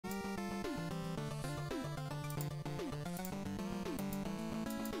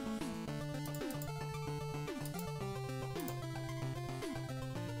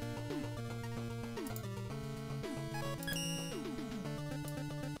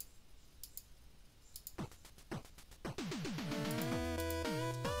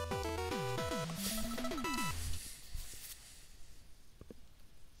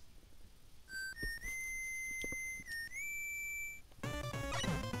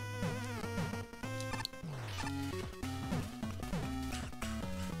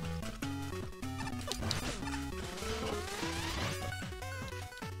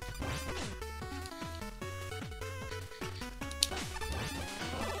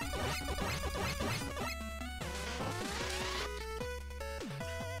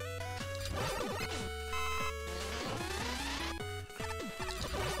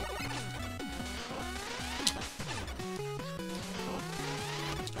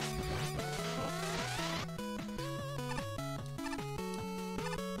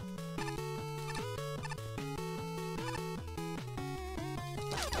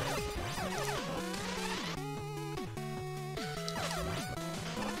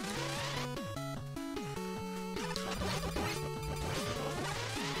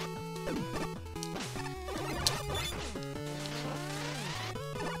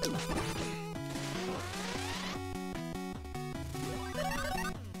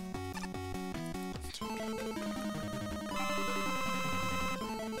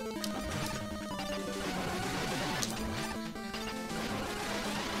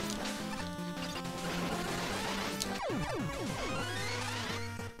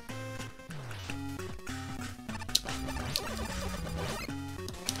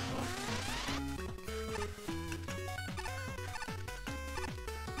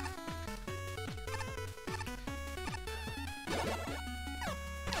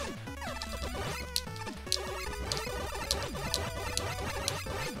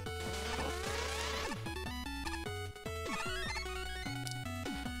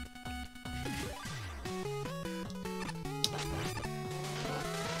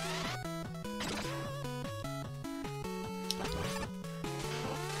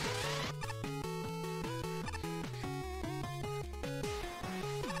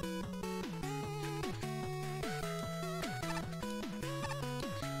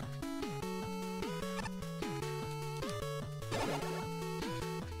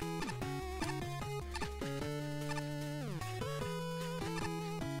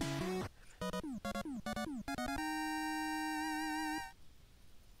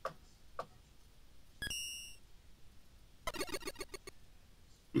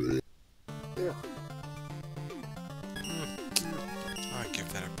Yeah. I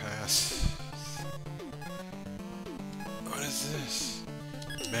give that a pass. What is this?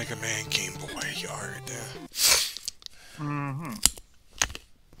 Mega Man Game Boy yard there. Mm-hmm.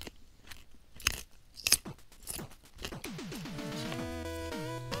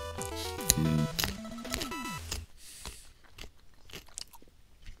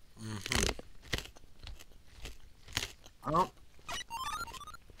 Well,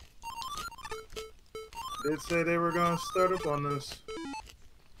 they say they were gonna start up on this.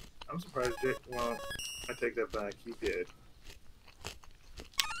 I'm surprised Jake. Well, I take that back. He did.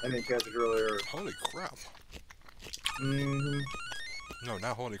 I didn't catch it earlier. Holy crap. Mm-hmm. No,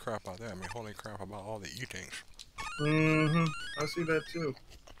 not holy crap about that. I mean, holy crap about all the eatings. Mm-hmm. I see that too.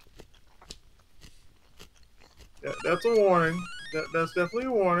 Yeah, that's a warning. That's definitely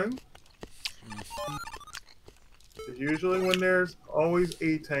a warning. Usually when there's always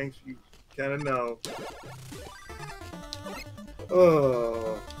A-tanks, you kind of know.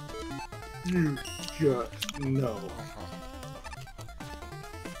 Oh, you just know.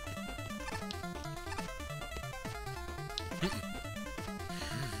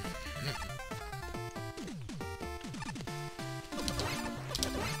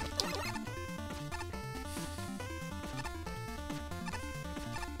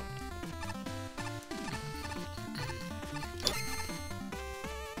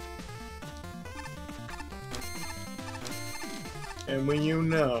 And when you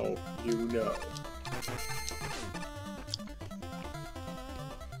know, you know.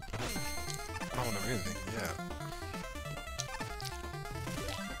 I don't know anything yet.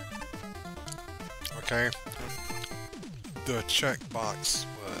 Okay. The checkbox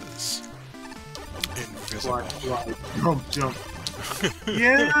was invisible. Right. Jump.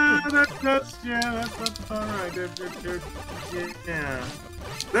 That's alright. Yeah.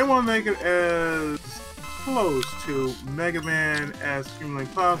 They want to make it as close to Mega Man as humanly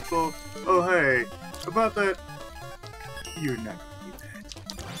possible. Oh, hey, about that, you're not gonna do that.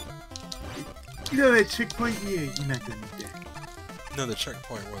 You know that checkpoint? Yeah, you're not gonna do that. No, the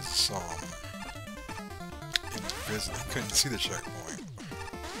checkpoint was invisible. I couldn't see the checkpoint.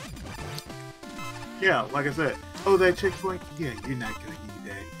 Yeah, like I said. Oh, that checkpoint? Yeah, you're not gonna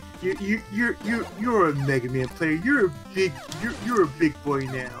do that. You're a Mega Man player. You're a big boy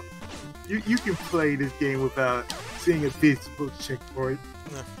now. You can play this game without seeing a visible checkpoint.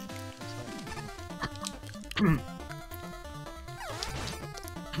 No.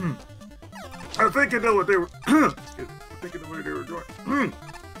 I think I know what they were. I think I know what they were doing. Damn.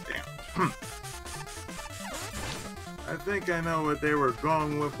 I think I know what they were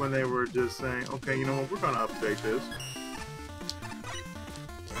going with when they were just saying, okay, you know what, we're gonna update this.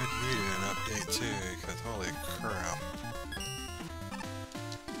 I needed an update too, because holy crap.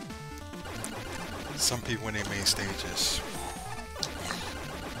 Some people when they made stages.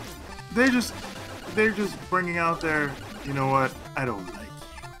 They're just bringing out their, you know what, I don't like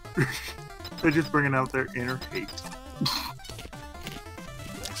you. They're just bringing out their inner hate.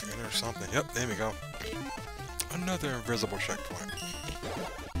 Inner something. Yep, there we go. Another invisible checkpoint.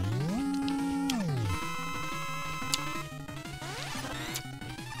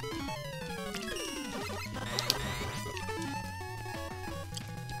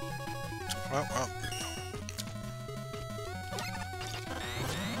 Well.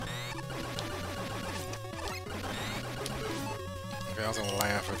 Okay, was gonna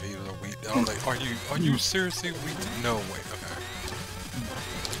laugh if he was a weak. I was like, are you seriously weak? No, wait, okay.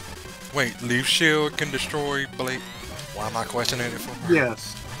 Wait, Leaf Shield can destroy Blade. Why am I questioning it for her?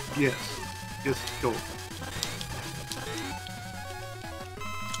 Yes. Yes. Just go.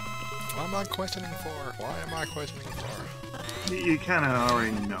 Why am I questioning for her? Why am I questioning for her? You kind of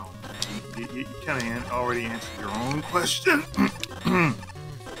already know. You kind of already answered your own question.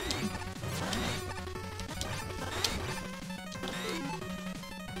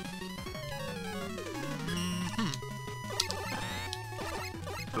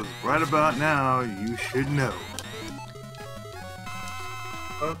 Because right about now, you should know.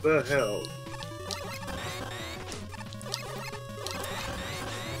 What the hell?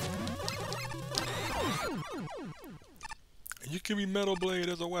 You give me Metal Blade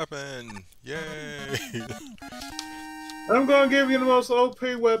as a weapon! Yay! I'm gonna give you the most OP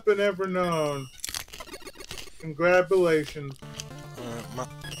weapon ever known. Congratulations. My...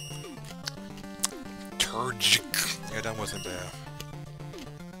 Turgic. Yeah, that wasn't bad.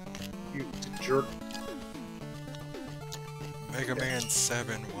 You jerk. Mega Man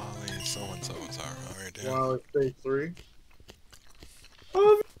 7, Wally, so-and-so, sorry. Alright, damn. Wow, it's day 3.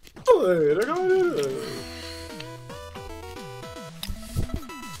 Oh, they're gonna do this.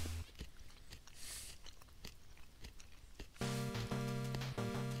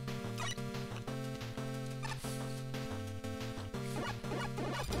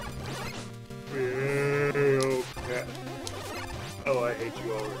 Okay. Oh, I hate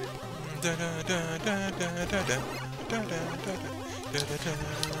you already. Da da da da da da da da da da da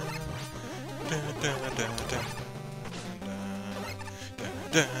da da da da.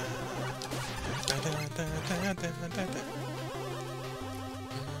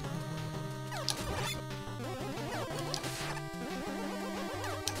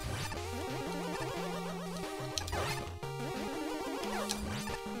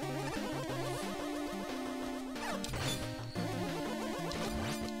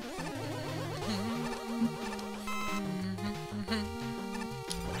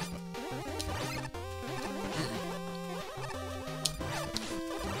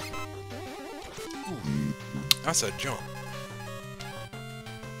 That's a jump.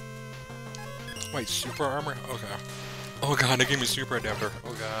 Wait, super armor? Okay. Oh god, they gave me super adapter.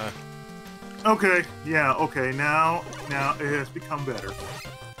 Oh god. Okay, yeah, okay, now it has become better.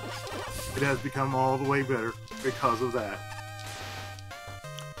 It has become all the way better because of that.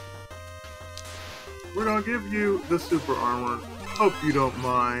 We're gonna give you the super armor. Hope you don't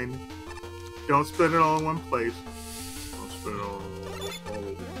mind. Don't spend it all in one place. Don't spend it all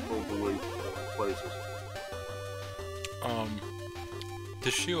the way places. The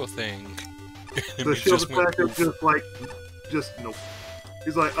shield thing. The shield attacker just nope.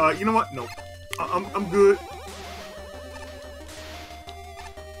 He's like, you know what? Nope. I'm good.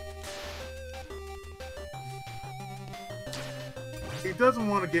 He doesn't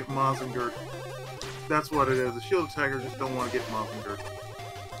want to get Mazinger. That's what it is. The shield attacker just don't want to get Mazinger.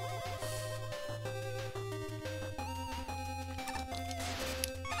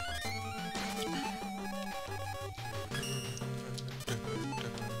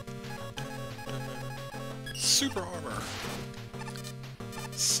 Super armor!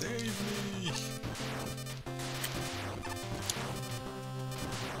 Save me!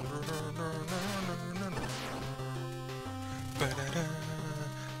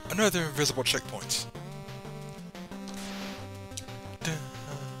 Another invisible checkpoint.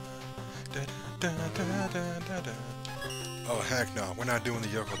 Oh heck no, we're not doing the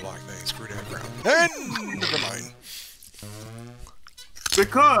Yoko Block thing. Screw that crap. And never mind.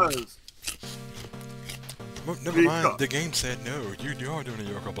 Because Well, never mind, the game said no, you are doing a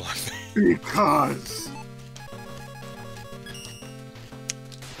Yoko Block thing. Because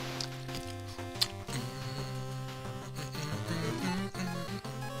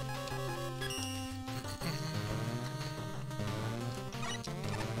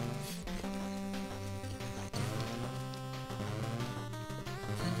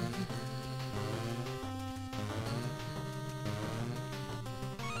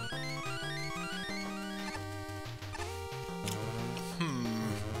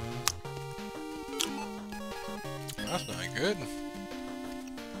that's not good.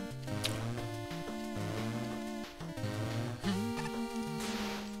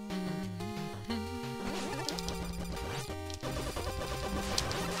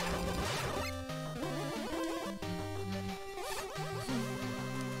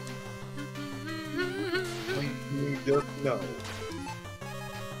 you just know.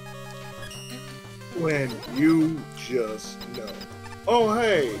 When you just know. Oh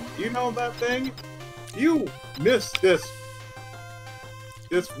hey, you know that thing? You missed this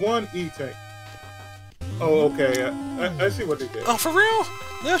It's one E-Tank. Oh, okay. I see what they did. Oh, for real?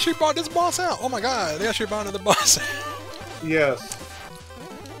 They actually brought this boss out. Oh my god, they actually brought another boss out. Yes.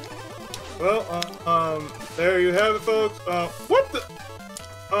 Well, there you have it, folks. What the?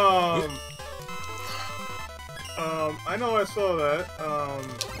 I know I saw that.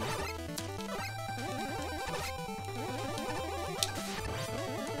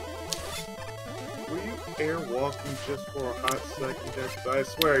 Were you airwalking just for a hot second there? 'Cause I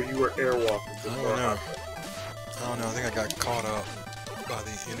swear you were airwalking just for a hot second. I don't know, I think I got caught up by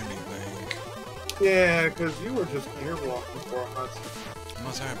the enemy thing. Yeah, because you were just airwalking for a hot second.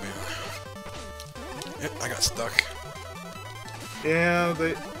 What's that, man? Yep, I got stuck. Yeah,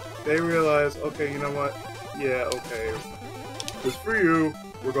 they realized, okay, you know what? Yeah, okay. Just for you,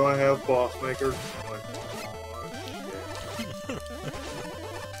 we're gonna have boss makers. I'm like,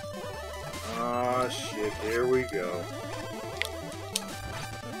 oh shit, here we go.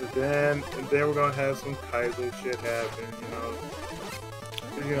 And then we're gonna have some Kaizo shit happen,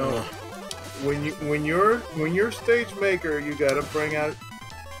 you know. When you're stage maker, you gotta bring out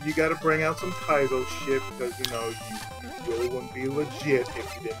some Kaizo shit because you really wouldn't be legit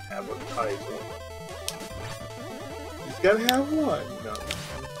if you didn't have a Kaizo. You just gotta have one,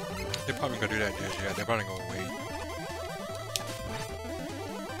 They're probably gonna do that, dude. Yeah, they're probably gonna wait.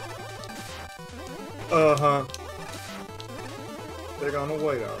 Uh-huh. They're gonna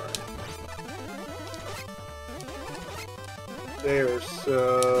wait, alright. They're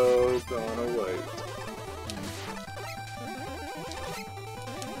so gonna wait.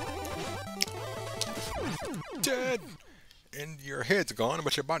 Dead! And your head's gone,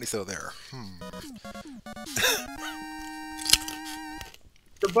 but your body's still there.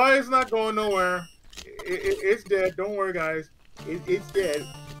 The body's not going nowhere. It's dead. Don't worry, guys. It's dead.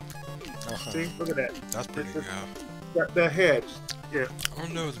 See, look at that. That's pretty good. The head. Yeah. Oh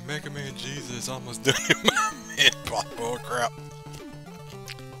no, it's Mega Man Jesus almost done in my head pop. Oh crap.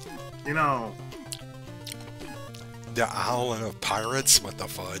 You know. The Island of Pirates? What the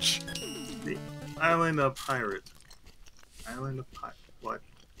fudge? The Island of Pirates. Island of Pirates. What?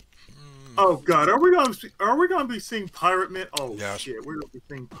 Oh god, are we gonna be seeing Pirate Man? Oh yes. Shit, we're gonna be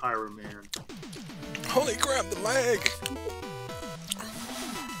seeing Pirate Man. Holy crap, the lag!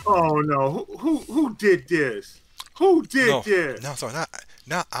 Oh no, who did this? Who did this? No, sorry,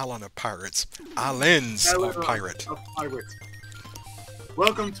 not Island of Pirates. Islands of Pirate. Of Pirates.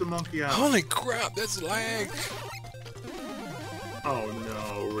 Welcome to Monkey Island. Holy crap, that's lag! Oh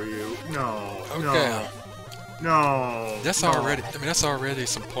no, Ryu. No. Okay. No. That's already. I mean, that's already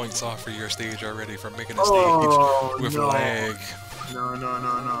some points off for your stage already for making a stage with lag.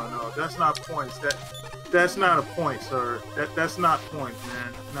 No. That's not points. That's not a point, sir. That's not points,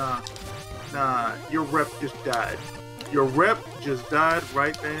 man. Nah. Your rep just died. Your rep just died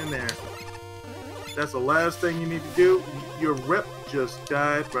right then and there. That's the last thing you need to do. Your rep just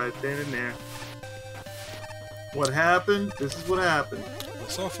died right then and there. What happened? This is what happened.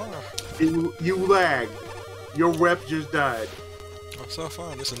 So far. You lagged. Your rep just died. So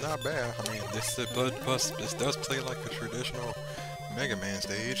far, this is not bad. I mean, this does play like a traditional Mega Man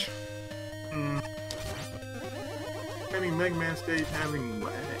stage. Any Mega Man stage having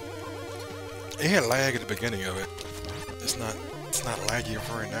lag? It had lag at the beginning of it. It's not laggy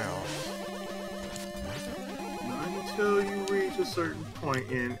for it now. Until you reach a certain point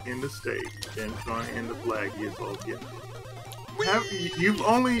in the stage, then it's going to end up laggy as all get. You've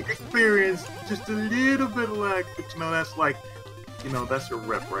only experienced just a little bit of lag, but that's like, that's your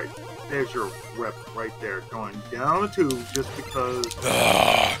rep right. There's your rep right there, going down the tube just because.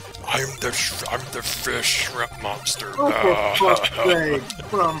 I'm the fish rep monster. Oh, for fuck's sake!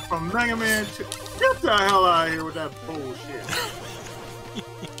 From Mega Man 2, get the hell out of here with that bullshit.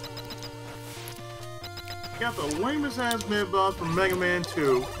 Got the lamest ass mid boss from Mega Man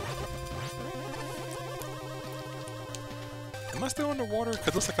 2. Am I still underwater? Because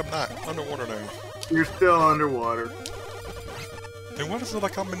it looks like I'm not underwater now. You're still underwater. And what is it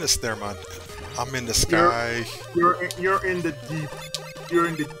like I'm in this there, man? I'm in the sky. You're in the deep. You're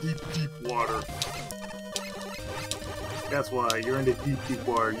in the deep water. That's why you're in the deep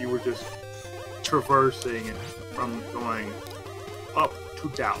water. You were just traversing it from going up to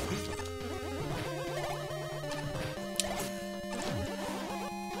down.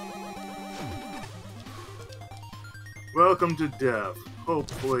 Welcome to death.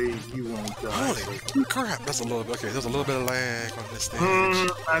 Hopefully you won't die. Holy crap, that's a little bit. Okay, there's a little bit of lag on this stage.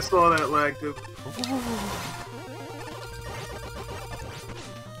 I saw that lag too.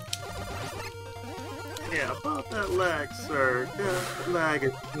 Yeah, about that lag, sir. That lag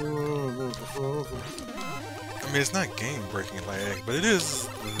is. I I mean, it's not game-breaking lag, but it is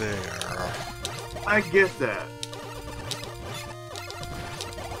there. I get that.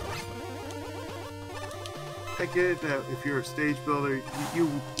 I get that if you're a stage builder, you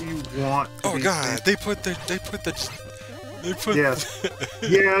want to Oh be god, stage- they put Yes.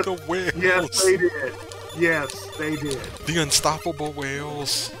 Yes. the whales. Yes, they did. Yes, they did. The unstoppable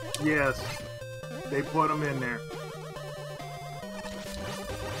whales. Yes, they put them in there.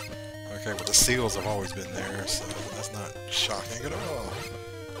 Okay, but the seals have always been there, so that's not shocking at all.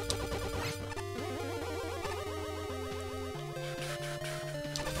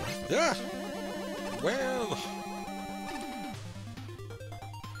 Yeah. Well.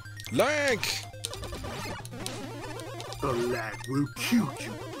 Lag. The lag will kill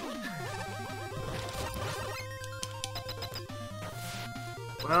you.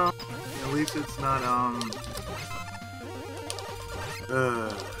 Well, at least it's not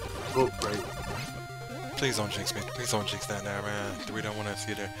boat break. Please don't jinx me. Please don't jinx that now, man. We don't want to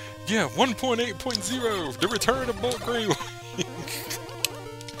see that. Yeah, 1.8.0. The return of Bolt Green.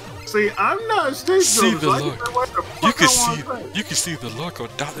 See, I'm not a stage See builder, the so I look. can say what the You fuck can I see, wanna say. you can see the look on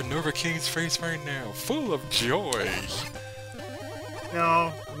Dr. Novaking's face right now, full of joy.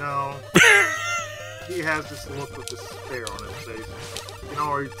 No, no. He has this look of despair on his face. You know,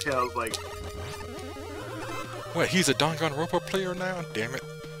 where he tells like, What? He's a Danganronpa player now? Damn it!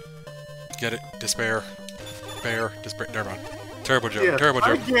 Get it? Despair. Despair. Despair. Never mind. Terrible joke. yeah, Terrible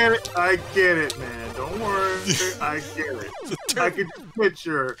I joke. get it, man. Don't worry, I get it. It's a I ter- can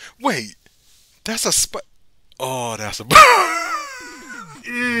picture. Wait, that's a spot. Oh, that's a.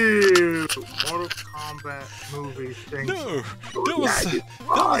 Ew, Mortal Kombat movie thing. No, Your that was lag is that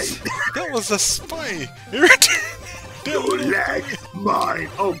mine. was that was a spy. Your lag is mine.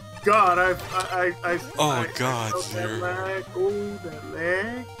 Oh God, Oh, I God, felt that dear. lag. Oh, that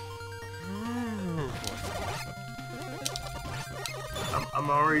lag. I'm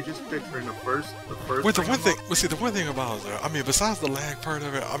already just picturing the first. Wait, the one thing. Well, see, the one thing about it, I mean, besides the lag part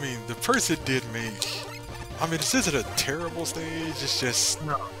of it, I mean, the person did make. I mean, this isn't a terrible stage. It's just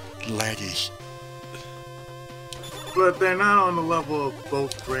No, laggy. but they're not on the level of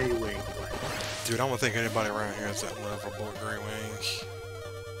both Grey Wing. Dude, I don't think anybody around here is that level for Bolt Grey Wing.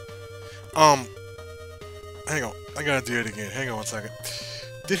 Hang on. I gotta do it again. Hang on one second.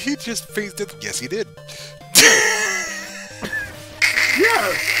 Did he just face it? Yes, he did.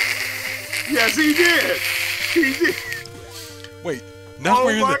 Yes, yes, he did. He did. Wait, now Oh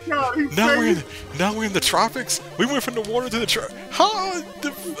we're in my the God, he now we're in saved- now we're in the tropics. We went from the water to the How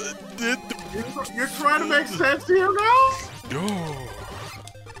You're trying to make sense here now. No.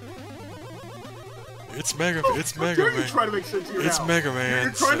 It's Mega. It's How Mega dare you Man. try to make sense here It's now. Mega Man.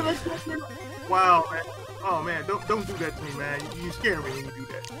 You're trying to so- make sense here now. Wow, man. Oh man, don't do that to me, man. You scare me when you do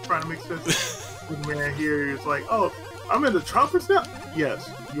that. Trying to make sense. Man, here it's like, oh, I'm in the tropics now. Yes,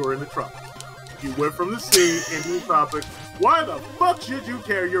 you're in the tropics. You went from the sea into the tropics. Why the fuck should you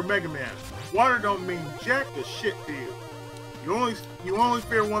care? You're Mega Man. Water don't mean jack the shit to you. You only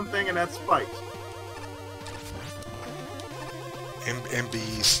fear one thing, and that's spikes. And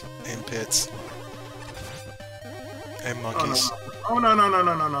bees. And pits. And Oh monkeys. no.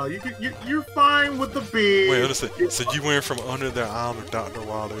 You're fine with the bees. Wait, listen. So you went from under the arm of Dr.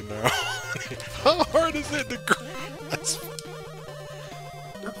 Wilder now. How hard is it to grasp?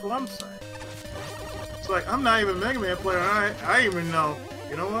 That's what I'm saying. It's like, I'm not even a Mega Man player. I even know.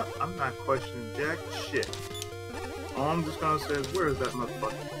 You know what? I'm not questioning jack shit. All I'm just gonna say is, where is that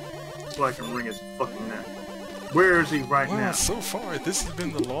motherfucker? So I can wring his fucking neck. Where is he right Well, now? so far, this has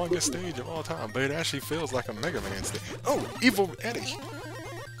been the longest stage of all time, but it actually feels like a Mega Man stage. Oh, Evil Eddie.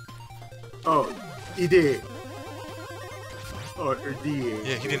 Oh, he did. Or did.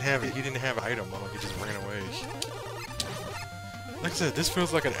 Yeah, he didn't have it. He didn't have an item on him. He just ran away. Like I said, this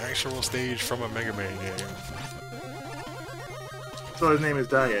feels like an actual stage from a Mega Man game. So his name is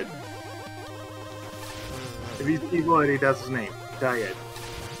Dyad. If he's Evil Eddie, that's his name. Dyad.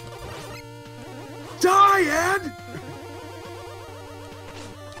 Dyad!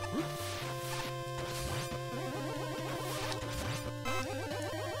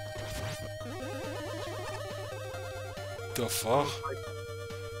 The fuck?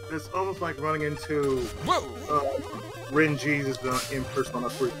 It's almost like running into Whoa! Rin Jesus in Persona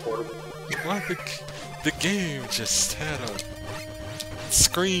 3 Portable. What the game just had a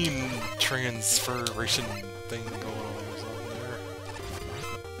screen transferation thing going on or something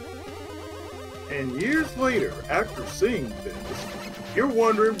there. And years later, after seeing this, you're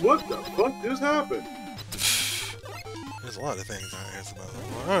wondering what the fuck just happened. There's a lot of things I asked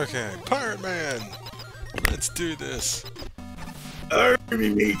about. Okay, Pirate Man! Let's do this. Army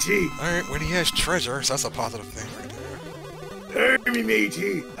matey. Alright, when he has treasures, that's a positive thing right there. Army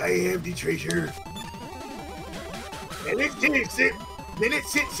matey. I have the treasure. And it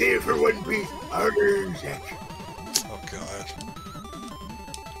sits here for one piece. Harder, Jack. Oh god.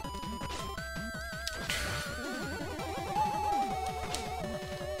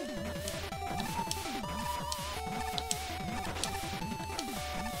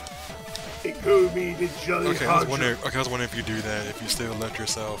 It could be the Jolly Okay, I was wondering if you do that, if you still left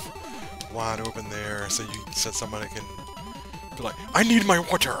yourself wide open there, so somebody can be like, I need my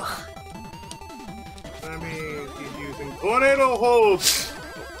water. I mean, he's using tornado holds.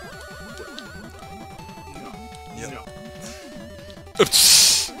 No. Yep. No.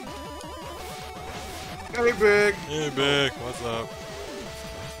 Hey, Big. Hey, Big, what's up?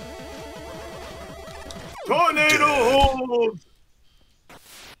 Tornado holds.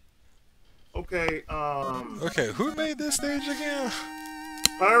 Okay, Okay, who made this stage again?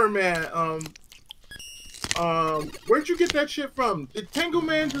 Iron Man, where'd you get that shit from? Did Tango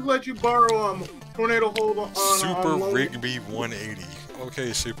Man just let you borrow, Tornado Hold on, Super Rigby 180.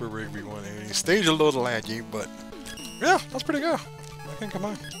 Okay, Super Rigby 180. Stage a little laggy, but yeah, that's pretty good. I think come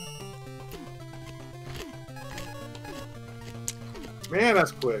on. Man,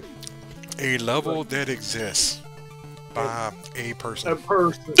 that's quick. A level that exists by a person. A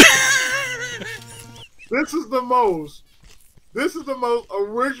person. This is the most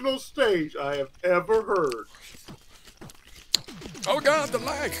original stage I have ever heard. Oh god, the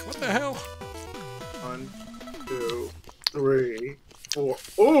lag! What the hell? 1, 2, 3, 4.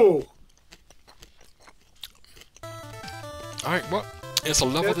 Oh! Alright, well, it's a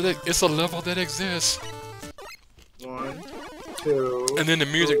level that exists. 1, 2. And then the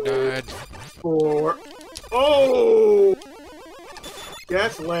music 3, died. 4. Oh!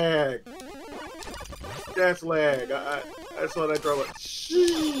 That's lag. That's lag. I saw that girl like, shh.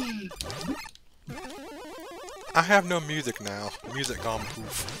 I have no music now. Music gone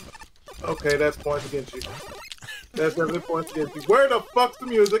poof. Okay, that's points against you. That's definitely points against you. Where the fuck's the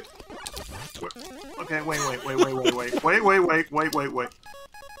music? Okay, wait.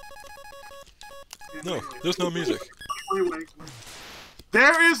 No, there's no music. Wait.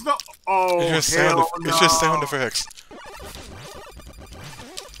 There is no. Oh, It's just hell it's just sound effects.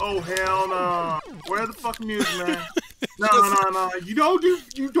 Oh hell no! Where the fucking music, man? No! You don't be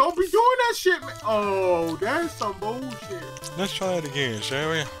doing that shit, man. Oh, that's some bullshit. Let's try it again, shall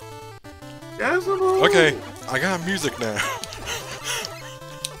we? That's some bullshit. Okay, I got music now.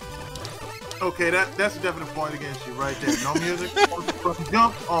 Okay, that's a definite point against you right there. No music.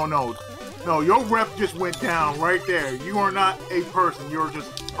 Jump. Oh no, your rep just went down right there. You are not a person. You're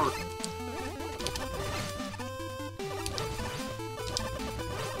just a person.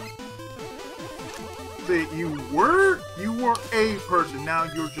 See, you were a person. Now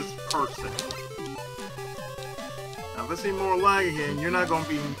you're just person. Now if I see more lag again, you're not gonna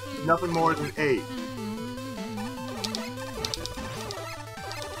be nothing more than a.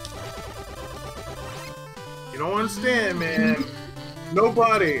 You don't understand, man.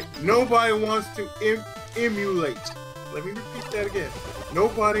 Nobody wants to emulate. Let me repeat that again.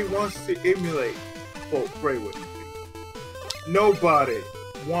 Nobody wants to emulate. Oh, pray with me. Nobody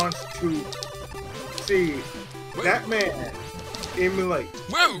wants to see that man emulate.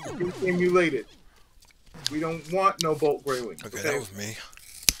 Whoa! Emulated. We don't want no Bolt Greywing. Okay, that was me.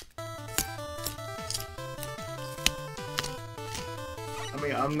 I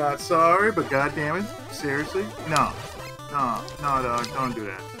mean, I'm not sorry, but goddamn it, seriously, no, dog, don't do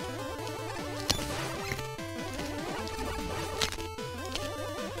that.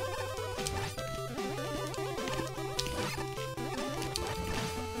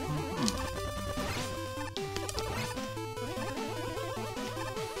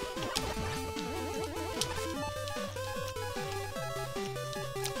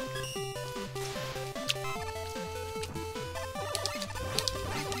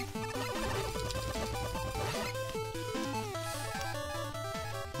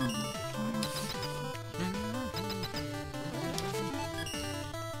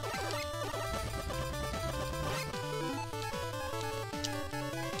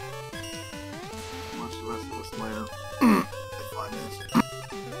 Let's later. Find this.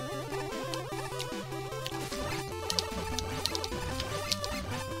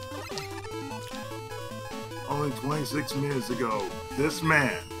 Only 26 minutes ago, this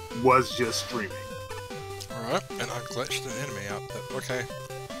man was just streaming. Alright, and I glitched an enemy out. Okay.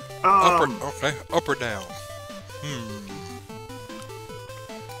 Okay. Up or down?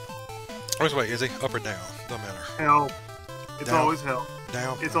 Which way is he? Up or down? Don't matter. Hell. It's Down. always hell.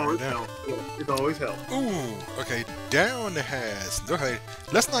 Down. It's alright, always down. hell. Yeah, it's always hell. Ooh, okay, down has... Okay,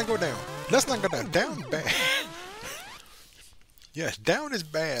 let's not go down. Let's not go down. Down bad. Yes, down is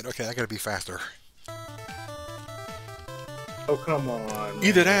bad. Okay, I gotta be faster. Oh, come on.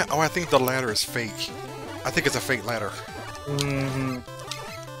 Either that, or I think the ladder is fake. I think it's a fake ladder. Mm-hmm.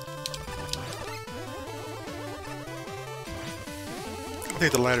 I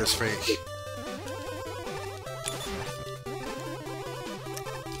think the ladder is fake.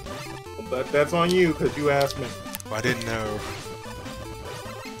 That's on you, because you asked me. I didn't know.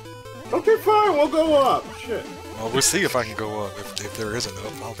 Okay, fine, we'll go up. Shit. Well, we'll see if I can go up, if there is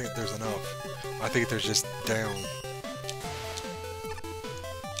enough. I don't think there's enough. I think there's just down.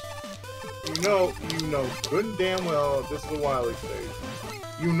 You know good and damn well this is a Wily stage.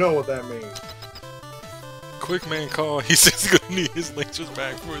 You know what that means. Quick man call, he says he's gonna need his lasers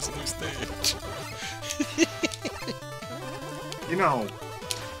back for his new stage. You know,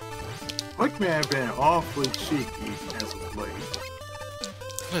 Quickman been awfully cheeky as of late.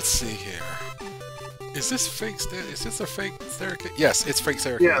 Let's see here. Is this fake is this a fake staircase? Yes, it's fake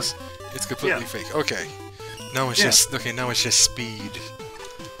staircase. Yes. It's completely Yeah. fake. Okay. Now it's just okay, now it's just speed.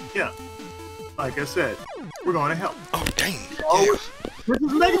 Yeah. Like I said, we're going to hell. Oh dang. Oh, Yeah. this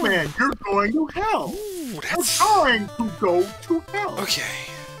is Mega Man. You're going to hell. Ooh, You're that's going to go to hell. okay.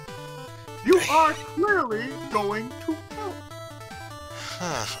 You are clearly going to hell.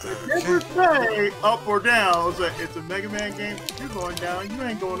 Huh. Never Okay. say up or down. It's a Mega Man game. You're going down. You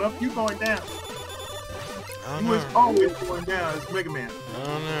ain't going up. You going down. I don't You was know. always going down. It's Mega Man. I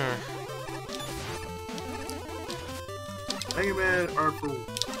don't know. Mega Man are for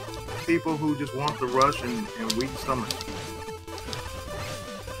people who just want the rush and weak stomachs.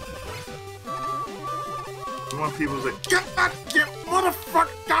 You want people to say, get that, get motherfucker,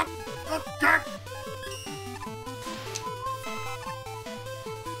 get.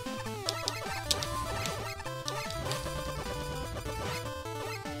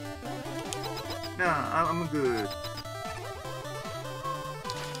 Nah, I'm good.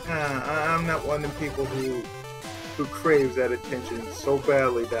 Nah, I'm not one of them people who craves that attention so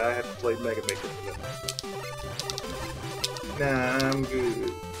badly that I have to play Mega Maker for them. Nah, I'm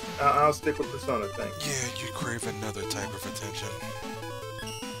good. I'll stick with Persona, thanks. Yeah, you crave another type of attention.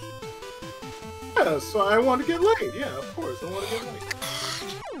 Yeah, so I want to get laid. Yeah, of course, I want to get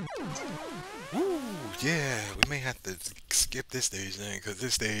laid. Ooh, yeah, we may have to skip this stage then, because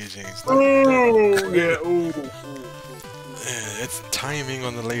this stage ain't Oh, yeah, ooh. Yeah, its timing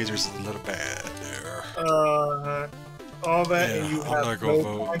on the lasers is a little bad there. All that, Yeah, and you I'm have not gonna no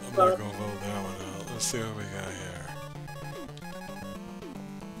vote. time I'm stuff? not gonna vote that one out. Let's see what we got here.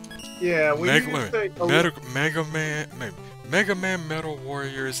 Yeah, we need to say... Mega Man Metal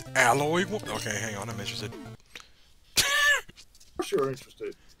Warriors Alloy. Okay, hang on, I'm interested. Of course you're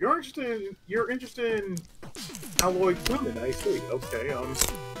interested. You're interested in Alloy Women, I see. Okay,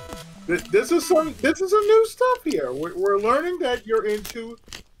 this is some new stuff here. We're learning that you're into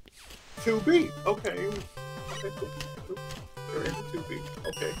 2B. Okay, cool. You're into 2B.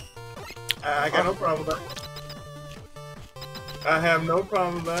 Okay. I got no problem with that. I have no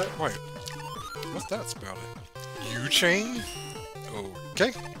problem with that. Wait, what's that spelled? U-chain?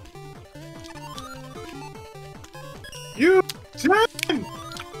 Okay. You 10.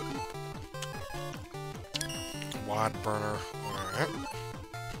 Wide burner. Alright.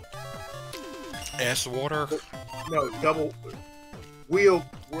 S-water. No, double wheel.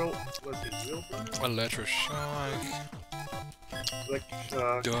 What's it? Wheel burner? Electroshock. Electric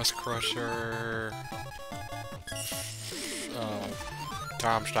shock. Dust crusher.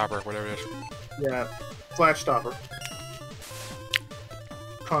 Time stopper, whatever it is. Yeah, flash stopper.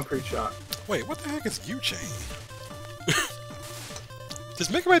 Concrete shot. Wait, what the heck is U-chain? Does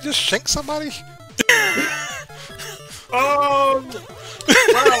Mega Man just shank somebody? Wow,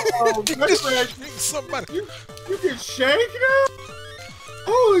 He Mega just Man, shanked somebody. you can shake now?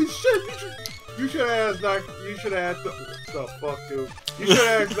 Holy shit! You should have asked Doctor. You should have asked the fuck, dude. You should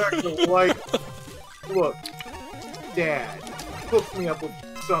have asked Doctor White. Look, Dad, hook me up with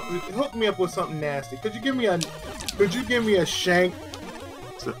something. Hook me up with something nasty. Could you give me a shank?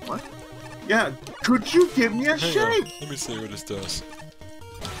 So, what? Yeah, could you give me a Hang shank? on, let me see what this does.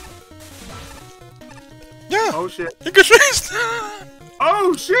 Yeah, Oh shit! it can shank.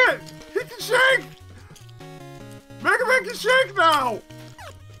 Oh shit! He can shake! Mega Man can shake now!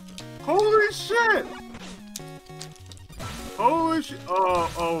 Holy shit! Holy shit!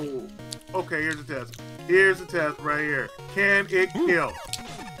 Oh. Okay, here's the test. Here's the test right here. Can it kill?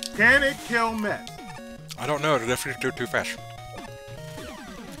 Can it kill mess? I don't know, they're definitely too fast.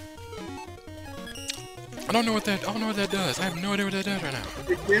 I don't know what that does. I have no idea what that does right now.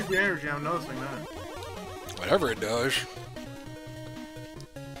 It gives you energy. I'm noticing that. Whatever it does.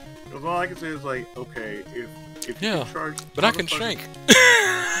 Because all I can say is like, okay, if you Yeah, can charge, but I can shank.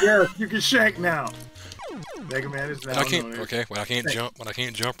 Yeah, you can shank now. Mega Man is now. And I can't. known as- Okay, well I can't jump. Well I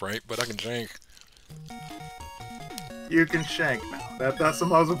can't jump right, but I can shank. You can shank now. That's the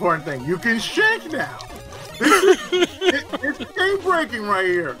most important thing. You can shank now. It's game breaking right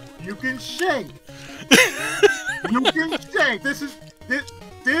here. You can shank. You can shank. This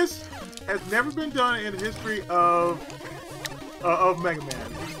has never been done in the history of Mega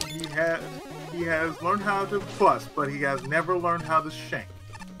Man. He has learned how to bust, but he has never learned how to shank.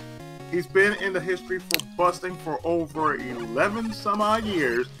 He's been in the history for busting for over 11 some odd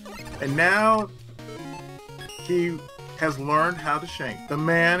years, and now he has learned how to shank. The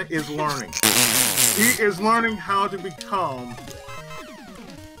man is learning. He is learning how to become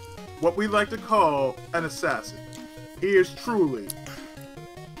what we like to call an assassin. He is truly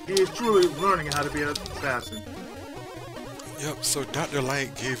learning how to be an assassin. Yep. So Dr.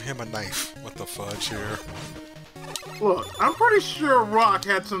 Light gave him a knife. What the fudge here? Look, I'm pretty sure Rock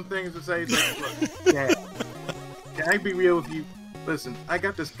had some things to say. Like, look, Dad, can I be real with you? Listen, I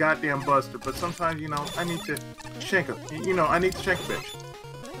got this goddamn buster, but sometimes, I need to shank a, I need to shank a bitch.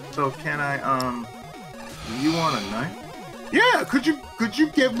 So can I, do you want a knife? Yeah, could you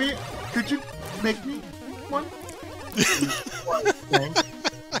make me one?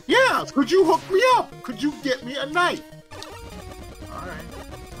 Yeah, could you hook me up? Could you get me a knife? Alright.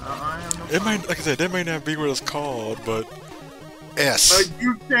 I have no It problem. might, like I said, that might not be what it's called, but S. A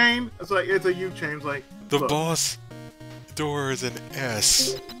U-chain? It's a U-chain. It's like, The look. boss door is an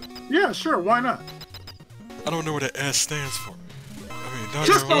S. Yeah, sure, why not? I don't know what an S stands for. I mean, Dr.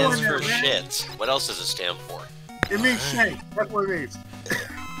 Just go Light. in there, For man. shit. What else does it stand for? It means shank. That's what it means.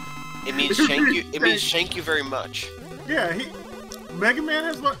 It means shank you. It means shank you very much. Yeah, Mega Man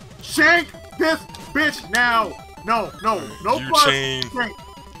has learned. Shank this bitch now. No You bust. chain. Shank.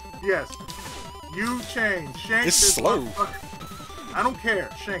 Yes. You chain. Shank It's this slow. motherfucker. I don't care.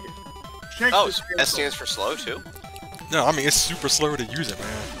 Shank it. Shank Oh, this S bitch. stands for slow too. No, I mean, it's super slow to use it,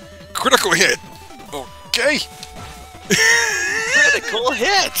 man. Critical hit! Okay! Critical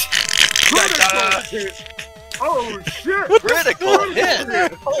hit. Critical hit. Oh shit. Critical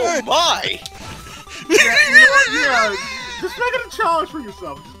hit. Oh my. Yeah, yeah. Just make it a challenge for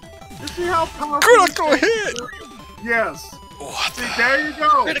yourself. Just see how powerful. Critical this hit! is. Yes. What See, there you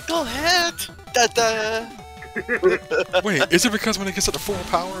go. Critical hit. Da da. Wait, is it because when it gets to the full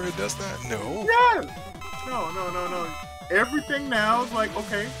power it does that? No. Yes. No. Everything now is like,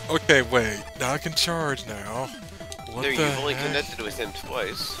 okay. Okay, wait. Now I can charge now. What There, the you've only heck? connected with him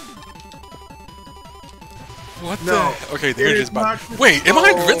twice. What No, the? Okay, it they're is just about. not- Wait, am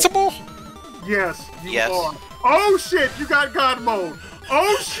I Oh. invincible? Yes, you Yes. are. Oh shit, you got God mode.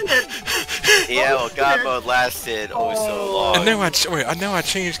 Oh shit. Yeah, well, God shit. mode lasted so Oh. long. And now now I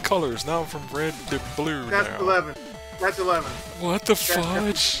changed colors. Now I'm from red to blue That's now. 11. That's 11. What the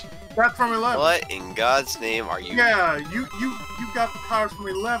fudge? That's from 11. What in God's name are you? Yeah, you got the powers from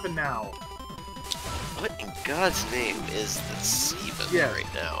 11 now. What in God's name is this even Yeah.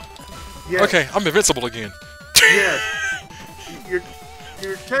 right now? Yes. Okay, I'm invincible again. Yes.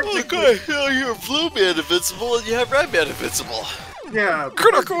 You're technically. You have Blue Man invincible and you have Red Man invincible. Yeah. because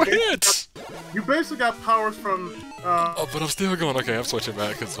Critical you basically hits! got- You basically got powers from Oh, but I'm still going. Okay, I'm switching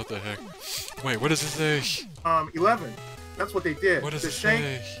back, because what the heck? Wait, what does it say? 11. That's what they did. What does the it shank.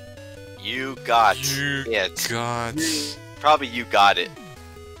 say? You got You it. got... Probably you got it.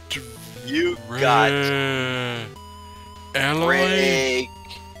 You got Alloy? break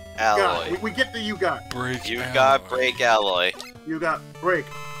Got. alloy. We get the you got. Break You alloy. got break alloy. You got break.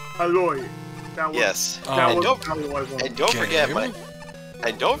 Alloy. That was. Yes. That And was don't- Alloy one. And don't forget Game?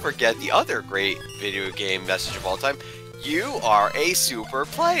 and don't forget the other great video game message of all time. You are a super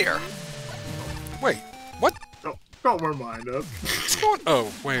player. Wait, what? Don't remind us. What's going?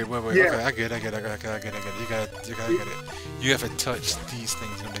 Oh, wait. Yeah. Okay, I get it. You gotta get it. You have to touch these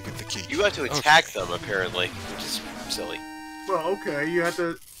things in order to get the key. You have to attack them apparently, which is silly. Well, okay, you have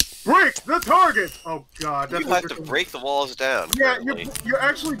to break the target. Oh God, that's You what have to you're- break the walls down. Yeah, apparently. you're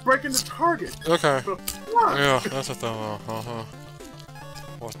actually breaking the target. Okay. What? Yeah, that's a thing.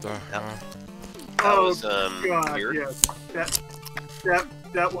 What the? That Oh was God, weird. yes.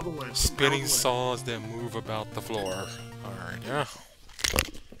 That was a win. Spinning That was saws that move about the floor. Alright, yeah.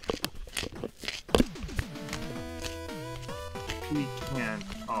 a win. He can.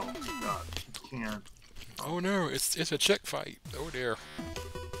 Oh God, he can. Oh no, it's a check fight. Oh dear.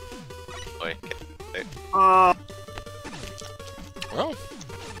 Wait, Uh, Well,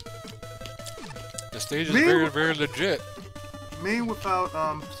 The stage is Me? very, very legit. Me without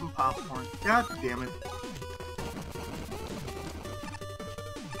some popcorn. God damn it.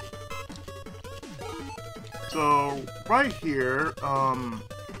 So right here,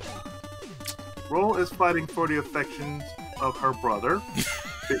 Roll is fighting for the affections of her brother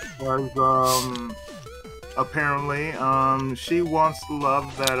because apparently she wants the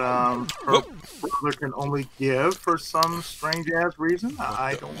love that her brother can only give for some strange ass reason.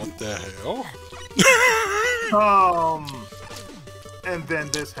 I don't know. What the hell? And then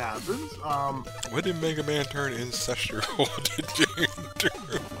this happens. What did Mega Man turn incestual? What did Jane do?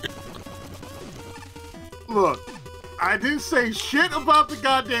 Look, I didn't say shit about the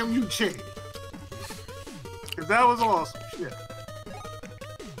goddamn U chain. Cause that was awesome shit.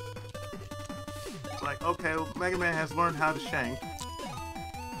 It's like, okay, Mega Man has learned how to shank.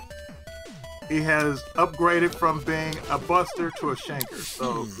 He has upgraded from being a buster to a shanker,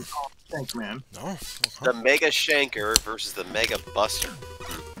 so we call him Shank Man. No. The Mega Shanker versus the Mega Buster.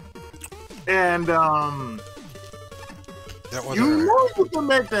 And That was you alright. know you can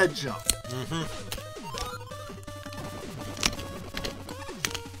make that jump. Mm-hmm.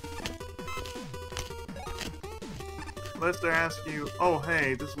 Unless they're asking you, oh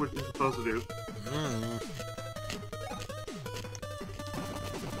hey, this is what you're supposed to do. Mm.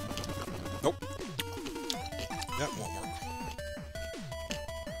 Nope. That won't work.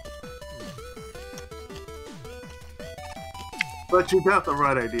 But you got the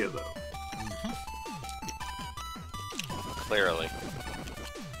right idea though. Clearly.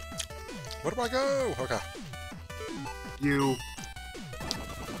 Where do I go? Okay. You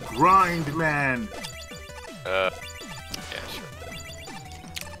grind man. Yeah, sure.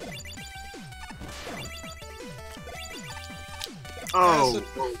 Oh,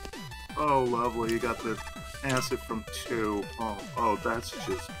 oh, lovely. You got the acid from 2. Oh, that's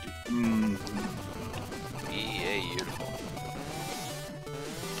just. Yeah, beautiful.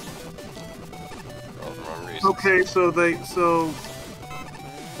 For all the wrong reasons. Okay, so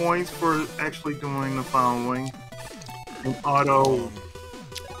points for actually doing the following. An auto.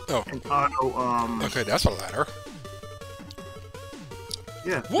 Okay, that's a ladder.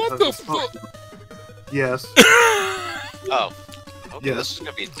 Yeah. What because the fuck? Yes. Oh. Okay, Yes. this is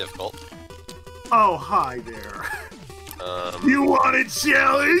gonna be difficult. Oh, hi there. You want a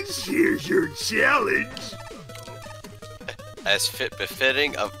challenge? Here's your challenge. As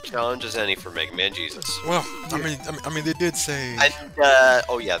befitting of challenge as any for Mega Man Jesus. Well, I mean, they did say. And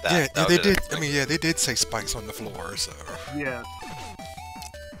oh yeah, that. Yeah, that they was did. it. I mean, yeah, they did say spikes on the floor. So. Yeah.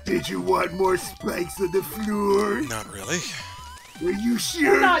 Did you want more spikes on the floor? Not really. Were you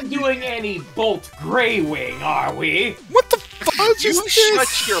sure? We're not doing any Bolt Grey Wing, are we? What the fudge is You this?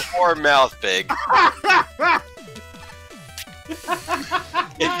 shut your whore mouth, Big.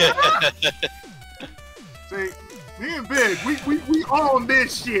 See, me and Big, we own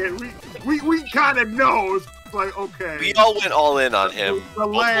this shit. We kind of know. It's like, okay. We all went all in on him The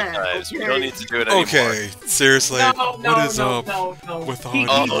multiple lad, times. We okay. don't need to do it anymore. Okay, seriously, No, what is up no. with all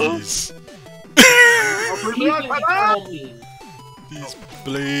Uh-oh. these these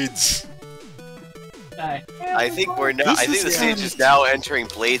blades? I think we're now. This I think is the stage kinda- is now entering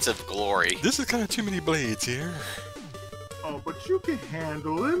Blades of Glory. This is kind of too many blades here. Oh, but you can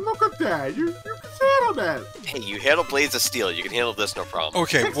handle it. Look at that. You can handle that. Hey, you handle Blades of Steel. You can handle this, no problem.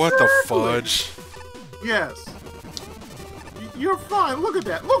 Okay, what the Exactly. fudge? Yes. You're fine. Look at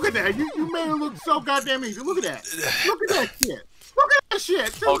that. Look at that. You made it look so goddamn easy. Look at that. Look at that shit. Look at that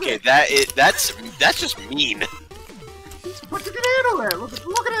shit. Okay, that's just mean. But you can handle that. Look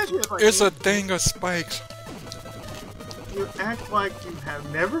at that shit. Like, It's a thing of spikes. You act like you have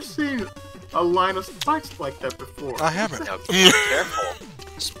never seen a line of spikes like that before. I haven't. Now, be careful.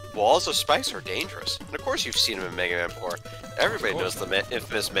 Walls of spikes are dangerous. And of course you've seen them in Mega Man before. Everybody knows the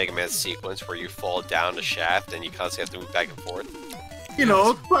infamous Mega Man sequence where you fall down a shaft and you constantly have to move back and forth. You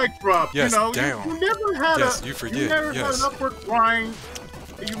know, spike drop. Yes, you know, down. you never had Yes, a. you forget, You never had yes. an upward grind.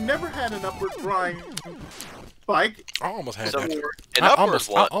 You never had an upward grind spike. I almost had So, that. an I upward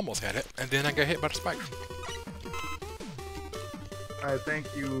one. almost had it, and then I got hit by the spikes. I think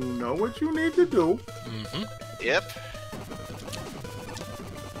you know what you need to do. Mm-hmm. Yep.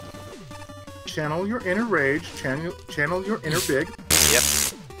 Channel your inner rage. Channel your inner big. Yep.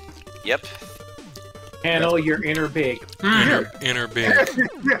 Yep. Handle your inner big. Inner big. Yes.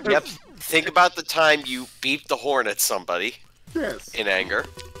 Yep. Think about the time you beat the horn at somebody Yes. in anger.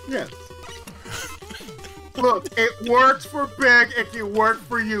 Yes. Look, it works for Big. It can work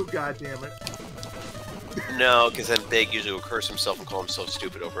for you. Goddammit. No, because then Big usually will curse himself and call himself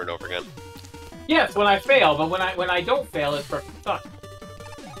stupid over and over again. Yes, when I fail, but when I don't fail, it's perfect. Suck.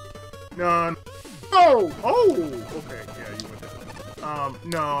 No. Oh! Oh! Okay, yeah, you went there.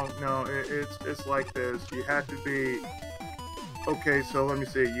 No, it's like this. You have to be... Okay, so let me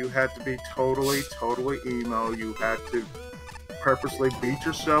see. You have to be totally emo. You have to purposely beat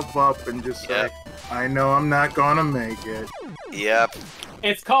yourself up and just say, I know I'm not gonna make it. Yep.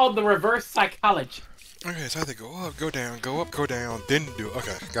 It's called the reverse psychology. Okay, so I have to go up, go down, go up, go down, then do it.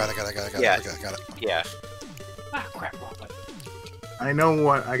 Okay, got it. Yeah. Got it. Yeah. Ah, crap, wrong button. I know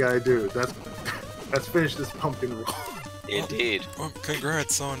what I gotta do. Let's finish this pumpkin roll. Indeed. Well,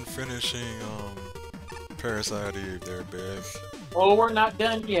 congrats on finishing Parasite Eve there, Big. Oh, we're not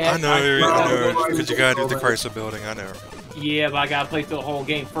done yet. I know, no, because you gotta do the Chrysler Building, I know. Yeah, but I gotta play through the whole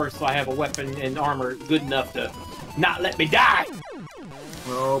game first, so I have a weapon and armor good enough to not let me die.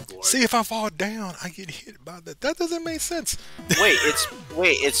 Oh boy. See, if I fall down, I get hit by that. That doesn't make sense. Wait,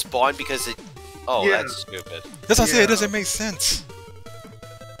 it spawned because it... Oh, Yeah. that's stupid. That's what I said, Yeah. it doesn't make sense.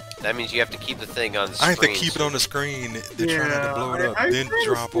 That means you have to keep the thing on the screen. I have to keep it on the screen, then try not to blow it up, I then think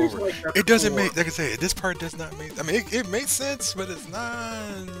drop it's over. like that It doesn't before. make, like I said, this part does not make, I mean, it makes sense, but it's not.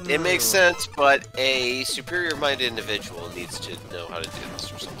 It makes sense, but a superior-minded individual needs to know how to do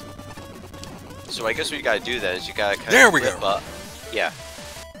this or something. So I guess what you gotta do then is you gotta kind There of we flip go. up. Yeah.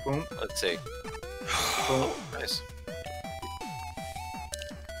 Boom. Let's see. Boom. Nice.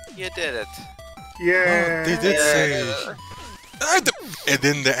 You did it. Yeah. Well, they did say, Yeah. and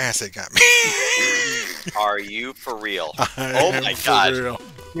then the acid got me. Are you for real? I Oh am my for God. real.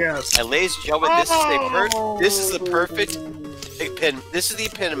 Yes. And ladies and gentlemen, this is the perfect this is the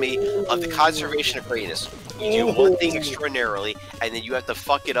epitome of the conservation of greatness. You do one thing extraordinarily, and then you have to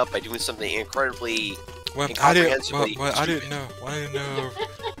fuck it up by doing something incredibly Well, I didn't. incomprehensibly Well, I didn't know. I didn't know.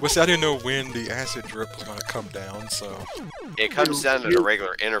 Well, see, I didn't know when the acid drip was gonna come down. So, It comes down at a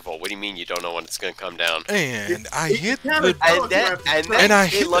regular interval. What do you mean you don't know when it's gonna come down? and I hit kinda the. does. And then And I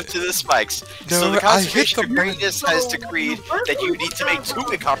they hit love the- to the spikes. No, So the I hit conservation the of greatness has So, decreed that you need to make two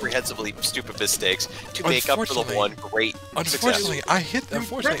incomprehensibly stupid mistakes to make up for the Unfortunately- one great success. Unfortunately, I hit.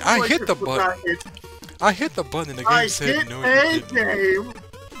 Unfortunately, I hit the button. I hit the button, and the game I said hit no. a You didn't. game.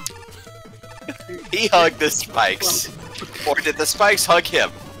 He hugged the spikes. Or did the spikes hug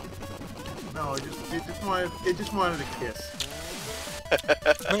him? No, it just wanted a kiss.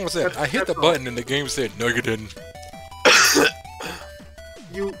 Like I said, I hit the button, and the game said no, you didn't.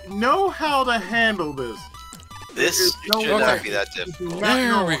 You know how to handle this. This There's no should way. not be that You do difficult. not There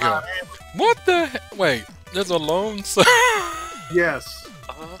know we how go. to handle it. What the? Wait, there's a lone. So Yes.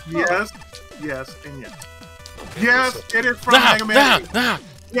 Uh-huh. Yes. Yes. And yes. Okay, Yes, listen. it is from nah, Mega Man nah, 8. nah.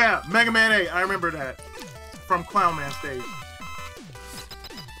 Yeah, Mega Man 8. I remember that. From Clown Man stage.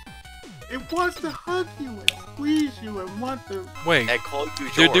 It was to hug you and squeeze you and want to... Wait, And call you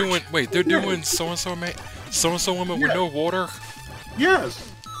George. they're doing. Wait, they're Yeah. doing so and so man, so and so woman with Yeah. no water. Yes.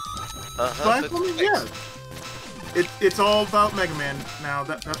 Uh-huh, But I that's mean, nice. yes. It's all about Mega Man now.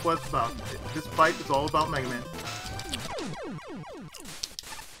 That's what it's about. This fight is all about Mega Man.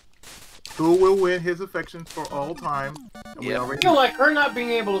 Who will win his affections for all time? And we Yep. I already feel like her not being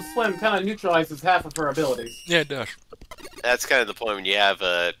able to swim kind of neutralizes half of her abilities. Yeah, it does. That's kind of the point when you have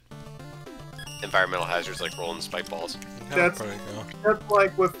environmental hazards like rolling spike balls. That's- There you go. That's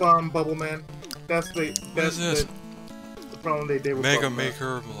like with Bubble Man. That's What is this? the problem they did with Mega Bubble Man.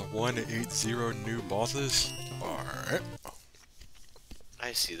 Maker 180 new bosses. Alright.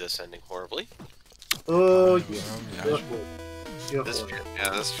 I see this ending horribly. Oh yeah. Yeah. Yeah, This, yeah. yeah,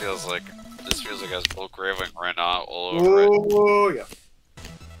 this feels like has both Grave and Granite all over it. Oh yeah.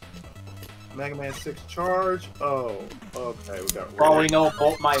 Mega Man 6 charge. Oh, okay, we got For all we know,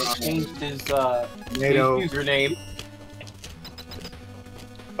 Bolt might have changed his NATO. username.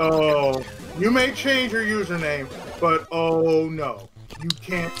 Oh, you may change your username, but oh no, you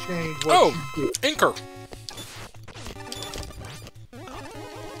can't change what Oh. you did. Inker.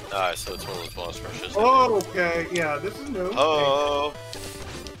 Alright, so it's one of those boss rushes. Oh, okay, yeah, this is new. Oh,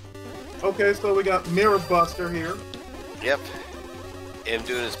 Okay, so we got Mirror Buster here. yep. Him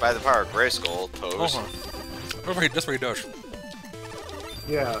doing his by the power of Grayskull pose. Oh, wait, that's what he does.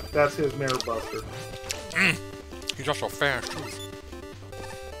 Yeah, that's his Mirror Buster. He's also fast. too.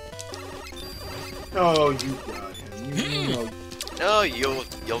 Oh, you got him. You know. No, you'll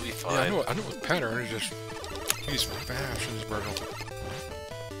be Yeah, fine. I know his pattern. It's just he's fast in his burden.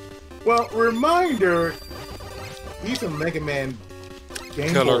 Well, reminder, he's a Mega Man Game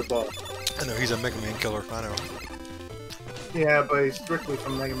Killer. Boy boss. I know he's a Mega Man killer. I know. Yeah, but he's strictly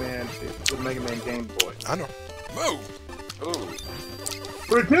from Mega Man, the Mega Man Game Boy. I know. Move. Ooh.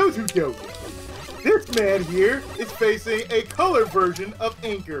 For those who don't know, this man here is facing a color version of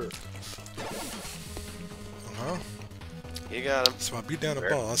Inker. Uh huh. You got him. So I beat down a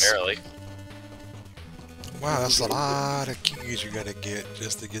Barely. boss. Barely. Wow, that's a lot of keys you gotta get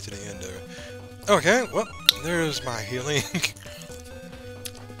just to get to the end of it. Okay, well, there's my healing.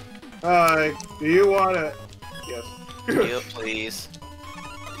 Alright, do you wanna... Yes. Heal, please.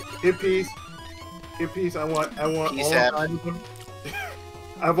 Hit peace. Hit peace. I want Peace all hap. 9 of them.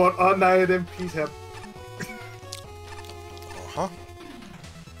 I want all 9 of them. Peace hap. Huh?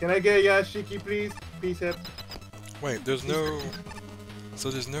 Can I get Yashiki, please? Peace hap. Wait, there's no... So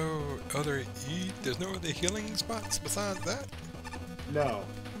there's no other there's no other healing spots besides that? No.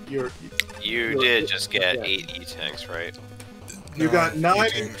 You You're- did just get yeah. 8 E-tanks, right? You got 9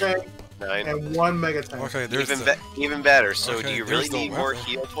 tanks. tank 9. and 1 mega tank. Okay, there's Even, the... even better. So Okay, do you there's really the need more weapon.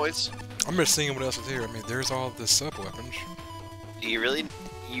 heal points? I'm just seeing what else is here. I mean, there's all the sub-weapons. Do you really...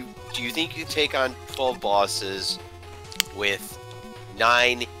 Do you think you can take on 12 bosses with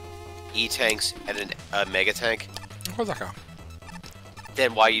 9 E-tanks and a mega tank? Where's that guy?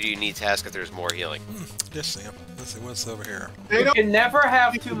 Then why do you need to ask if there's more healing? Let's see him. Let's see what's over here. They You don't, can never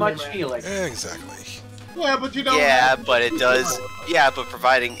have too much healing. Exactly. yeah, but you don't. Yeah, have- but it does... Yeah, but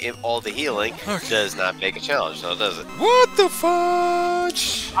providing all the healing Okay. does not make a challenge, now does it? What the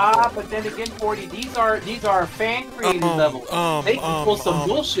fudge? But then again, 40, these are fan created levels. They can pull some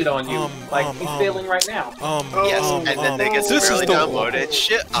bullshit on you, like he's failing right now. Yes, and then they get this is severely the downloaded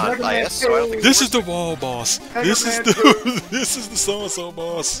shit on by us, so I don't think This is the wall boss. This is the this is the so-and-so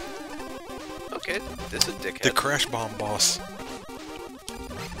boss. Okay, this is dickhead. The crash bomb boss.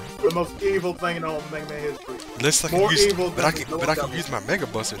 The most evil thing in all of Mega Man history. Looks like More I used, evil but than I the can but I can Double. use my Mega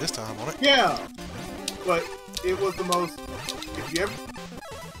Buster this time on it. Yeah, but it was the most. If you ever,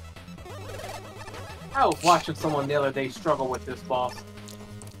 I was watching someone the other day struggle with this boss.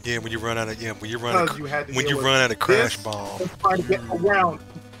 Yeah, when you run out of when you run because you had to when deal you with run out of crash this, bomb. and trying to get around.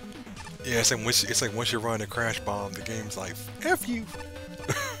 Yeah, it's like once you run a crash bomb, the game's like F you.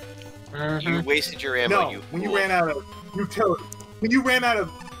 You wasted your ammo, No, you when you fool. ran out of utility. When you ran out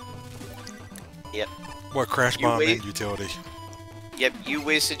of What crash You bomb wait- and utility? Yep, you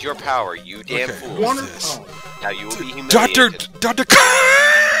wasted your power, you damn Okay. fool. What's one, this? oh, Now you will be Doctor humiliated. Doctor.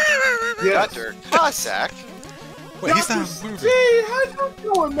 yes. Dr. Cossack? Wait, he's Dr. not C, moving. how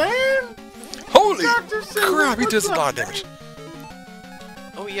you doing, man? Holy Dr. C, crap! He what's does a up, lot of man? damage.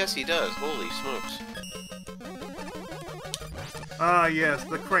 Oh yes, he does. Holy smokes. Ah, yes,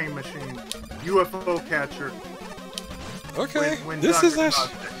 the crane machine, UFO catcher. Okay, When this Dr. is actually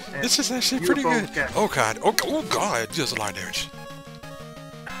Cossack and this is actually pretty UFO good. catcher. Oh god! Oh god! He does a lot of damage.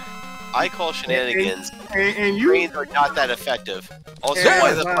 I call shenanigans. And you. Brains are not that effective. Also, Yeah,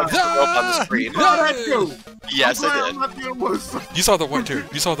 why the wow. fuck is the rope on the screen? Saw that too. Yes, I'm I glad did. I'm not the only one. You saw the what too?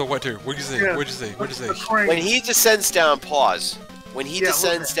 You saw the what too? What'd you say? Yeah. What'd you say? What'd you The say? crane. When he descends down, pause. When he Yeah, look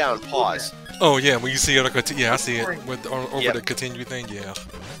descends at- down, look pause. Oh yeah, when you see it, yeah, I see it Crane. with over Yep. the continue thing. Yeah,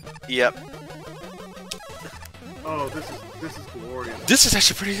 Yep. Oh, this is glorious. this is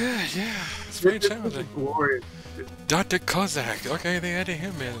actually pretty good. Yeah, it's very This is challenging. glorious. Dr. Kozak. Okay, they added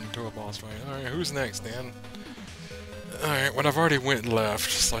him into a boss fight. All right, who's next, then? All right, well I've already went and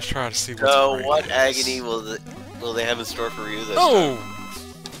left, so let's try to see what's So, right what is. agony will they have in store for you this time? Oh,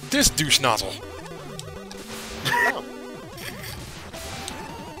 this douche nozzle. Oh.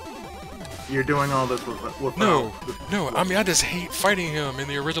 You're doing all this with No, no. I mean, I just hate fighting him in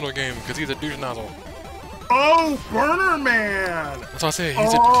the original game because he's a douche nozzle. Oh, Burner Man! That's what I said.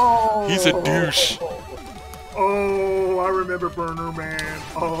 He's a douche. Oh, I remember Burner Man.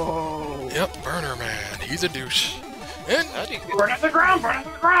 Oh. Yep, Burner Man. He's a douche. And How do you get... Burn up the ground! Burn up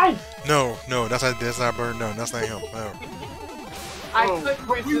the ground! no, that's not Burn. No, that's not him. No. I Oh, couldn't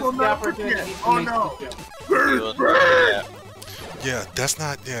but we will resist the not opportunity forget. to Oh, make no. this joke. Burn, burn! Yeah, that's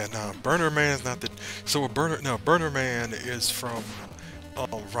not. Yeah, no. Burner Man is not the. So a Burner Man is from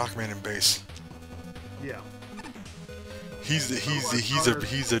Rockman and Bass. Yeah. He's a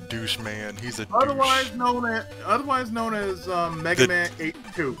douche man. He's a douche. Otherwise known as Mega The- Man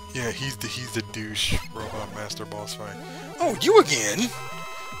 8-2. Yeah, he's the douche robot master boss fight. Oh, you again?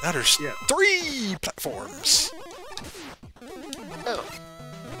 Now there's Yeah. 3 platforms. Oh.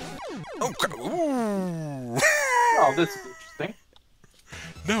 Oh, crap. Ooh. Oh, this is interesting.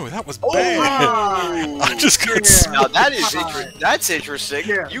 No, that was Oh! bad. I just got Yeah. Now that is that's interesting.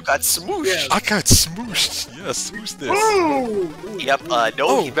 Yeah. You got smooshed. Yeah. I got smooshed. Yes, who's this? Ooh! Yep, no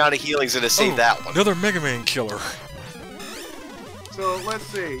Oh. amount of healing's gonna save Oh, that one. Another Mega Man killer. So let's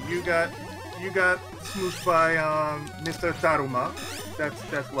see. You got smooshed by Mr. Taruma.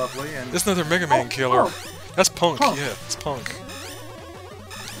 That's lovely. And That's another Mega Man killer. oh. That's Punk. Punk. Yeah, it's Punk.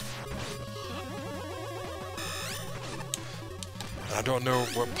 I don't know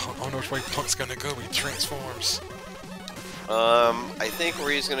which way Punk's gonna go. He transforms. I think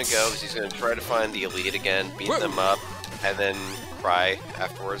where he's gonna go is he's gonna try to find the elite again, beat them up, and then cry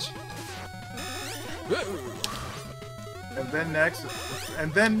afterwards. And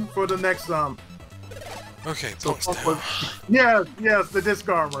then for the next Okay, So Punk's Punk down. yes, the disc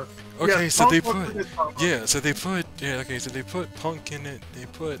armor. Okay, Yes, so they Punk was put the disc armor. so they put Punk in it. They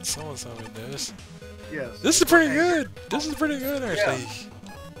put so and so in this. Yes. This is pretty good. This is pretty good actually.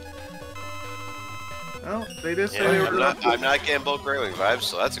 Well, they did say Yeah, they were I'm not getting Bolt Greywing vibes,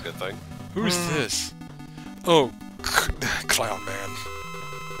 so that's a good thing. Who's this? Oh, Clown Man.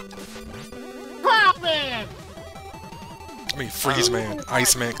 Clown Man! I mean, Freeze Man,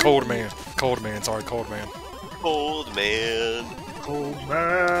 Ice Man, Cold Man, sorry, Cold Man. Cold Man. Cold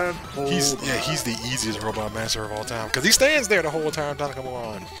Man. He's the easiest robot master of all time because he stands there the whole time. Don't come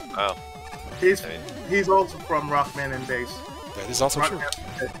on. Oh. He's also from Rockman and Base. That is also true.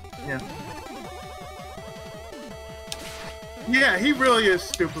 Yeah. Yeah, he really is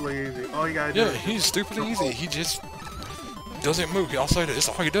stupidly easy. All you gotta do. Yeah, he's stupidly easy. He just doesn't move. I'll say that. That's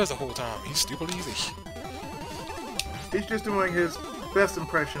all he does the whole time. He's stupidly easy. He's just doing his best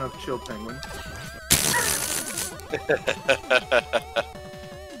impression of Chill Penguin.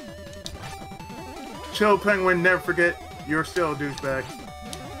 Chill Penguin, never forget, you're still a douchebag.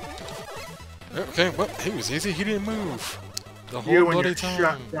 Okay, well, he was easy. He didn't move the whole You and bloody your time.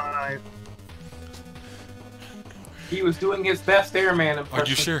 shotgun eye. He was doing his best airman impression. Are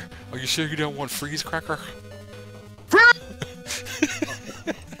you sure? Are you sure you don't want Freeze Cracker?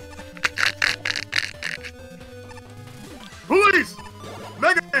 Police!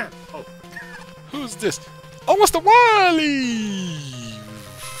 Mega Man! Oh, Who's this? Oh, it's the Wily!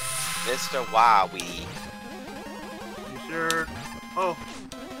 Mr. Wowie. you sure? Oh,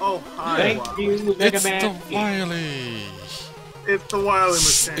 hi. Thank Wow. you, Mega It's Man. the Wily. It's the Wily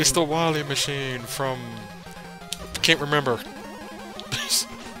machine. It's the Wily machine from. Can't remember.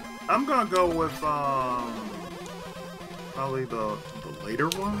 I'm gonna go with probably the later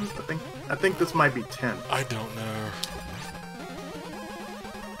ones. I think this might be 10. I don't know.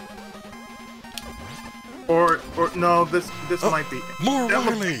 Or no, this might be More that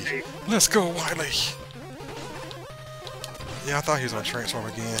looks Wily! like 8. Let's go, Wily! Yeah, I thought he was gonna transform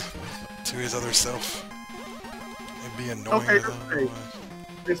again to his other self and be annoying Okay, as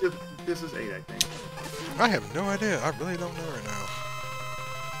this is 8. This is 8, I think. I have no idea. I really don't know right now.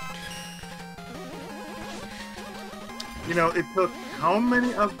 You know, it took how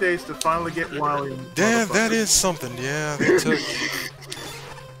many updates to finally get Wily? Yeah, that is something. Yeah, they took.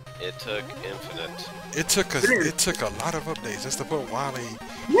 It took infinite. It took a lot of updates just to put Wily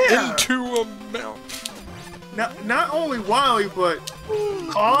Yeah. into a mount. Not only Wily, but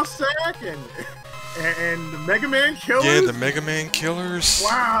Cossack and the Mega Man Killers. Yeah, the Mega Man Killers.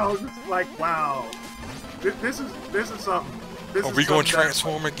 Wow, this is like wow. This is something. This Are is we going to something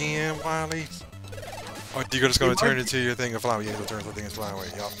transform again, Wily? Or are you just going to turn into your thing of Flyway? Yeah, go turn into the thing of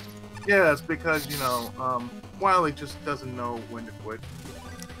Flyway, y'all. Yeah, it's because Wily just doesn't know when to quit.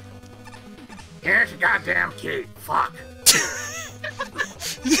 Here's your goddamn key. Fuck.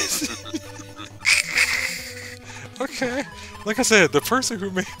 Okay. Like I said, the person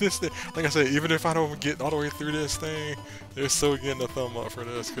who made this thing, like I said, even if I don't get all the way through this thing, they're still getting a thumb up for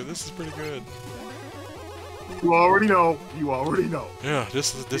this, because this is pretty good. You already know. You already know. Yeah,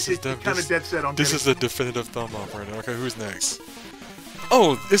 this is kind of dead set on. this is a definitive thumb up right now. Okay, who's next?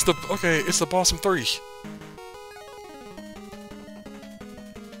 Oh, it's the Bossum 3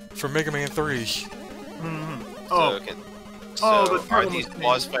 for Mega Man 3. Mm-hmm. So, Oh, okay. Oh, So, the are total these machine.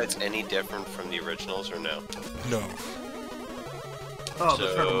 boss fights any different from the originals or no? No. oh, the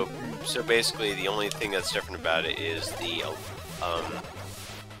So, tournament. so basically, the only thing that's different about it is the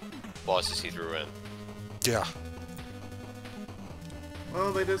bosses he threw in. Yeah.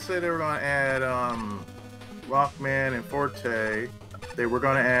 Well, they did say they were gonna add Rockman and Forte. They were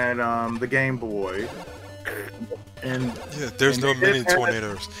gonna add the Game Boy. And Yeah, there's And no they mini did add-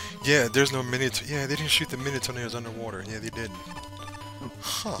 tornadoes. Yeah, there's no mini. Yeah, they didn't shoot the mini tornadoes underwater. Yeah, they didn't.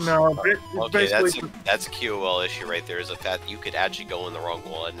 Huh. no, it's Okay, basically that's a QOL issue right there. Is the fact you could actually go in the wrong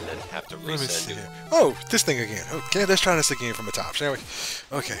one and then have to Let me see. resend it. Oh, this thing again. Okay, let's try this again from the top, shall we?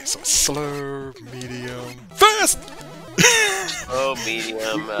 Okay, so slow, medium, fast! Oh,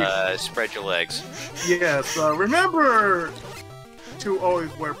 medium, spread your legs. yes. Remember to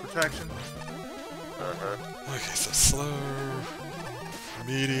always wear protection. Uh-huh. Okay, so slow,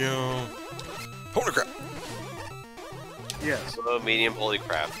 medium. Holy crap! Yes. Slow, medium, holy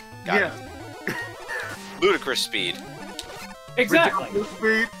crap. Got Yeah. it. Ludicrous speed. Exactly. Ridiculous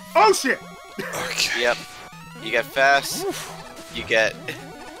speed. Oh shit! Okay. Yep. You get fast, you get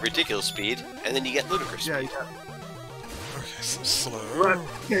ridiculous speed, and then you get ludicrous Yeah, speed. yeah. Slow.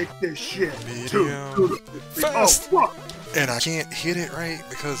 Let's take this shit. Medium. Fast. Oh, fuck. And I can't hit it right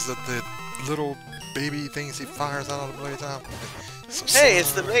because of the little baby things he fires out of the blades out. So Hey,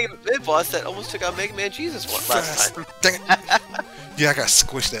 it's the mid boss that almost took out Mega Man Jesus last time. Dang it. Yeah, I got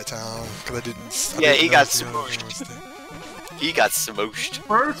squished that time because I didn't. Yeah, he got smushed. He got smooshed.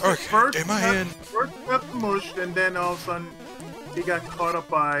 First, in my hand. First he got mushed, and then all of a sudden he got caught up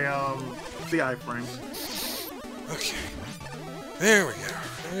by the iframes. Okay. There we go.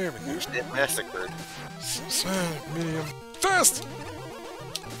 There we go. It massacred. Medium. Fast!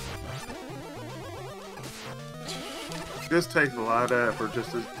 This takes a lot of effort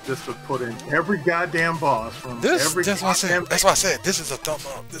just to put in every goddamn boss from every. That's what I said. That's what I said. This is a thumb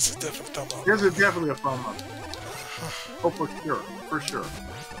up. This is definitely a thumb up. This is definitely a thumb up. Oh, for sure.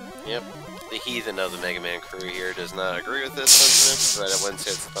 Yep. The heathen of the Mega Man crew here does not agree with this sentiment, but I wouldn't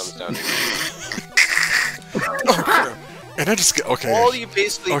say it's a thumbs down. Oh, and I just got, okay. All you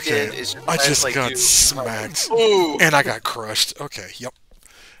basically did is I just like, got smacked. Ooh. And I got crushed. Okay, yep.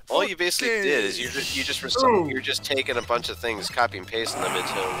 All you basically did is you're just taking a bunch of things, copy and pasting them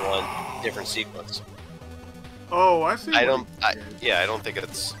into one different sequence. Oh, I see. I don't think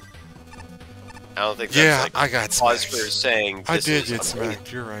it's. I don't think that's Yeah, like I got cause smacked. for saying. I this did is get unbelievable.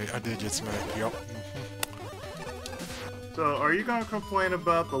 smacked. You're right. I did get smacked. Yep. So, are you gonna complain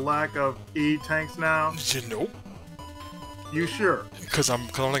about the lack of E-tanks now? You know, You sure? because I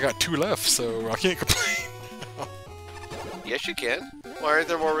only got 2 left, so I can't complain. Yes, you can. Why aren't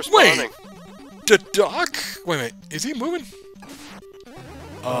there more responding? The doc? Wait a minute. Is he moving?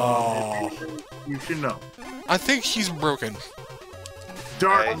 Oh. You should know. I think he's broken.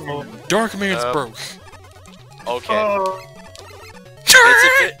 Dark. Okay. Darkman's broke. Okay. Uh,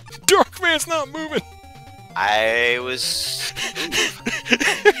 Darkman's not moving. I was.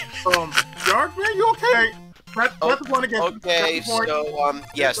 Darkman, you okay? That's the one again. Okay, so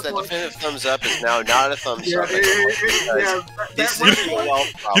yes, that definitive thumbs up is now not a thumbs Yeah, up. yeah, This that is red a point. well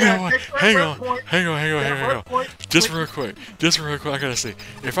You problem. know what? Hang on. Hang on. That point. Just real quick, I gotta say,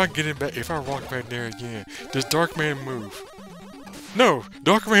 if I get it back, if I walk back there again, does Darkman move? No,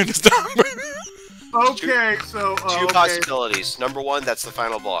 Darkman does not move. Okay, so Two okay. possibilities. Number 1, that's the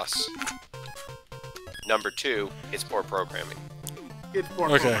final boss. Number 2, it's poor programming. It's poor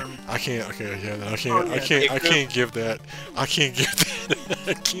Okay, programming. I can't. Okay, yeah, I can't. Oh, yeah. I can't give that. I can't give that.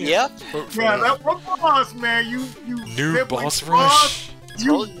 I can't Yep. vote for Yeah, that. that one boss, man. You New simply boss lost- rush.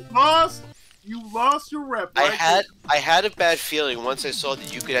 You lost your rep. Right? I had a bad feeling once I saw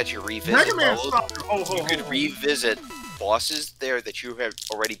that you could actually revisit Mega Man levels. stopped. You could revisit bosses there that you have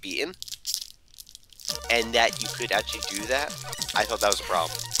already beaten, and that you could actually do that. I thought that was a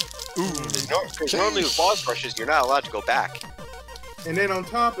problem. Because normally with boss rushes, you're not allowed to go back. And then on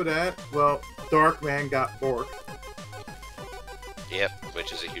top of that, well, Darkman got borked. Yep,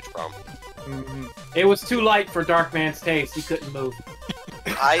 which is a huge problem. Mm-hmm. It was too light for Darkman's taste. He couldn't move.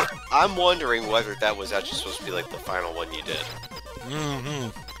 I'm wondering whether that was actually supposed to be like the final one you did. Mm-hmm.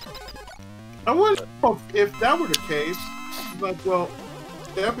 I wonder if that were the case. Like, well,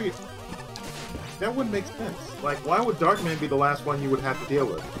 that wouldn't make sense. Like, why would Darkman be the last one you would have to deal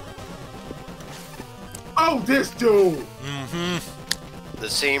with? Oh, this dude! Mm-hmm.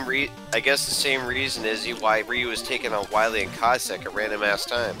 I guess the same reason is why Ryu was taking on Wily and Cossack at random ass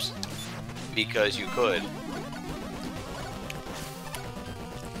times. Because you could.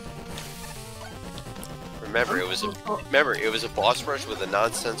 Remember, it was a boss rush with a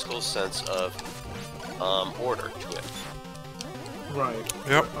nonsensical sense of order to it. Right.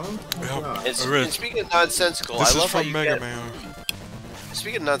 Yep. Oh, my Yep. God. And speaking of nonsensical, This I is love how from you Mega get. Man.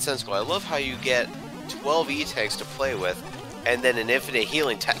 Speaking of nonsensical, I love how you get 12 E-tanks to play with, and then an infinite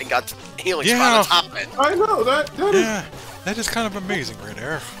healing got healing Yeah. spot on top of it. I know that is Yeah, that is kind of amazing right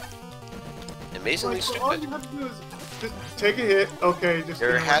there. Amazingly like, so all stupid. you have to do is just take a hit. Okay, just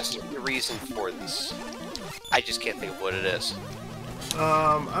There has to be a reason for this. I just can't think of what it is.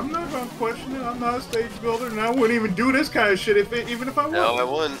 I'm not gonna question it. I'm not a stage builder, and I wouldn't even do this kind of shit even if I wanted. No, I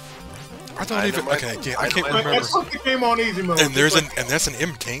wouldn't. I don't I even. know my- Okay, yeah, I I know can't my- Like, remember. that's something came on easy mode. And there's It's and that's an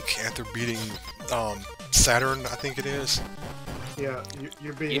M tank after beating Saturn, I think it is. yeah,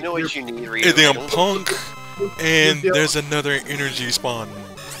 you're being. You know what you need, Ryu? And then Don't- Punk, and you're- there's another energy spawn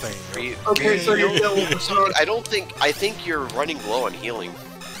thing. Ryu- Okay, so you you're know, yelling. I think you're running low on healing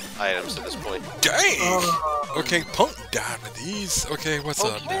items at this point. Dang! Okay, Punk died with these. Okay, what's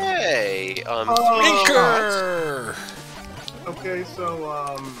up now? Okay. Inker! Okay, so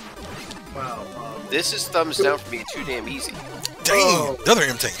wow. This is thumbs down for being too damn easy. Dang! Oh. Another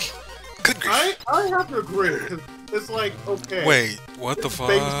M tank. Good grief. I have to agree. 'Cause it's like okay. Wait, what the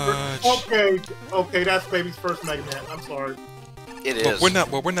Baby's fudge? okay, that's baby's first Mega Man. I'm sorry. It is. We're not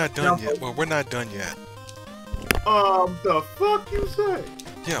done yet. Well, we're not done yet. The fuck you say?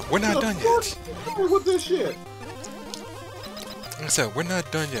 Yeah, we're not done yet. With this shit. Like I said, we're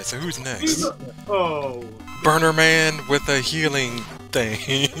not done yet. So who's next? Oh. Burner Man with a healing thing.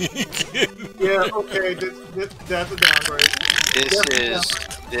 Yeah. Okay. That's a downgrade.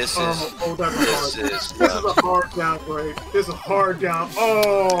 This is a hard downgrade. This is a hard down.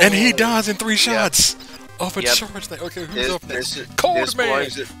 Oh. And he dies in 3 shots. Off a charge thing. Okay, who's up next? Cold Man!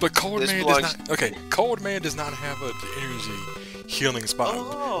 But Cold Man does not... Okay, Cold Man does not have an energy healing spot.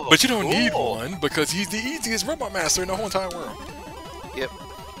 Oh, but you don't need one, because he's the easiest Robot Master in the whole entire world. Yep.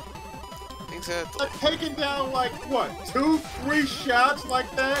 Exactly. Taking down, like, what, 2-3 shots like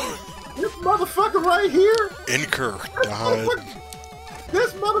that? This motherfucker right here? Incur died.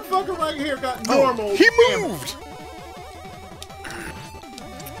 This motherfucker right here got normal he damage. moved!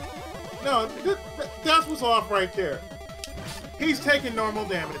 No, that's what's off right there. He's taking normal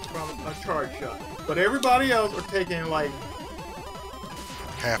damage from a charge shot, but everybody else are taking like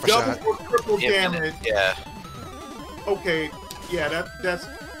half a double shot, or triple damage. Yeah. Okay, yeah, that's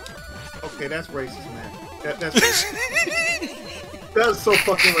okay. That's racist, man. That's racist. That's so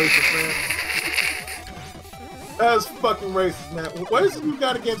fucking racist, man. That's fucking racist, man. What is it you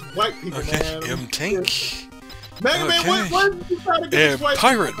got against white people, man? M-Tank. Mega Man, what is it you got against white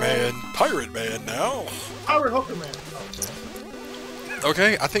Pirate people, Man. Pirate Man now. Pirate Hooker Man.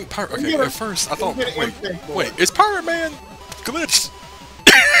 Okay, I think Pirate... Okay, at first I thought... Wait, is Pirate Man glitched?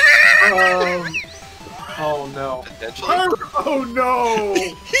 Oh no. Oh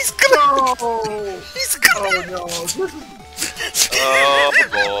no! He's glitched! No! He's glitched! Oh no! This is... Oh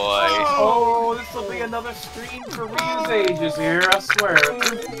boy. Oh, this will be another stream for Ryu's ages here, I swear.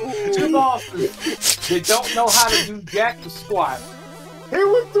 Two bosses that don't know how to do jack the squat. He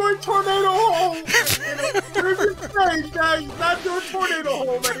was doing tornado hole in a previous stage. Now he's not doing tornado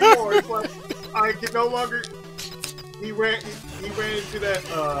hole anymore. It's like I can no longer. He ran into that.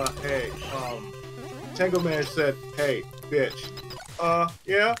 Tango Man said, "Hey, bitch.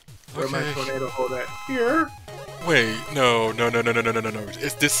 Yeah. Where my tornado hole at? Here." Wait, no.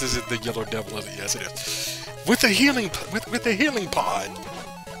 This isn't the Yellow Devil, is it? Yes, it is. With the healing pod.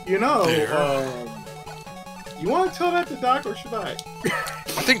 You know, you want to tell that to Doc or should I?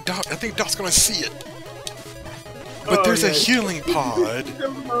 I think Doc's gonna see it. But there's a healing pod.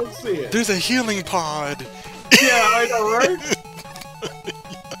 There's a healing pod. Yeah, I know, right?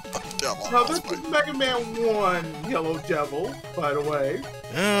 Now, this is Mega Man 1 Yellow Devil, by the way.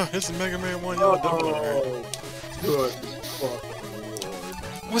 Yeah, this is Mega Man 1 Yellow Devil. Oh, good fucking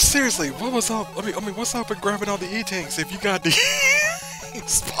lord. Well, seriously, what was up? I mean, what's up with grabbing all the E-Tanks if you got the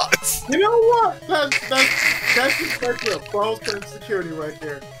spots? You know what? That's just like a false sense of security right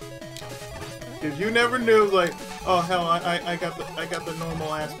there. Cause you never knew, like, oh hell, I got the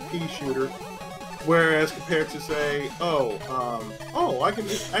normal ass pea shooter. Whereas compared to say, I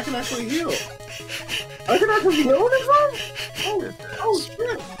can actually heal. I can actually heal in this room? Oh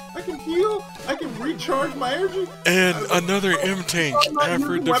shit! I can heal. I can recharge my energy. And another M-Tank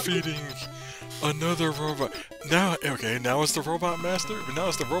after defeating another robot. Now it's the Robot Master, but now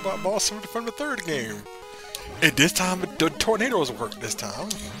it's the Robot Boss from the third game. And this time the tornadoes work. This time.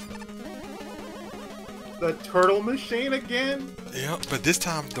 The turtle machine again? Yeah, but this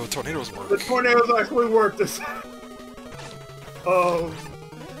time the tornadoes work. The tornadoes actually work this time. Okay.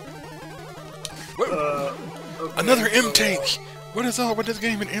 Another M-Tank! What is up with this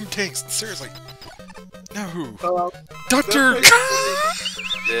game and M-Tanks? Seriously. Now who? Dr.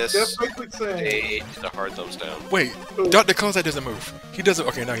 This is a hard thumbs down. Wait, Dr. Kozak doesn't move. He doesn't.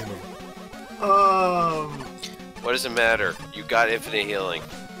 Okay, now he's moving. What does it matter? You got infinite healing.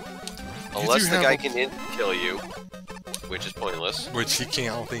 Unless the guy can kill you, which is pointless. Which he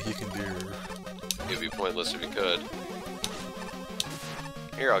can't. I don't think he can do. It'd be pointless if he could.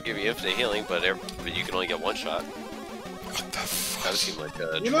 Here, I'll give you infinite healing, but you can only get one shot. What the fuck? That would seem like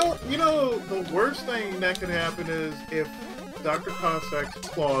a... You know, the worst thing that could happen is if Dr. Kozak's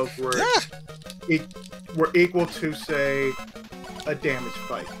claws were equal to, say, a damage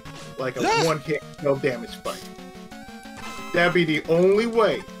spike, like a one-hit no damage spike. That'd be the only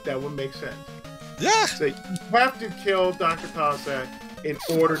way that would make sense. Yeah. So you have to kill Dr. Kozak in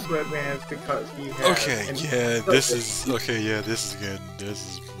order to advance because he has... This is good. This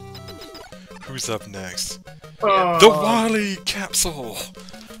is... Who's up next? The Wily Capsule!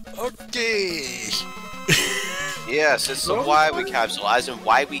 Okay! Yes, it's the Wily Capsule, as in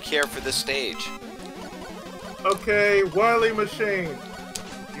why we care for this stage. Okay, Wily Machine.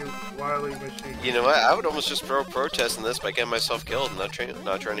 Wily Machine. You know what? I would almost just throw a protest in this by getting myself killed and not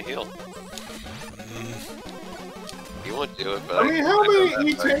trying to heal. you want to do it, but I mean, how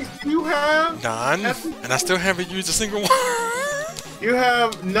many E-tanks do you have? 9, and I still haven't used a single one. You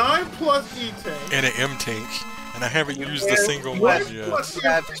have 9 plus E-tanks. And an M-tank, and I haven't used a And single what one yet. plus You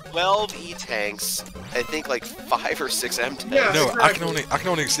have 12 E-tanks, I think like 5 or 6 M-tanks. Yeah. No, exactly. I can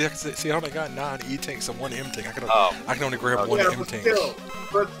only see. I only got 9 E-tanks and 1 M-tank. I can only grab one Yeah, but M-tank. still.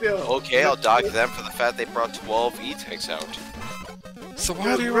 Okay, I'll dock them for the fact they brought 12 E-tanks out. So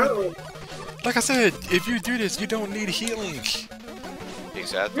why do you? Really, Like I said, if you do this, you don't need healing.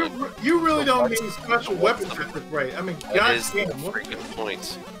 Exactly. you really don't need special weapons at this rate. I mean, That is the goddamn. freaking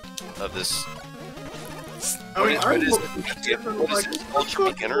point of this. I mean, what is like, this? Ultra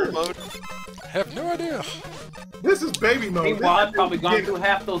beginner mode? Have no idea. this is baby mode. Meanwhile, This I've probably is gone beginner. through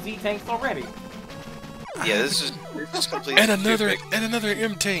half those E-tanks already. Yeah, this is completely And another stupid.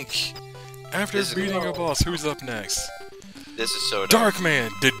 M-tank. After This is- beating a boss, who's up next? This is so dumb. Darkman.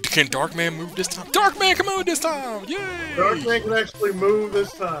 Can Darkman move this time? Darkman can move this time. Yay! Darkman can actually move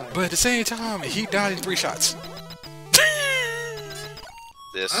this time. But at the same time, he died in 3 shots.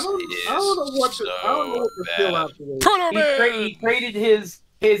 This I don't is know what to, I don't know what to feel bad. after this. Proto He Man. traded his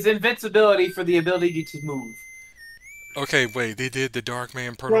invincibility for the ability to move. Okay, wait. They did the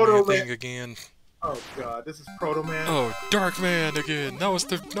Darkman Proto Proto Man Man. thing again. Oh god, this is Proto Man. Oh, Darkman again. Now it's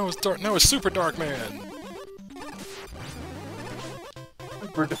Super Darkman.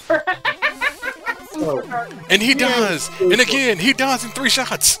 Super dark. Oh. And he Yeah. dies. And again, he dies in 3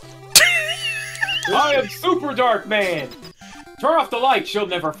 shots. I am Super Dark Man. Turn off the lights, you'll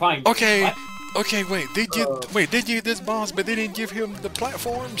never find me. Okay. What? Okay, wait. They give this boss, but they didn't give him the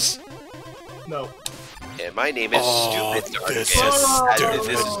platforms. No. And my name is Oh, Stupid Dark this Man. is This stupid.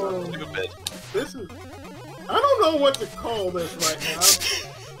 is stupid. This is. I don't know what to call this right now.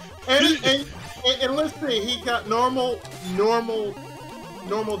 And let's see, he got normal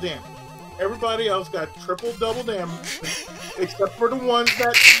damage. Everybody else got triple, double damage, except for the ones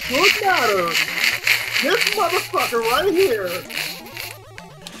that should matter. This motherfucker right here.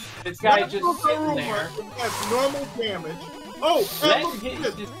 This guy That's just what the sitting rumor there. has normal damage. Oh, and Let look him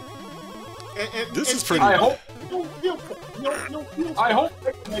at get- this. This is pretty- I hope You'll I hope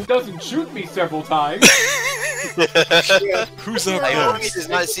it doesn't shoot me several times. Who's up I hope he next? does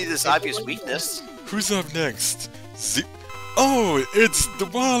not see this obvious weakness. Who's up next? Oh, it's the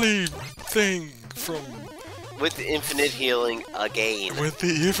Wally thing from With the infinite healing again. with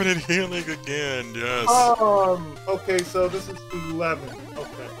the infinite healing again. Yes. Okay, so this is 11.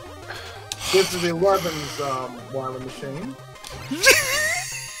 Okay. This is 11's Wily machine.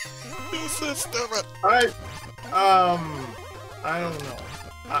 This is stupid. I don't know.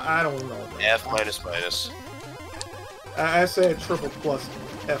 I don't know. F minus minus. I said triple plus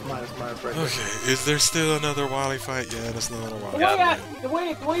F minus minus right there. Okay, is there still another Wally fight? Yeah, there's another Wally. The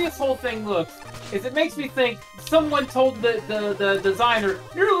way this whole thing looks is it makes me think someone told the designer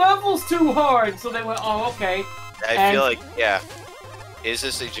your level's too hard, so they went, oh okay. I feel like, yeah. Is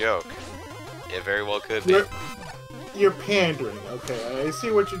this a joke? It very well could be. You're pandering, okay. I see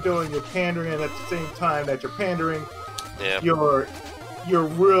what you're doing. You're pandering, and at the same time that you're pandering, Yeah. you're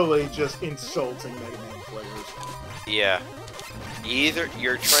really just insulting Mega Man players. Yeah. Either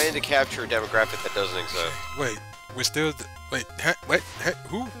you're trying to capture a demographic that doesn't exist. Wait, we're still. Wait,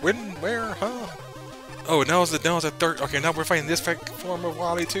 who? When? Where? Huh? Oh, now it's the third. Okay, now we're fighting this form of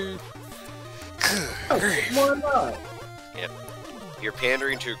Wally too. Good grief. Why not? You're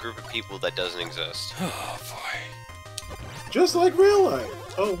pandering to a group of people that doesn't exist. Oh boy. Just like real life.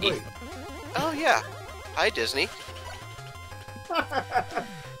 Oh wait. Oh yeah. Hi Disney.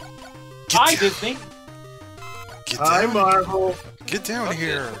 Hi Disney. Get Hi down, Marvel. get down Okay.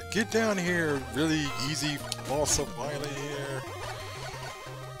 here. Get down here. Really easy boss of Wily here.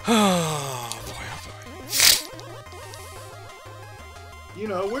 Oh boy, oh boy. You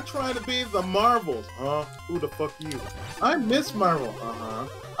know, we're trying to be the Marvels. Huh? Who the fuck you? I'm Miss Marvel. Uh-huh.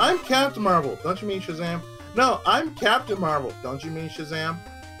 I'm Captain Marvel. Don't you mean Shazam? No, I'm Captain Marvel. Don't you mean Shazam?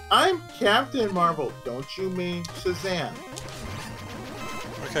 I'm Captain Marvel. Don't you mean Shazam?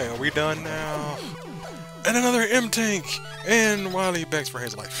 Okay, are we done now? And another M-Tank! And Wily begs for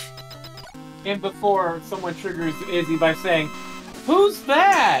his life. And before someone triggers Izzy by saying, "Who's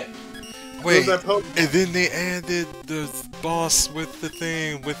that?" Wait, Who's that Pokemon? and then they added the boss with the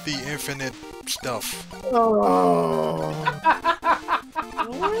thing with the infinite stuff. Oh.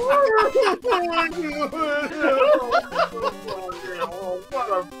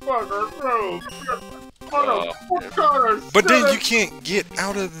 But then you can't get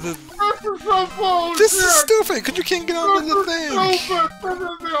out of the... This is stupid, because you can't get out of the thing!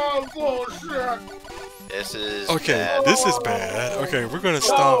 This is Okay, bad. this is bad. Okay, we're gonna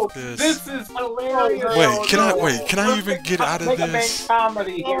stop this. This is hilarious. Wait, can I even get out of Mega Man this?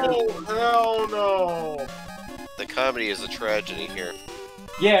 comedy here. Oh, hell no. The comedy is a tragedy here.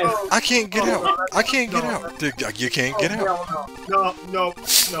 Yes. I can't get out. I can't get out. You can't get out. No.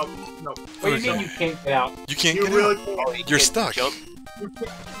 What do you mean you can't get out? You can't You get really out. can't. Oh, you You're can't stuck. Jump. You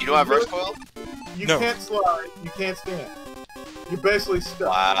can't. You don't have recoil? You No. can't slide. You can't stand. You're basically stuck.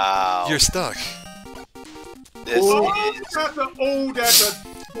 Wow. You're stuck. This Oh, is...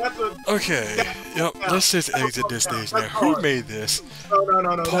 that's a. Okay. Yep. Let's just exit this stage now. Who made this? No.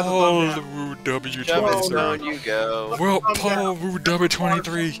 That's a Paul thumb down. Wu Jump W23. down you go. Well, Paul Wu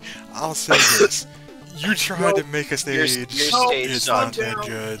W23. I'll say this. You tried to make a Your stage. stage It's not sucked. that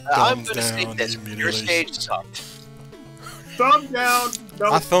good. I'm Thumbs gonna say down this. Your immediately. stage sucked. Thumb down.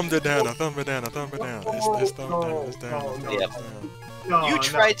 No. I thumbed it down. I thumbed it down. I thumbed it down. It's thumbed down. It's down. It's down. Yeah. It's down. No, You no.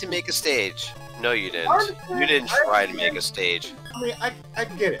 tried to make a stage. No, you didn't. You didn't try to make a stage. I mean, I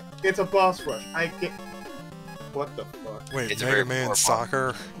get it. It's a boss rush. I get. What the fuck? Wait, It's a Mega very Man poor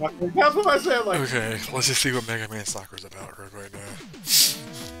Soccer? That's what I said. Like, Okay, let's just see what Mega Man Soccer's about right now.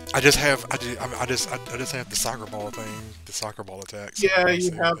 I just have the soccer ball thing, the soccer ball attacks. yeah, Let's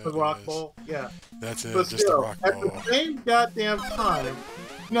you see have what the that rock is. ball. Yeah, That's it, but just the still, rock at ball. the same goddamn time,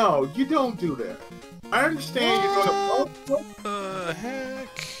 no, you don't do that. I understand you're gonna.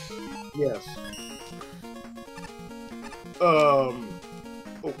 Heck? Yes.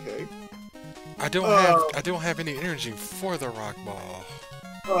 Okay. I don't have any energy for the rock ball.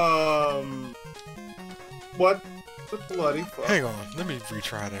 What the bloody fuck? Hang on, let me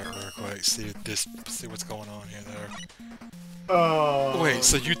retry that real quick. See what's going on here. There. Wait,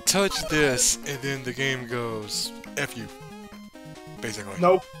 so you touch this and then the game goes F you, basically.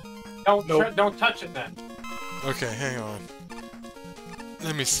 Nope. Don't touch it then. Okay, hang on.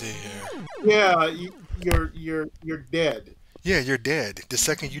 Let me see here. Yeah, you're dead. Yeah, you're dead. The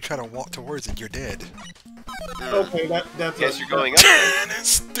second you try to walk towards it, you're dead. Okay, that's. Yes, you're going up.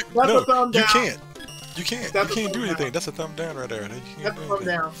 That's no, a thumb you down. can't. You can't. That's a You can't do thumb anything. down. That's a thumb down right there. You can't That's do a thumb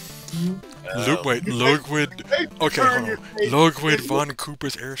anything. down. Look, wait, You Ludwig. Hey, Okay, turn hold your on. face. Ludwig von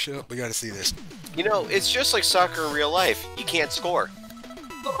Cooper's airship. We gotta see this. You know, it's just like soccer in real life. You can't score.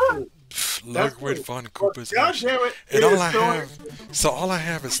 That's Ludwig true. von Cooper's God airship. damn it! And it all is I so- have, so all I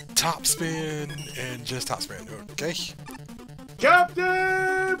have is top spin and just top spin. Okay.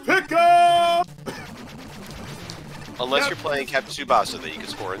 Captain Pickup. Unless Yep. you're playing Captain Tsubasa, that you can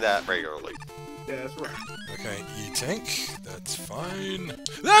score in that regularly. Yeah, that's right. Okay, E-Tank. That's fine. And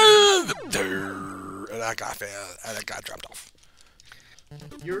I got dropped off.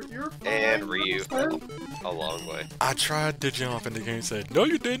 You're fine. And Ryu, a long way. I tried to jump and the game said, no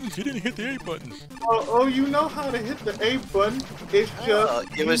you didn't. You didn't hit the A button. Oh, you know how to hit the A button. It's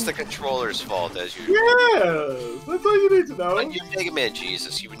just. It was the controller's fault, as usual. Yes, that's all you need to know. But you're Mega Man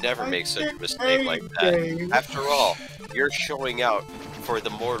Jesus, you would never I make such a picked mistake A like that. game. After all, you're showing out for the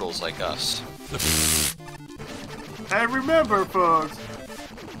mortals like us. And remember, folks.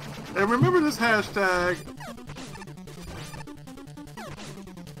 And remember this hashtag.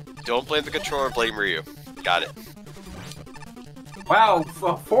 Don't blame the controller, blame Ryu. Got it. Wow,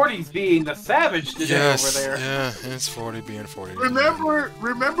 40's being the savage today over there. Yeah, it's 40 being 40.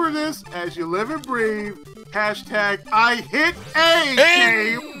 Remember this as you live and breathe. Hashtag I hit A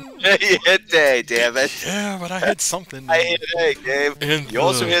game. You hit A, damn it. Yeah, but I hit something. I hit A, Dave. And You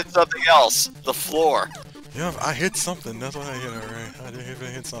also hit something else. The floor. Yeah, I hit something. That's what I hit, alright. I did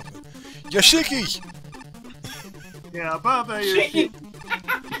hit something. Yoshiki! Yeah, about that Shiki.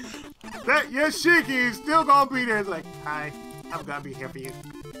 That Yoshiki is still gonna be there. It's like, hi, I'm gonna be here for you.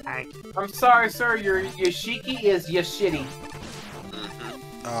 Hi. I'm sorry, sir. Your Yoshiki is Yoshitty.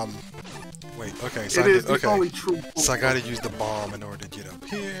 Wait, okay, so It is the only true. So I gotta use the bomb in order to get up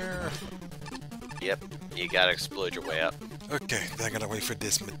here. Yep. You gotta explode your way up. Okay, then I gotta wait for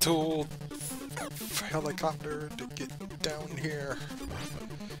this Matul helicopter to get down here.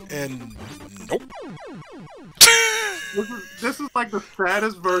 And nope. This is like the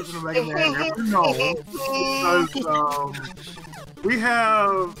saddest version of Mega Man ever known. Because we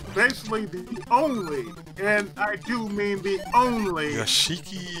have basically the only, and I do mean the only,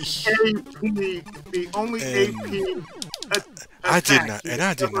 Yoshiki. AP, the only And AP. I did attack not, you and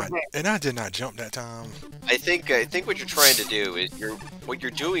I did ever not, had. and I did not jump that time. I think what you're trying to do is what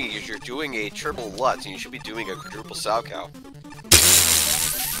you're doing is you're doing a triple Lutz, and you should be doing a quadruple Salchow.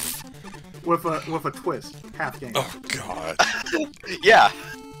 With a twist, half game. Oh God. Yeah.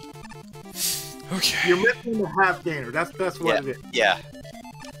 Okay. You're missing the half gainer. That's what it is. Yeah.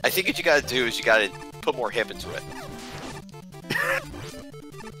 I think what you gotta do is you gotta put more hip into it.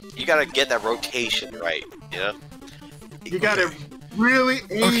 gotta get that rotation right. You know. You gotta really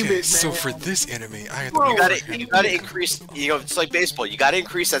aim it, man. So for this enemy, I have Whoa. to You gotta increase. You know, it's like baseball. You gotta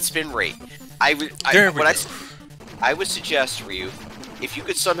increase that spin rate. I would suggest, Ryu, if you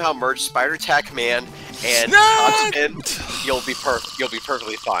could somehow merge Spider Attack Man and Top Spin, you'll be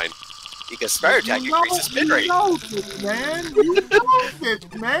perfectly fine. Because Spider Attack increases spin rate. You know this, man. You know this,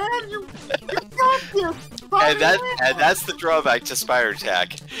 man. You got this. And that's the drawback to Spider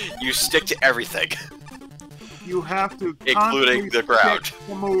Attack. You stick to everything, you have to, including the ground.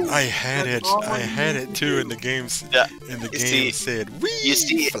 I had it too in the games. Yeah. And the game said, You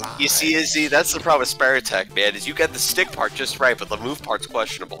see, that's the problem with Spider Attack, man. Is you get the stick part just right, but the move part's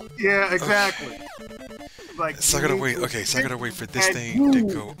questionable. Yeah, exactly. Like, So I gotta wait. Okay, so I gotta wait for this thing to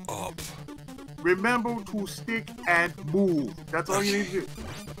go up. Remember to stick and move. That's all you need to do.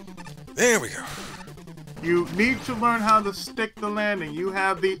 There we go. You need to learn how to stick the landing. You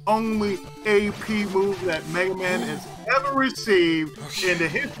have the only AP move that Mega Man has ever received in the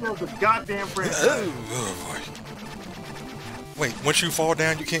history of the goddamn franchise. Oh boy. Wait, once you fall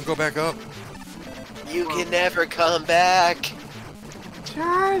down, you can't go back up? You can never come back.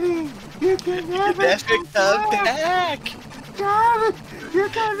 Charlie, you can never come back. Charlie, you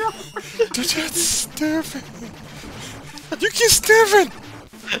can never. That's stupid. You can stupid.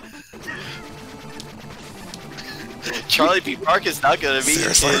 Charlie P. Park is not gonna be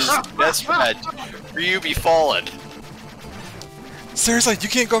his best friend. Ryu be fallen. Seriously, you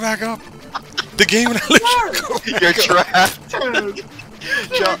can't go back up? The game when I let you go back You're up. trapped.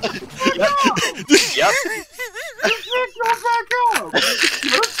 Yep.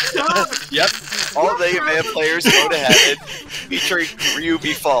 Yep. All Mega Man players go to heaven, featuring Ryu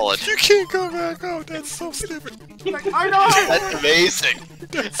be fallen. You can't go back up. That's so stupid. I know. That's amazing.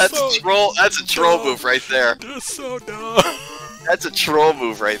 That's so a troll. That's a troll dumb. move right there. That's so dumb. That's a troll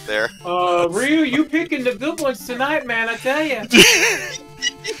move right there. Ryu, you picking the good ones tonight, man, I tell ya.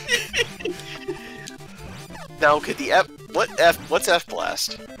 Now, could the what's F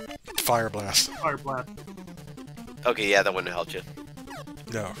blast? Fire blast. Fire blast. Okay, yeah, that wouldn't have helped you.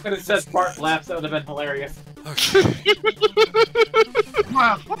 No. Could have said Spark Blast, that would have been hilarious. Okay.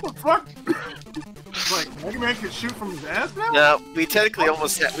 Wow, what the fuck? Like, Mega Man can shoot from his ass now? No, we technically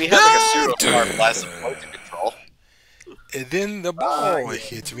almost had like a pseudo fire blast of motion control. And then the ball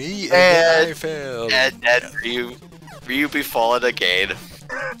hit me, and then I fell. And Ryu be fallen again.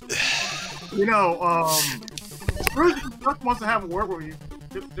 You know, Bruce wants to have a word with you.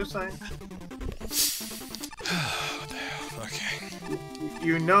 Just saying. Okay.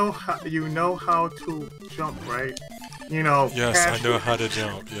 You know how to jump, right? You know. Yes, I know how to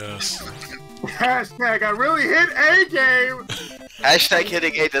jump. Yes. Hashtag I really hit A game. Hashtag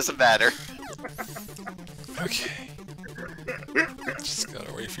hitting A doesn't matter. Okay. Just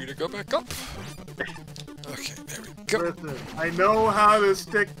gotta wait for you to go back up. Okay, there we go. Listen, I know how to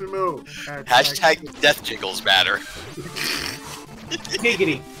stick the move. Hashtag death jiggles matter.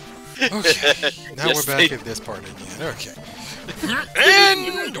 Giggity. Okay, now Yes, we're back at this part again. Okay.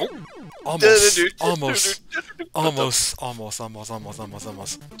 And almost.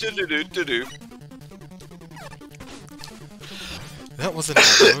 Do-do-do-do-do. That wasn't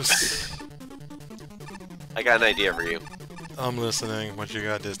almost. I got an idea for you. I'm listening. What you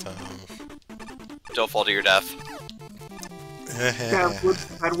got this time? Don't fall to your death.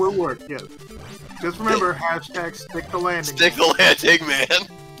 That will work, yes. Just remember, hashtag stick the landing. Stick the landing, man.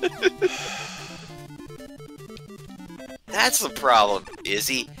 That's the problem,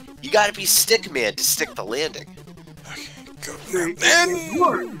 Izzy. You gotta be stick man to stick the landing. Okay, go.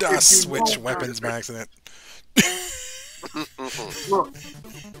 And I switch weapons by accident. Look,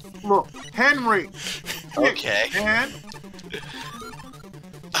 Henry. Okay. And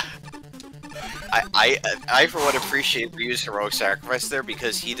I for one appreciate Ryu's heroic sacrifice there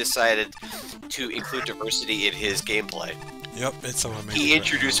because he decided to include diversity in his gameplay. Yep, it's so amazing. He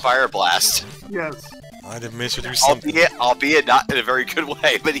introduced Fire Blast. yes. I didn't introduce something. Albeit not in a very good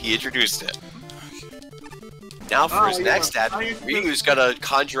way, but he introduced it. Now for his next step, Ryu's gonna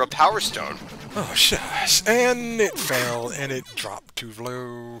conjure a Power Stone. Oh shush! And it fell, and it dropped too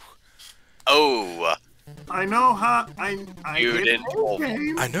low. Oh. I know how I You hit didn't A roll.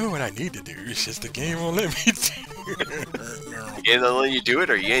 game. I know what I need to do. It's just the game won't let me do it. You ain't gonna let you do it,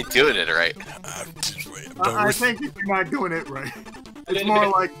 or you ain't doing it right. I'm just waiting. I think you're not doing it right. It's more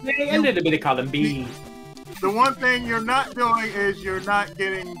like A little bit of column B. the one thing you're not doing is you're not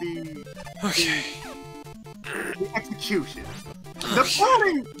getting the execution. The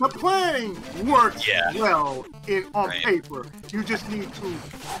planning works well on paper. You just need to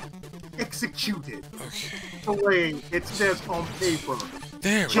execute it Okay. the way it says on paper.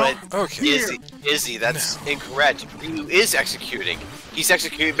 There we But go. Okay. Izzy, that's incorrect. Ryu is executing. He's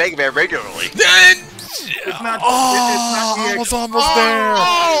executing Mega Man regularly. It's not. I was almost there.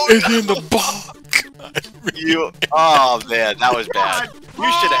 And then the ball. Oh man, that was bad.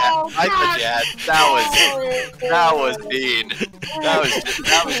 You should have. I thought you had. That was mean. That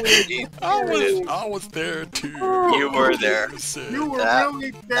was mean. I was there too. You were there. You were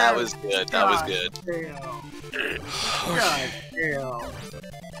really there. That was good. That was good. Damn. God damn.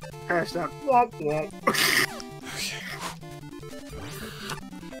 Hashtag womp womp.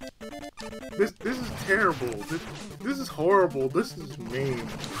 This is terrible. This is horrible. This is mean.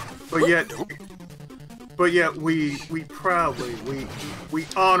 But yet we proudly we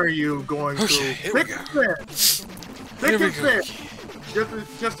honor you going through thick and thin. Thick and thin.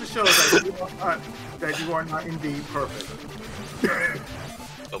 Just to show that you are not indeed perfect.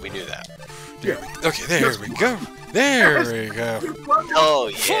 But we knew that. Yeah. Okay, there we go. There we go. Oh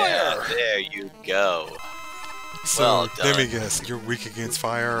yeah, there you go. So Well done. let me guess, you're weak against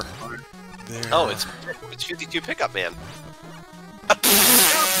fire. There. Oh, it's 52 pickup man.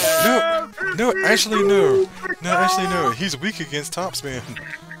 No, actually no. He's weak against Topsman.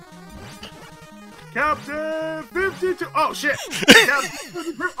 Captain 52. Oh shit. Captain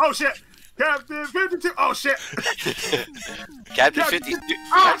 52. Oh shit. Captain 52. Oh shit. Captain 52.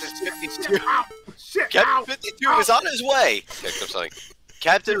 Captain 52. Shit. Captain 52 is on his way.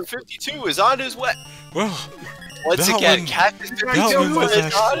 Captain 52 is on his way. Well, Once that again, one- Captain that 52 one was is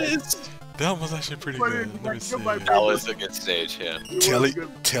on actually- his. that was actually pretty good. Let me see. That was a good stage, yeah.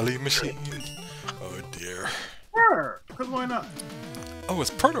 Telly machine. Oh dear. Sure. Because why not? Oh, it's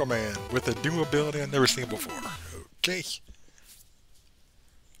Proto Man with a new ability I've never seen before. Okay.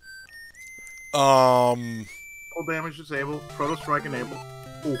 Full damage disabled. Proto strike enabled.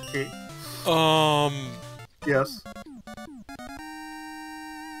 Okay. Yes.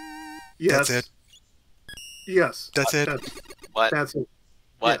 Yes. That's it. Yes. That's it. What? That's it.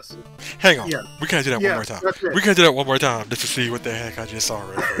 What? Yes. Hang on. Yeah. We gotta do that Yeah, one more time. that's it. We gotta do that one more time just to see what the heck I just saw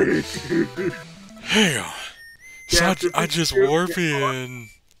right there. Hang on. So Yeah, I just warp in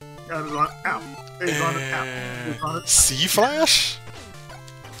Out. It's on it. Out. It's on it. Sea Flash?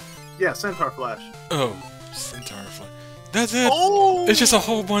 Yeah, Centaur Flash. Oh, Centaur Flash. That's it. Oh! It's just a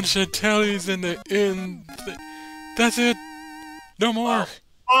whole bunch of tellies in the end. That's it. No more.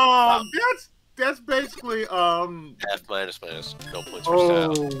 That's basically F minus. No points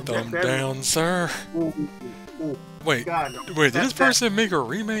for stat. Thumb down, sir. Ooh, Wait, God, no. wait. Did this person make a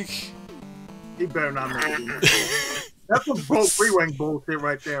remake? He better not make it. That's some free-wing bullshit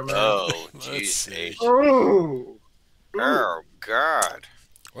right there, man. Oh, Let's jeez. see. Oh. Oh, God.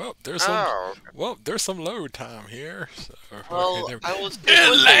 Well, there's some. Oh. Well, there's some load time here. So, Well, okay, there I will say we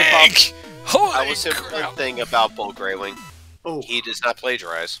one go. thing about, Holy I will say one crap. thing about Bull Greywing. Oh. He does not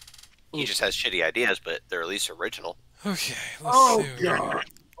plagiarize. He just has shitty ideas, but they're at least original. Okay, let's Oh, see. what we got. God.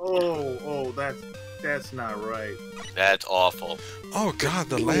 Oh, that's not right. That's awful. Oh god,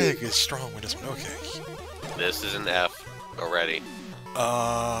 the lag is strong with this one. Okay. This is an F already.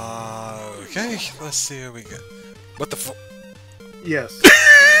 Okay, let's see what we get. What the fuck? Yes.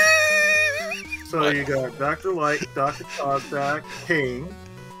 So you got Dr. Light, Dr. Contact, King,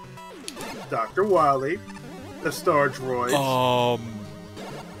 Dr. Wily, the Star Droids.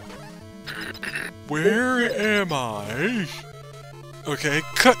 Where am I? Okay,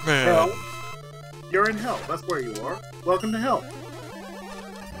 Cutman. Hell. You're in hell. That's where you are. Welcome to hell.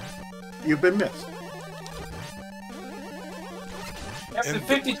 You've been missed. Captain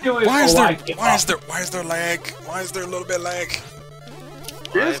 52 is Why is alive. there lag? Why is there a little bit lag?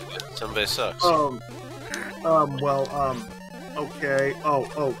 Yes. Why? Somebody sucks. Okay.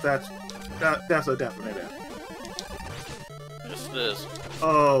 Oh, that's a definite F. Yes, it is.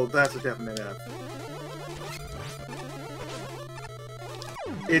 Oh, that's a definite F.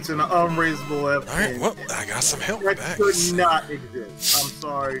 It's an unreasonable F. Alright, well, I got some help That back. could not exist. I'm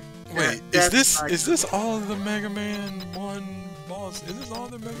sorry. Wait, is this all the Mega Man 1 boss? Is this all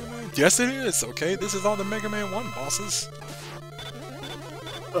the Mega Man? Yes, it is. Okay, this is all the Mega Man 1 bosses.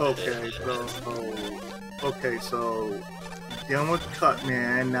 Okay, so dealing with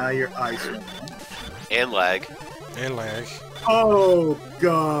Cutman, now you're Iceman. And lag. And lag. Oh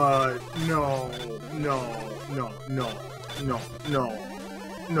God, no.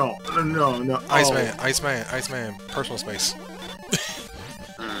 Iceman, personal space.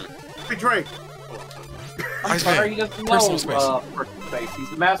 Hey Drake. I'm sorry, he Iceman, doesn't personal know space. personal space. He's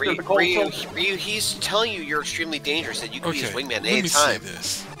the master of the cold soul. Ryu, he's telling you you're extremely dangerous and you can be his Okay, wingman let me see anytime.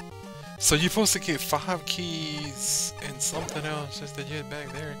 this. So you're supposed to get 5 keys and something else just to get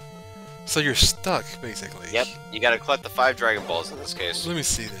back there. So you're stuck, basically. Yep, you gotta collect the 5 Dragon Balls in this case. Let me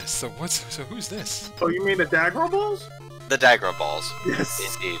see this. So who's this? Oh, you mean the Dagger Balls? The Dagger Balls. Yes.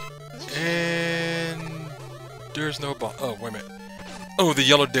 Indeed. And there's no ball. Oh, wait a minute. Oh, the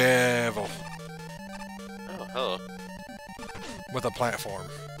Yellow Devil Oh, hello. with a platform.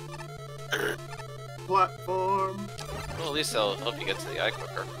 Platform. Well, at least I'll help you get to the eye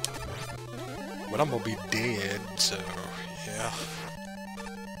quicker. But I'm gonna be dead, so yeah.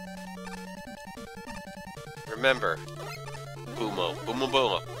 Remember, Boomo, Boomo,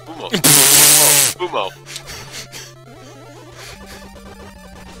 Boomo, Boomo, Boomo.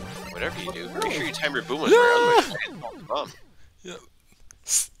 Whatever you do, make sure you time your Boomos right, otherwise it's bum. Yeah.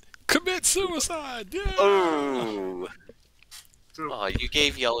 Commit suicide! Yeah! Oh! Oh, you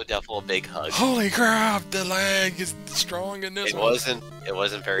gave Yellow Devil a big hug. Holy crap! The lag is strong in this It one.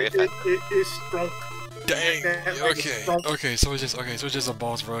 wasn't very effective. It is strong. Dang. That Okay. strong. Okay. So it's just a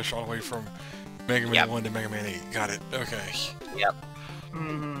boss rush all the way from Mega Man Yep. 1 to Mega Man 8. Got it. Okay. Yep.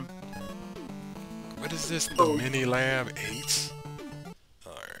 Mm-hmm. What is this? The Oh. Mini Lab 8.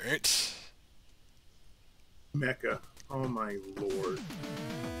 All right. Mecha. Oh my lord.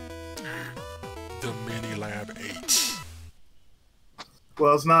 The Mini Lab 8.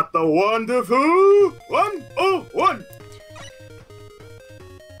 Well, it's not the wonderful 101.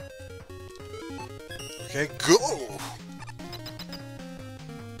 Okay, go!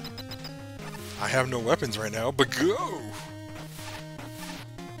 I have no weapons right now, but go!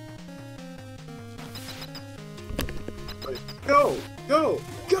 Go, go,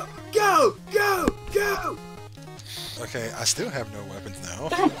 go, go, go, go. Okay, I still have no weapons now.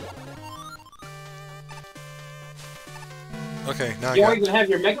 Okay, now You I don't got... even have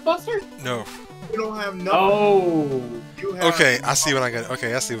your Mega Buster? No. You don't have nothing. Oh. You have Okay, I see what I got.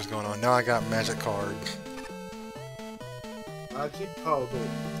 Okay, I see what's going on. Now I got magic card. Magic card.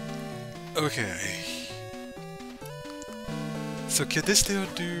 Okay. So can this still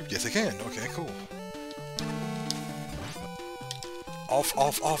do... Yes, it can. Okay, cool. Off,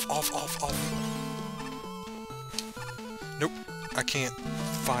 off, off, off, off, off. Nope. I can't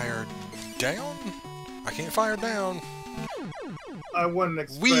fire down? I can't fire down. I wouldn't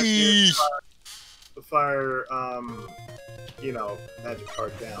expect Wee! you to fire, you know, magic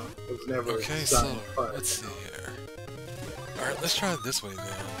card down. It was never Okay, designed so to fire let's down. see here. Alright, let's try it this way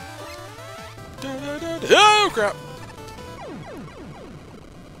then. Oh, crap!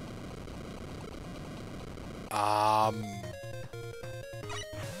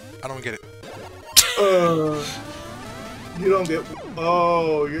 I don't get it. You don't get.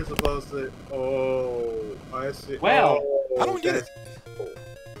 Oh, you're supposed to. Oh, I see. Well, oh, I don't get it. cool.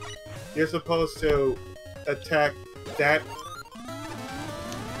 You're supposed to attack that.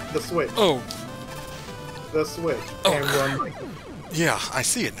 The switch. Oh, The switch. Oh, and run. yeah, I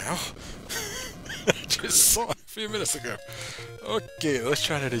see it now. I just saw it a few minutes ago. Okay, let's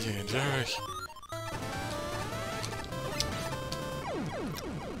try that again, shall we?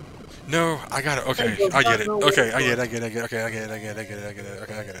 No, I got it. Okay, I get it. Okay, I get it. Okay, I get it.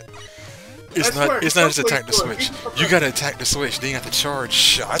 Okay, I get it. It's I not swear, just attack the switch. You gotta attack the switch, then you have to charge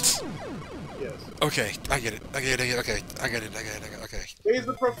shots. Yes. Okay, I get it. Okay, I get it. Okay. He's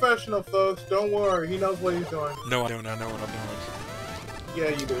a professional, folks. Don't worry. He knows what he's doing. No, I don't know what I'm doing. Yeah,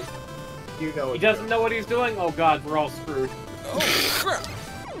 you do. You know He it. doesn't know what he's doing? Oh god, we're all screwed. Oh crap!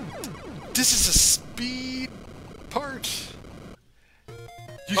 This is a speed part.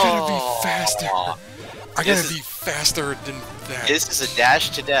 You gotta be faster. I gotta be faster than that. This is a dash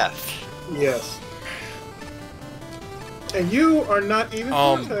to death. Yes. And you are not even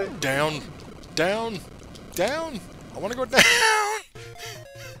Forte. Down. I wanna go down.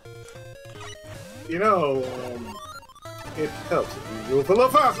 You know, it helps if you move a little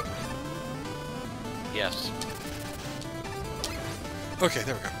faster. Yes. Okay,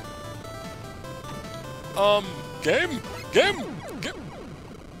 there we go. Game.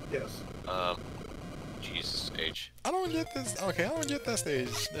 Yes. Jesus H. I don't get this. Okay, I don't get that stage.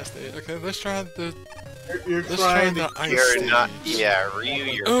 Okay, let's try the. You're Let's try trying the to. ice You're stage. not. Yeah, Ryu,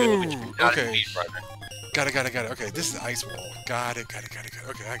 you're Oh, good, but you're not okay. a speedrunner. Got it. Okay, this is the ice wall. Got it. Okay, I got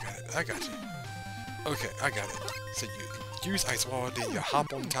it. I got you. Okay, I got it. So you use ice wall, then you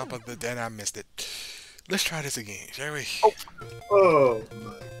hop on top of the. Then I missed it. Let's try this again, shall we? Oh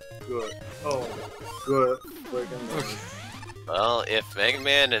my good. Oh, good. Friggin' Okay. Well, if Mega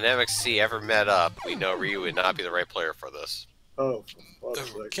Man and MXC ever met up, we know Ryu would not be the right player for this. Oh, for fuck's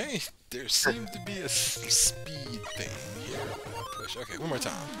sake. Okay. There seems to be a speed thing here. Push. Okay, one more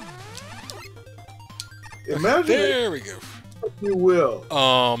time. Imagine There we go. if you will.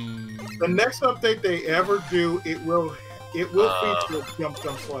 Um. The next update they ever do, it will It will feature jump,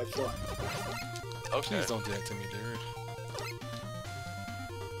 jump, slide, slide. Okay. Please don't do that to me, dude.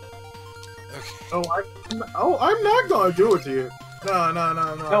 Okay. I'm not gonna do it to you. No.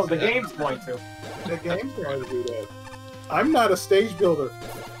 No, the game's going to. The game's going to do that. I'm not a stage builder.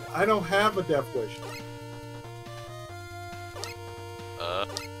 I don't have a death wish.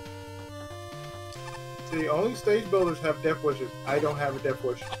 See, only stage builders have death wishes. I don't have a death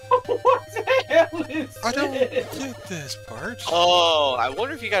wish. What the hell is I don't this? get this part. Oh, I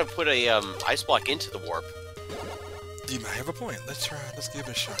wonder if you gotta put a ice block into the warp. You might have a point. Let's try. Let's give it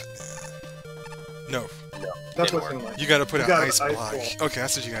a shot. No, That's Didn't what's work. in like. you gotta put You an got an ice ice block. wall. Okay,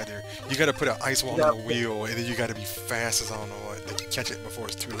 that's what you gotta do. You gotta put an ice wall Yeah. on the wheel, and then you gotta be fast as I don't know what to catch it before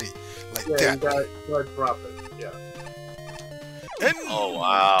it's too late. Like Yeah, that. you gotta drop it. Yeah. And Oh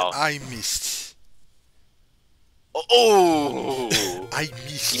wow. I missed. Oh. I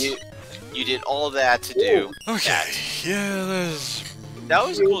missed. You did all of that to do. Okay. Yeah, there's. That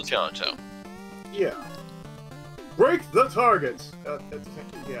was a cool challenge, though. Yeah. Break the targets.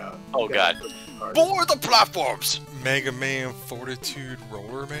 Yeah. Oh, Yeah, God. break the targets. Board the platforms. Mega Man Fortitude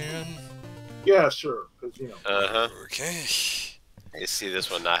Roller Man. Yeah, sure. Because you know. Uh huh. Okay. I see this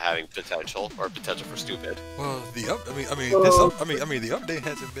one not having potential or potential for stupid. Well, the the update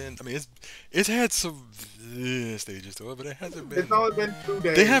hasn't been. I mean, it's had some stages to it, but it hasn't been. It's only been 2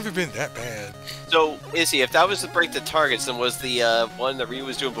 days. They haven't been that bad. So, Izzy, if that was to break the targets, then was the one that Ryu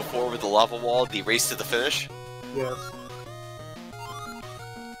was doing before with the lava wall the race to the finish? Yes.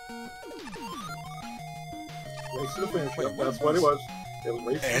 Race to the finish. Wait, Yep, that's what it was. It was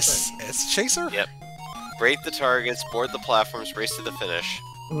race to the finish. S Chaser. Yep. Break the targets, board the platforms, race to the finish.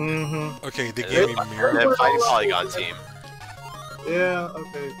 Mm-hmm. Okay, they And gave me then, Mirror. and then fighting Polygon Team. Yeah.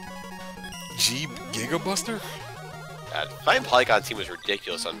 Okay. G Gigabuster. God, fighting Polygon Team was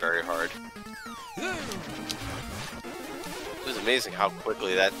ridiculous on very hard. It was amazing how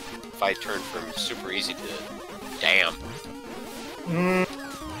quickly that fight turned from super easy to damn. Mm.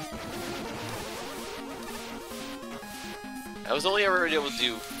 I was only ever able to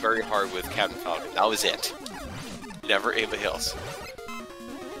do very hard with Captain Falcon. That was it. Never anybody else.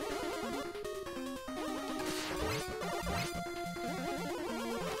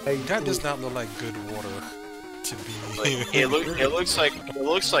 That does not look like good water to be. Like, it looks like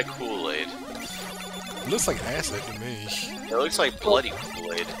Kool-Aid. It looks like acid to me. It looks like bloody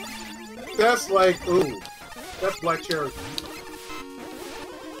Kool-Aid. That's like that's black cherry.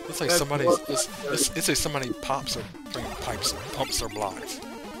 Looks like That's somebody. what- It's like somebody pumps their blocks.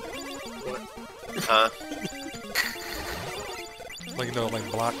 Huh? Like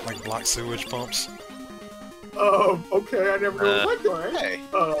like block sewage pumps. Okay, I never knew it was like that. Hey.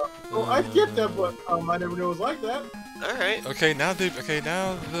 Well, I get that, but I never knew it was like that. Alright. Okay, now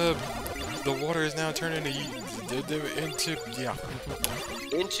the water is now turning into yeah.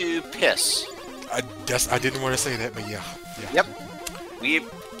 Into piss. I didn't want to say that, but yeah. Yep.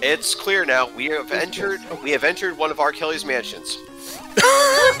 It's clear now. We have entered one of R. Kelly's mansions.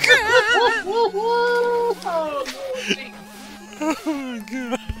 Oh my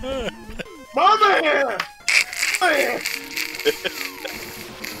god. My man! Man!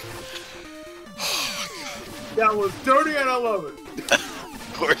 That was dirty and I love it.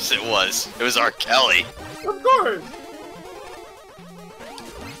 Of course it was. It was R. Kelly. Of course!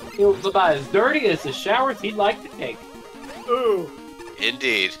 It was about as dirty as the showers he'd like to take. Ooh.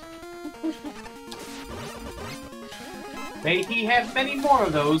 Indeed. May he have many more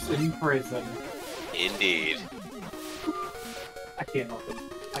of those in prison. Indeed. I can't help it.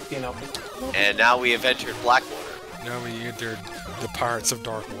 I can't help it. And now we have entered Blackwater. Now we entered the Pirates of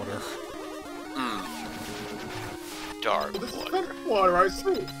Darkwater. Dark This is water. water, I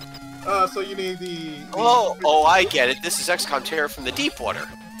see. So you need the... Oh, I get it. This is XCOM Terror from the deep water.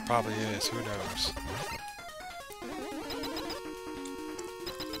 Probably is. Who knows?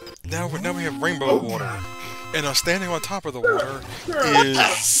 Now we have rainbow water, and standing on top of the water is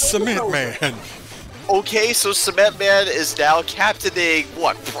Cement Man. Okay, so Cement Man is now captaining,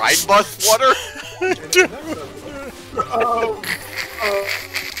 what, Pride Month water?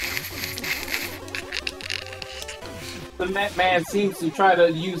 The man seems to try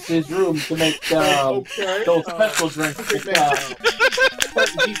to use his room to make Okay. those special drinks that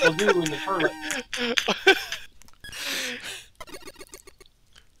certain people do in the toilet.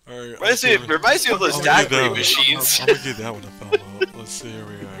 Alright, Reminds me of those daiquiri machines. I'm gonna get that one a thumb up. Let's see where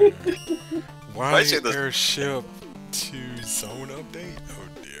we are here. Why Reminds me of those- airship to zone update? Oh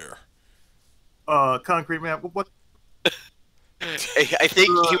dear. Concrete Man, what? I think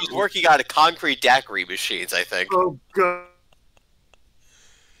he was working on a concrete daiquiri machines, I think. Oh, God.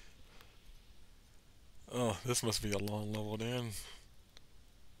 Oh, this must be a long level then.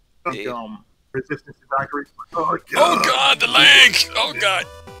 Resistance to Valkyrie. Oh god. Oh god, the lag! Oh god.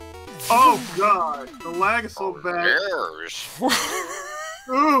 Oh god. The lag is so bad. Errors.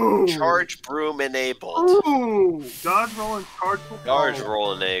 Ooh. Charge broom enabled. Ooh. Dodge roll and charge roll. Charge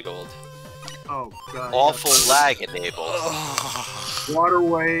roll enabled. Oh god. Awful lag enabled. Water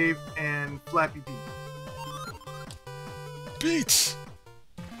wave and Flappy Beat. Beats!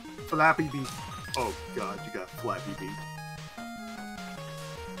 Flappy Beat. Oh god, you got Flappy Beat.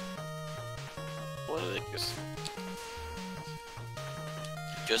 What are they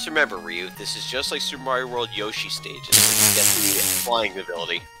just remember, Ryu, this is just like Super Mario World Yoshi stages. You get the flying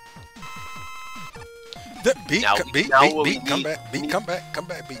ability. Beat, Now- beat, now beat, what we beat, come need- back, beat, come back, come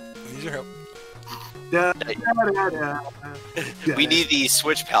back, beat. I need your help. Da, da, da, da. We need the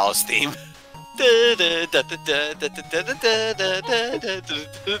Switch Palace theme.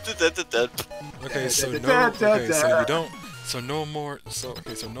 Okay, so no, okay, so you don't, so no more, so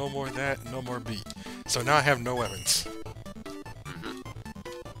no more of that, no more beat. So now I have no weapons.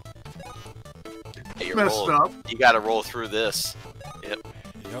 Hey, you're Messed rolling. up. You gotta roll through this. Yep.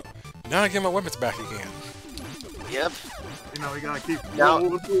 Now I get my weapons back again. Yep. You know, you gotta keep. Now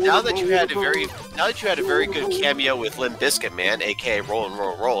that you had a very good cameo with Limp Bizkit Man, aka Rollin'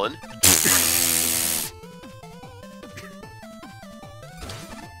 Roll Rollin'.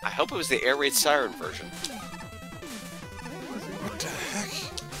 I hope it was the Air Raid Siren version. What the heck?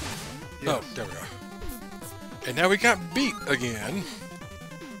 Oh, there we go. And now we got beat again.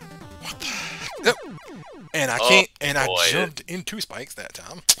 What the heck? Yep. And I can't, and I boy. jumped into spikes that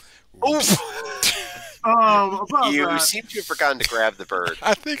time. Oof! About You that. seem to have forgotten to grab the bird.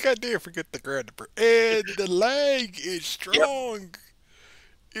 I think I did forget to grab the bird. And the lag is strong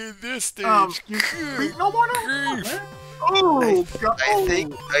in this stage. You Good beat no more now, grief. man. Oh god. I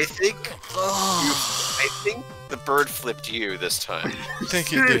think the bird flipped you this time. I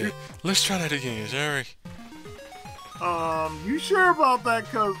think it did. Let's try that again, Jerry. You sure about that?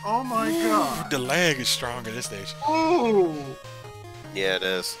 Cause oh my god. The lag is strong in this stage. Ooh. Yeah, it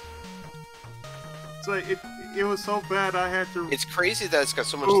is. So it was so bad I had to. It's crazy that it's got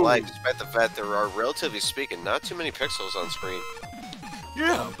so much Ooh. lag, despite the fact there are, relatively speaking, not too many pixels on screen.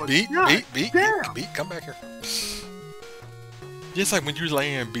 Yeah, but Beat, god beat, damn. beat, come back here. Just like when you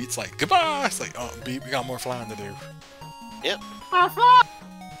land, beats like goodbye. It's like, oh, beat, we got more flying to do.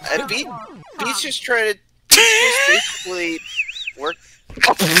 And Beat's just trying to just basically work.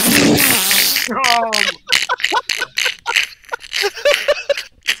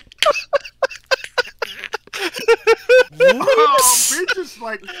 Bitch is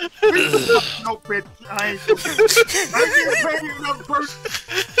like, no bitch, I ain't doing it. I can't pay you enough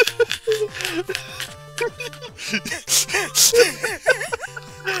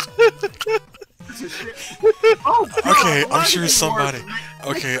This is shit. Oh, God, Okay, why I'm sure did it somebody. work?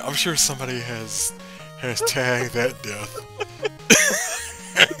 Okay, I'm sure somebody has tagged that death.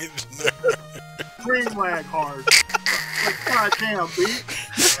 Green lag hard. Like, god damn, beat.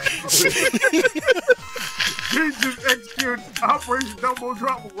 He just executed Operation Double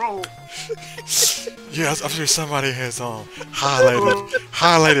Drop Roll. Yes, I'm sure somebody has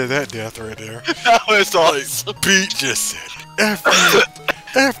highlighted that death right there. That was awesome. Beat just said, F you,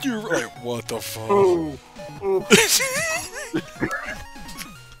 F you, like, what the fuck? Ooh. Ooh.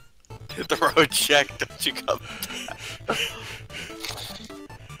 Hit the road check, don't you come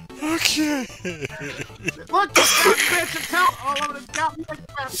Okay. Look, this bitch is tell all over the goddamn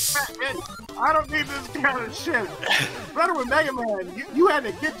fat bitch. I don't need this kind of shit. Better with Mega Man. You had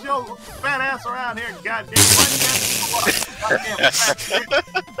to get your fat ass around here, goddamn. Goddamn fat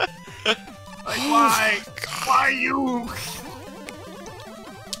bitch. Like, why you?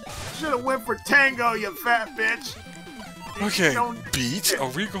 Should have went for Tango, you fat bitch. Okay, Don't- Beat, are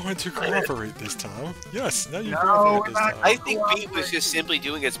we going to cooperate this time? Yes, now you No, cooperate this we're not. time. I think Beat was just simply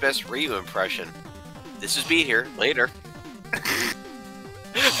doing its best Ryu impression. This is Beat here, later.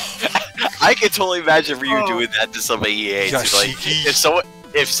 I can totally imagine Ryu doing that to somebody he hates. Like, Yashiki.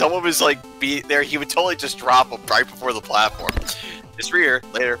 if someone was like Beat there, he would totally just drop him right before the platform. This Ryu here,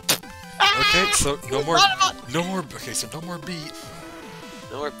 later. Okay, so no more, okay, so no more Beat.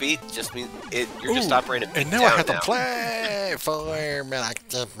 No more Beat just means you're just Ooh, operating. And now I have to platform like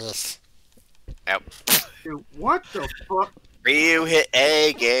this. Out. Dude, what the fuck? Ryu hit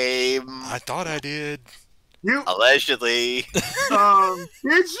A game. I thought I did. You, Allegedly.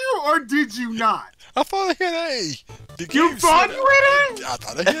 did you or did you not? I thought I hit A. The You game thought said- you hit I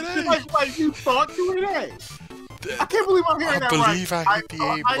thought I hit A? A. like you thought you hit A? I can't believe I'm hearing I that believe right. I hit the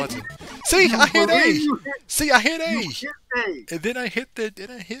A I button. See, I hit believe A. you hit- See, I hit you A. hit A. And then I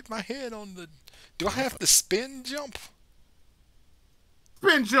hit my head on the do I have to spin jump?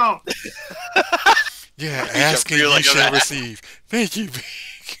 Spin jump. Yeah, asking you like a shall bad- receive. Thank you, Big.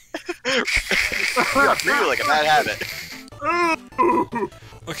 Yeah, feel like a bad habit.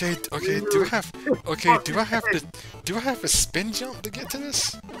 Okay, do I have a spin jump to get to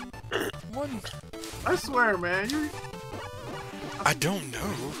this one? I swear, man. I don't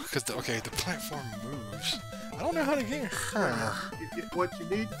know, because the platform moves. I don't know how to get her. What you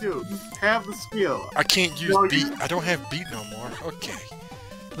need to do, you have the skill. I can't use No, beat. you- I don't have beat no more. Okay.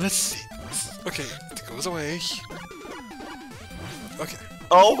 Let's see. Okay, it goes away. Okay.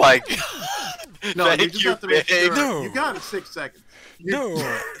 Oh my god. No, you Thank just you, have to make Big. sure. No. You got it 6 seconds. No,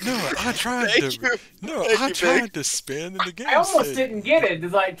 I tried Thank to. you. No, Thank I you, tried Big. to spin and the game I almost said- didn't get it.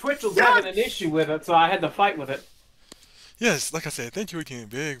 It's like Twitch was having an issue with it, so I had to fight with it. Yes, like I said, thank you again,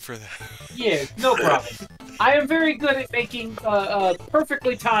 Big, for that. Yeah, no problem. I am very good at making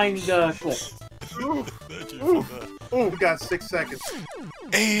perfectly timed clips. Ooh, Thank you ooh, for that. ooh, we got 6 seconds.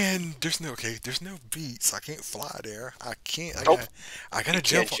 And there's no beat, so I can't fly there. I can't. Nope. I gotta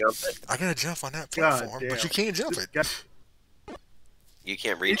Can't jump. jump it. I gotta jump on that God platform, damn. but you can't jump This it. guy- You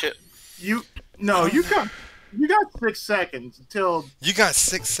can't reach it? You got 6 seconds until You got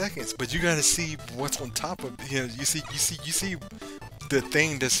 6 seconds, but you gotta see what's on top of. You know, you see the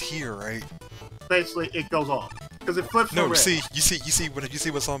thing that's here, right? basically it goes off because it flips. No, to red. you see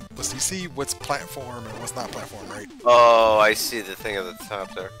what's on. You see what's platform and what's not platform, right? Oh, I see the thing at the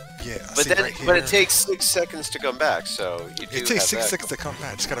top there. Yeah. I But see then, right but it here. takes 6 seconds to come back, so you do It takes have 6 that. seconds to come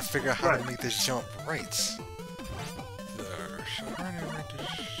back. Just gotta figure out how to Right. make this jump right.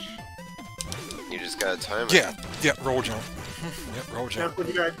 You just gotta time it. Yeah, roll jump. Yep, roll jump. That's what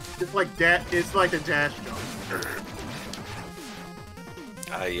you got. It's like that. It's like a dash jump.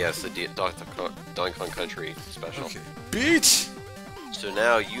 Ah, yes, the Donkey Kong Country special. Okay. Beach! So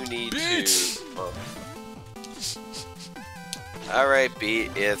now you need Bitch! to. Alright,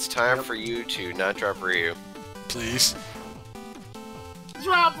 Beat, it's time for you to not drop Ryu. Please.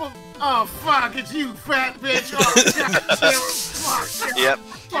 Drop him! Oh fuck! It's you, fat bitch! Oh god damn it! Fuck! Yep.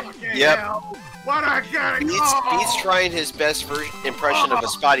 Fucking Yep. hell! What I gotta Beat's trying his best impression of a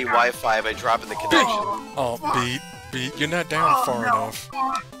spotty Wi-Fi by dropping the connection. Oh, fuck. beat. You're not down Oh, far no. enough.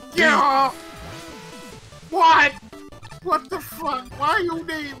 Yeah! What? What the fuck? Why you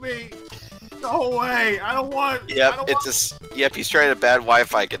need me? No way! I don't want. I Yep, don't it's a. Yep, he's trying a bad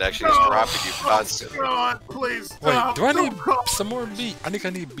Wi-Fi connection. He's dropping you constantly. Oh god! Please Wait, stop! do I need Don't call- some more beat? I think I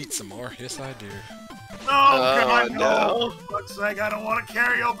need beat some more. Yes, I do. Oh god! no. No! For fuck's sake! I don't want to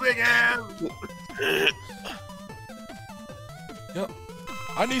carry your big ass. Yep.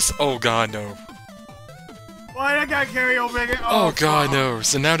 I need. Oh God, no. Why I gotta carry your big ass? Oh God, fuck. no.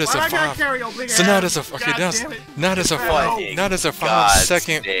 So now there's Why a I gotta 5. carry your big So ass? now there's a. Okay, God that's damn it. now there's a What? 5. Now there's a 5 God's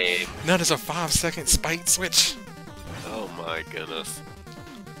second. name. Now there's a 5-second spike switch. Oh my goodness.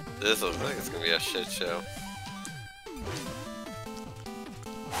 This looks like it's gonna be a shit show.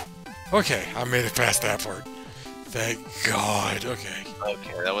 Okay, I made it past that part. Thank God. Okay,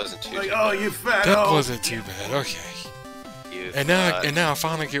 Okay, that wasn't too Like, bad. oh, you fat that hoe. wasn't too bad. Okay, You and thought- now I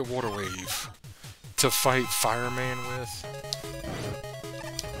finally get Water Wave to fight Fireman with.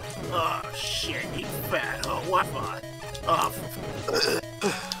 Oh shit, you fat hoe. What fuck? Oh,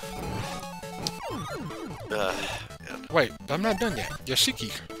 man. Wait, I'm not done yet.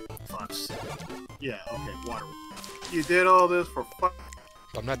 Yashiki. fuck's sake. Yeah, okay, water. You did all this for fuck.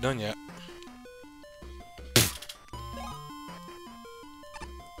 I'm not done yet.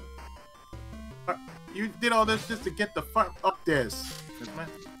 You did all this just to get the fuck up this.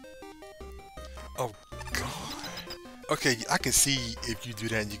 Oh God. Okay, I can see if you do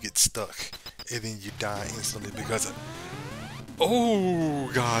that and you get stuck, and then you die instantly because of. Oh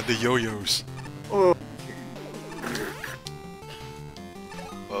God, the yo-yos. Oh,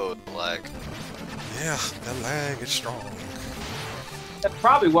 Whoa, the lag. Yeah, that lag is strong. That's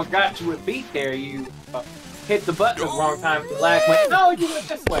probably what got you with beat there. You hit the button at the wrong time. The lag went. No, you went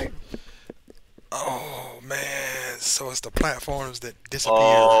this way. Oh man, so it's the platforms that disappear.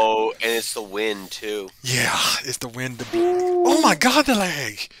 Oh, and it's the wind too. Yeah, it's the wind. Oh my God, the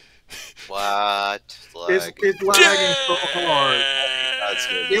lag. What? Lag. it's lagging so hard. That's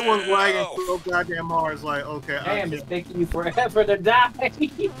good. It was lagging so goddamn hard. It's like, okay, I Damn, can't. it's taking you forever to die.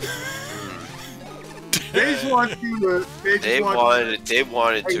 They just want you to. They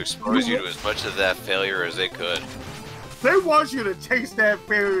wanted to expose you to as much of that failure as they could. They want you to taste that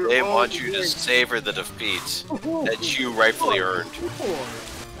failure. They all want the you to way. savor the defeats that you rightfully earned.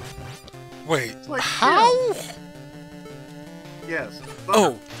 Wait, It's like, how? Yes.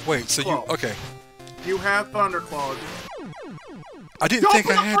 Oh, wait. So you Claw. okay? You have Thunderclaws. I didn't Don't think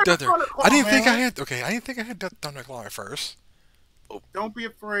be I had afraid of Thunder. Thunderclaw, I didn't think I man. had. Okay, I didn't think I had Thunderclaw at first. Don't be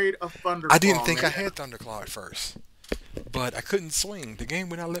afraid of Thunderclaw. I didn't think I man. had Thunderclaw at first, but I couldn't swing. The game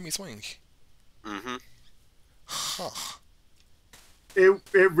would not let me swing. Mm-hmm. Huh. It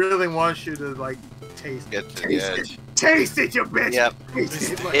really wants you to like taste Get it. to the Taste edge. it. Taste it, you bitch. Yep.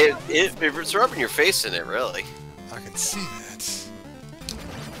 Taste it. Like, It's rubbing your face in it, really. I can see that.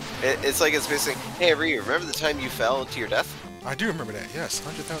 It's like it's basically, hey, Ryu, remember the time you fell to your death? I do remember that. Yes,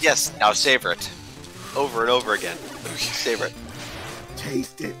 100,000. Yes, now savor it. Over and over again. Okay. Savor it.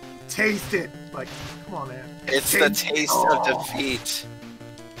 taste it. Taste it. Like, come on, man. It's the taste of defeat.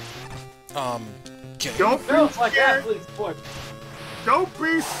 Okay. Don't be Feels like scared. athlete's foot. Don't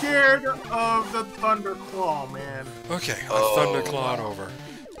be scared of the Thunderclaw, man. Okay, I Oh. Thunderclawed over.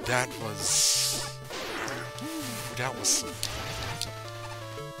 That was...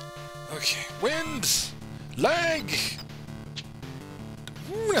 Okay, wind! Lag!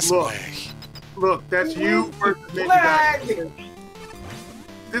 Ooh, that's Look. lag. Look, that's you versus Ninja Lag! Gaiden.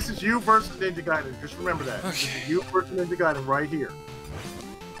 This is you versus Ninja Gaiden. Just remember that. This Okay. is you versus Ninja Gaiden right here.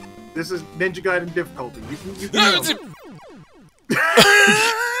 This is Ninja Gaiden difficulty. You can handle it.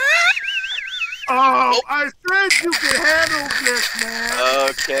 Oh, I said you can handle this, man.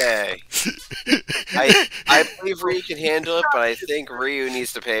 Okay. I believe Ryu can handle it, but I think Ryu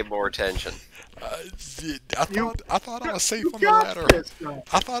needs to pay more attention. I thought I was safe You on the got ladder. this, man.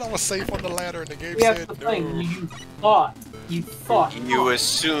 I thought I was safe on the ladder, and the game That's said the no. thing. You thought. You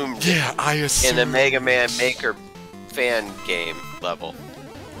assumed Yeah, I assumed. in a Mega Man Maker fan game level.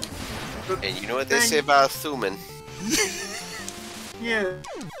 And you know what they say about assuming? Yeah.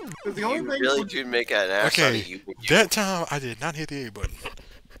 'Cause the only You thing really do make an ass out Okay, of you. that time I did not hit the A button.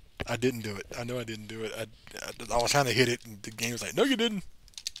 I didn't do it. I know I didn't do it. I was trying to hit it, and the game was like, "No, you didn't."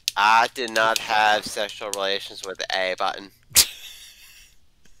 I did not have sexual relations with the A button.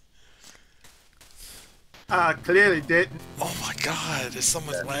 clearly didn't. Oh my God! There's so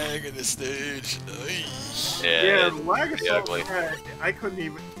much lag in this stage. Ay. Yeah, the lag is pretty so ugly. bad. I couldn't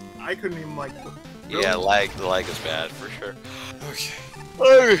even like. Yeah, the lag is bad for sure. Okay.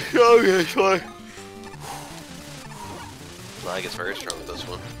 Okay. Lag is very strong with this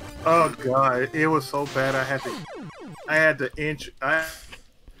one. Oh god, it was so bad. I had to inch.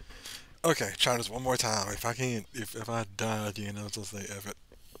 Okay. Try this one more time. If I can't, if I die again, I'll just say F it.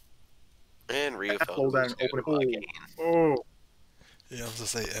 And Ryu fell Hold on, to open it. Oh, Yeah, I'll just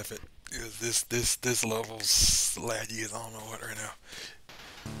say F it. Because this level's laggy as I don't know what right now.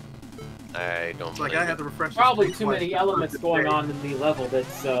 I don't it's like blame I had you. to refresh. Probably the too screen many twice. elements going on in the level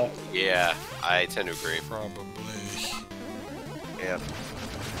that's Yeah, I tend to agree. Probably. Yeah.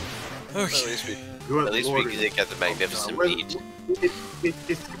 Okay. Good At least Lord. we did get the magnificent Well, beat.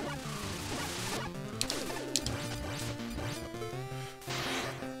 it's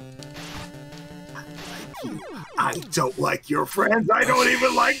I don't like your friends. I don't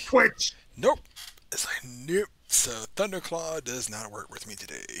even like Twitch. Nope. It's like nope. So Thunderclaw does not work with me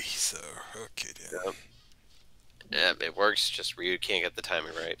today. So okay then. Yeah, it works. Just Ryu can't get the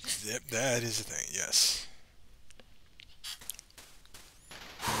timing right. Yep, that is the thing. Yes.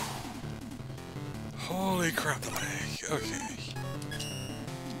 Holy crap, the lag. Okay.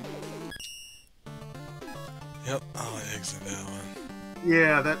 Yep, I'll exit that one.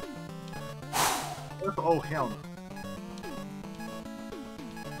 Yeah, that's oh hell no.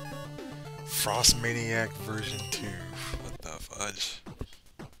 Frost Maniac version 2. What the fudge?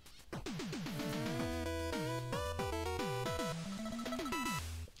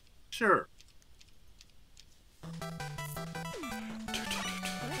 Sure.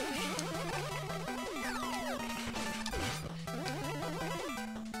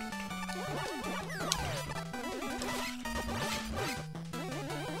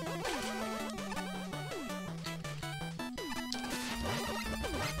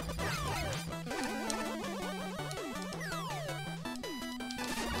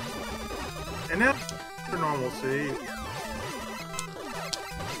 And that's for normalcy.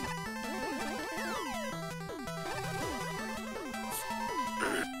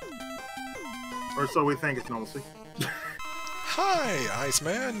 Or so we think it's normalcy. Hi,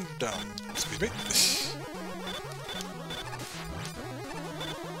 Iceman. Excuse me.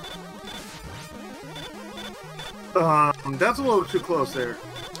 That's a little too close there.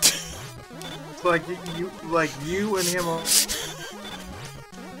 It's like you and him are...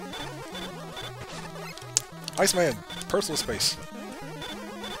 Iceman, personal space.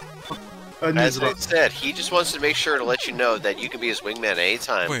 As I said, he just wants to make sure to let you know that you can be his wingman at any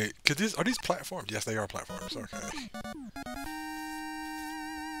time. Wait, are these platforms? Yes, they are platforms. Okay.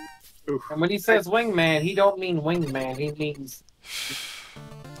 Oof. and when he says wingman, he don't mean wingman. He means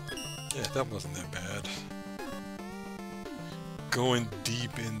Yeah, that wasn't that bad. Going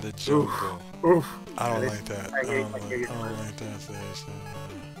deep in the jungle. Oof. I don't like that. I hate don't like that stage.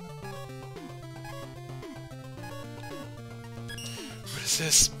 What is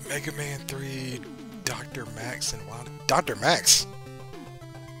this? Mega Man 3, Dr. Max and Wild... Dr. Max?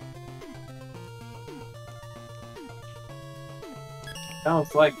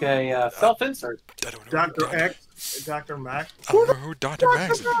 Sounds like a self-insert. I don't know. Dr. X, Dr. Max. I don't know who Dr.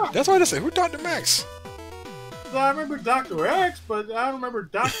 Max is. That's what I said. Who Dr. Max? I remember Dr. X, but I don't remember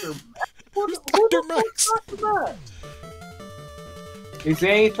Dr. Who's Dr. Max? Dr. Max? Is he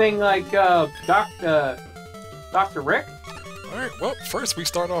anything like Dr. Rick? Alright, well, first we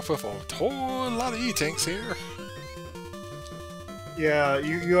start off with a whole lot of E-Tanks here. Yeah,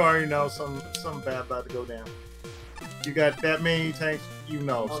 you already know some bad about to go down. You got that many tanks, you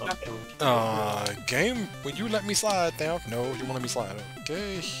know Oh, something. definitely. Game, will you let me slide down? No, you won't let me slide.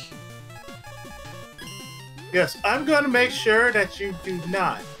 Okay. Yes, I'm gonna make sure that you do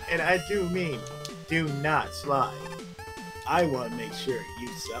not, and I do mean, do not slide. I want to make sure you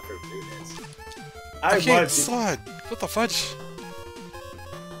suffer through this. I want can't to. slide. What the fudge?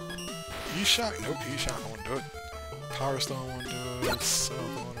 E-Shock? Nope, E-Shock won't do it. Power Stone won't do it. South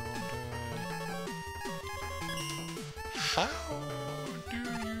Water won't do it. How do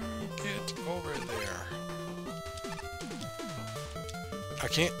you get over there? I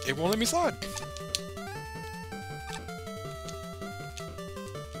can't. It won't let me slide.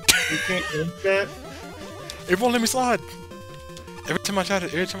 You can't ink that. It won't let me slide. Every time I try to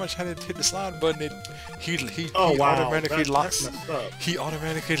hit the slide button, he Oh wow, automatically that's locks. messed up. He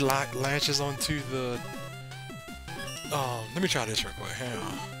automatically latches onto the. Let me try this real quick. Hang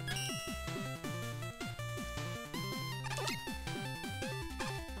on.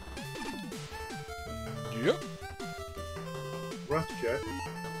 Yep. Rush jet.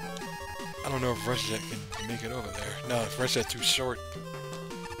 I don't know if Rush Jet can make it over there. No, if Rush Jet's too short.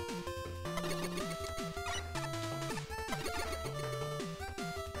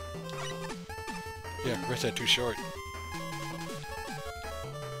 Yeah, Rush Jet too short.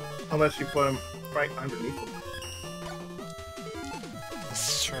 Unless you put him right underneath him.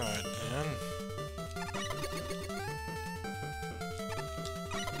 Let's try it, man.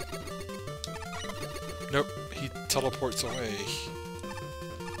 Nope, he teleports away.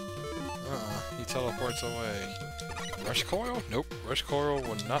 He teleports away. Rush Coil? Nope, Rush Coil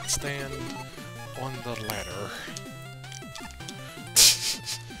will not stand on the ladder.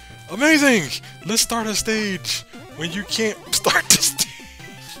 Amazing! Let's start a stage when you can't start the stage.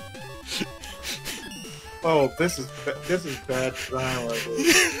 Oh, this is bad design right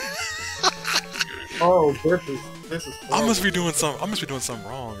here. Oh, this is. I must be doing something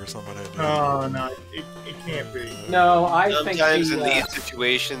wrong or something like that. Oh no, it can't be. No, I think Sometimes in the, these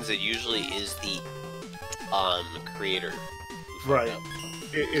situations, it usually is the creator. who Right. fucked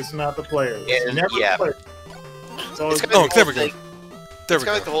up. It's not the player. It's And, never yeah. the player. It's always It's kind of there we go. There It's we kind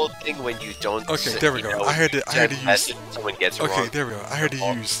of like go. the whole thing when you don't. Okay, there we you go. know, I had to send use. message, someone gets it Okay, wrong. there we go. I had to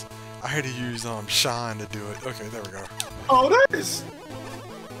use Shine to do it. Okay, there we go. Oh, that is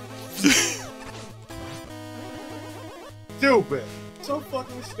stupid. So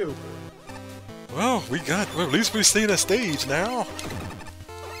fucking stupid. Well, at least we've seen a stage now.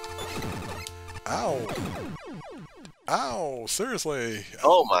 Ow. Ow, seriously.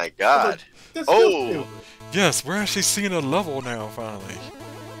 Oh my god. That's Oh. still stupid. Yes, we're actually seeing a level now, finally.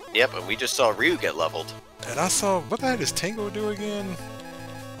 Yep, and we just saw Ryu get leveled. And I saw, what the heck does Tango do again?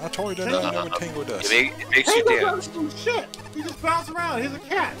 I totally don't know what Tango does. It makes you Tango dance. doesn't do shit. He just bounce around. He's a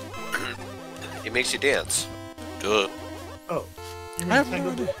cat. It makes you dance. Duh. Oh, you I mean have no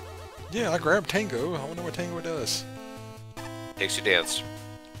Tango? idea. Yeah, I grabbed Tango. I wonder what Tango does. Makes you dance.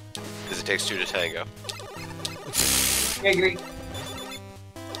 Because it takes two to tango. I agree.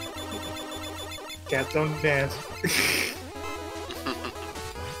 Cats don't dance.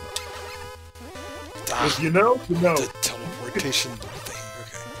 Ah, If you know, you know. the teleportation thing.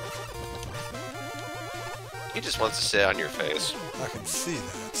 He just wants to sit on your face. Okay, I can see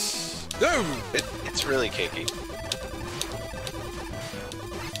that. No! It's really kinky.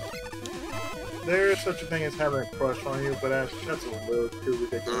 There is such a thing as having a crush on you, but that's a little too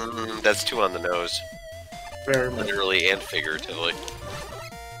ridiculous. That's too on the nose. Very much. Literally and figuratively.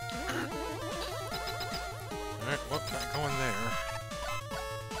 Alright, well, not going there.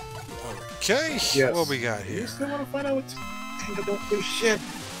 Okay, Yes. what we got You here? still want to find out what Tango don't do shit.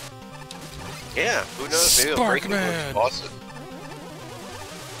 Yeah, who knows? Maybe it'll break into Sparkman! Boston.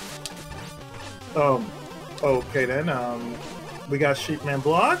 Okay then, we got Sheepman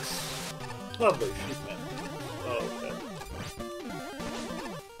blocks. Lovely Sheepman. Oh, okay.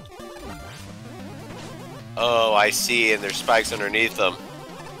 Oh, I see, and there's spikes underneath them.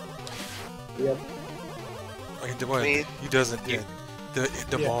 Yep. Okay, what? mean, He doesn't. you-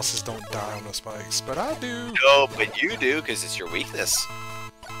 The bosses don't die on the spikes, but I do. No, but you do, because it's your weakness.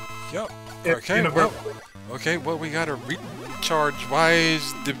 Yup. It's Okay. universal. Well, okay. Well, we gotta recharge. Why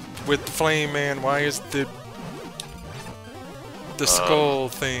is with Flame Man? Why is the skull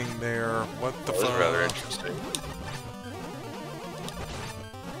thing there? What the That was fuck? rather interesting.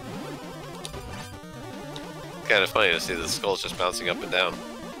 Kind of funny to see the skulls just bouncing up and down.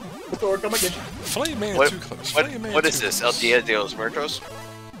 Thor, come and get you. Flame Man What- too close. What, Flame Man what is too this? close. El Dia de los Muertos?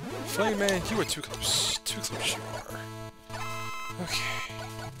 Flame Man, you were too close. Too close you are. Okay.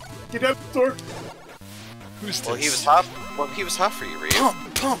 Get up, Thor. Who's this? Well, he was hot. Well, he was hot for you, Ryu.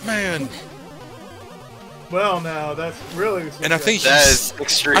 Pump Man. Well, now that's really. And I think That he's. is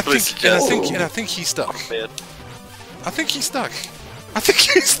extremely suggestive. And I think he's stuck. Man. I think he's stuck. I think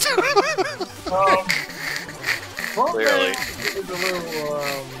he's stuck. Clearly. Is a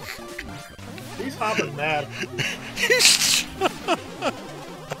little. He's hopping mad.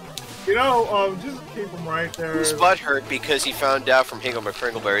 You know, just keep him right there. His butt hurt because he found out from Hingle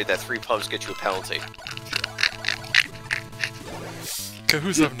McCringleberry that 3 pumps get you a penalty. Okay,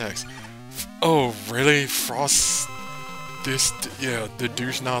 who's up next? Oh, really? Frost? Yeah, the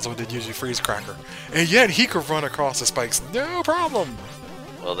douche nozzle that gives you freeze cracker. And yet he could run across the spikes, no problem!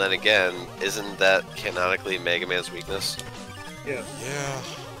 Well, then again, isn't that canonically Mega Man's weakness? Yeah. Yeah.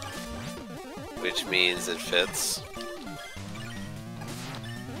 Which means it fits.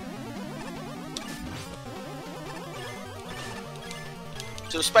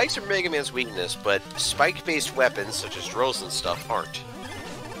 So spikes are Mega Man's weakness, but spike-based weapons, such as drills and stuff, aren't.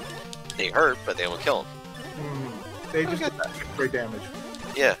 They hurt, but they don't kill him. They just get great damage.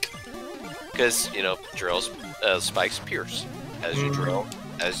 Yeah. Because, you know, drills, spikes pierce as you drill,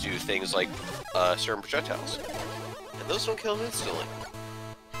 as do things like certain projectiles. And those don't kill him instantly.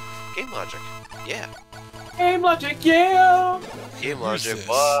 Game logic. Yeah. Game logic, yeah! Game Who's logic, this?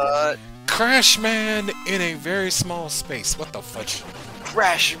 what? Crash Man in a very small space. What the fudge?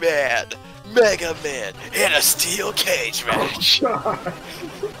 Crash Man! Mega Man! In a steel cage match! Hell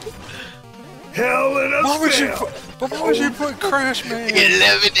in a Why would you cell. why would you put Crash Man?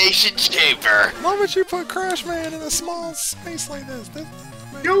 Elimination Chamber! Why would you put Crash Man in a small space like this?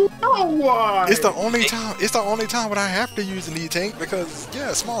 You know why? It's the only time. It's the only time when I have to use an E-Tank because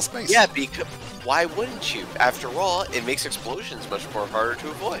small space. Yeah, because why wouldn't you? After all, it makes explosions much more harder to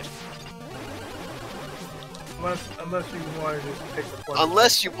avoid. Unless you want to just pick the point.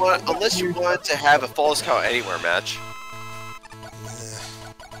 Unless you want to have a Falls Count Anywhere match.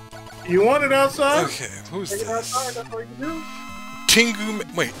 You want it outside? Okay, who's Take it outside. this? That's what you do. Tengu.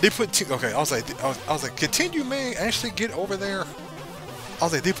 Wait, they put. Okay, I was like, can Tengu Man actually get over there? I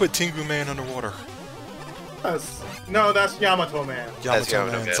was like, they put Tengu Man underwater. No, that's Yamato Man. That's Yamato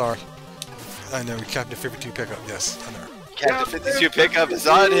Yamato Man. Man. Sorry. I know. Captain 52 pickup. Yes, I know. Captain 52 pickup is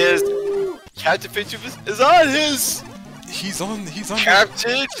on his. Captain 52 is on his. He's on.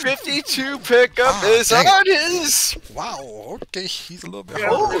 Captain 52 pickup is dang on his. Wow. Okay, he's a little bit. Yeah.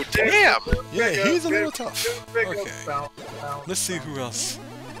 hard. Oh damn! Yeah, he's a little Big- tough. big Okay. bounce. Let's see who else.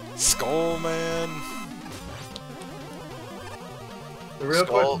 Skull Man. The real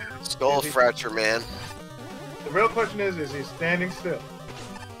question Skull is he- Fracture Man. The real question is he standing still?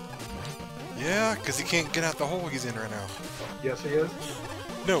 Yeah, because he can't get out the hole he's in right now. Yes, he is.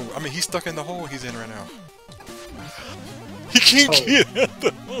 No, I mean he's stuck in the hole he's in right now. He can't Oh. get out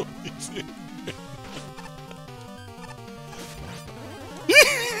the hole he's in.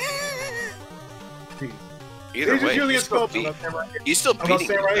 Either He's way, Julius he's still, Sculptor. I'm gonna stand right here. he's still I'm gonna beating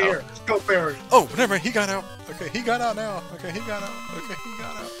stand him right now. here. Scope Fairy. Oh, never mind. He got out. Okay, he got out now. Okay, he got out. Okay, he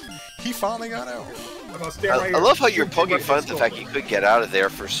got out. He finally got out. I'm gonna stand right I here. love how you're Shoot poking right fun at at the fact he could get out of there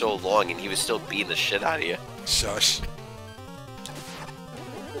for so long and he was still beating the shit out of you. Shush.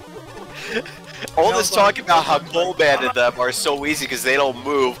 All this talk about how Coleman and them are so easy because they don't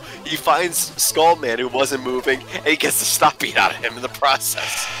move, he finds Skullman who wasn't moving and he gets the stop beat out of him in the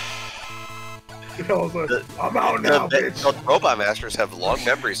process. You know, it's like, I'm out now, bitch. The Robot Masters have long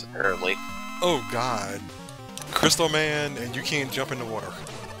memories apparently. Oh God. Crystal Man, and you can't jump in the water.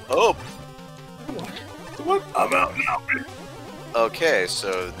 Oh, What? I'm out now, bitch. okay,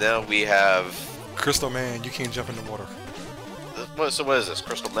 so now we have... Crystal Man, you can't jump in the water. So what is this,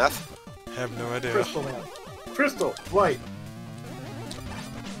 Crystal Meth? Have no idea. Crystal Man. Crystal, light.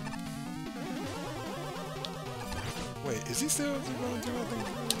 Wait, is he still going to do anything?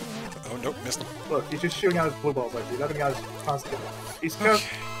 Oh nope, missed him. Look, he's just shooting out his blue balls like he's nothing out his constant. He's just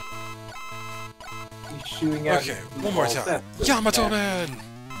Okay, He's shooting at okay, one more time. Yamato Man.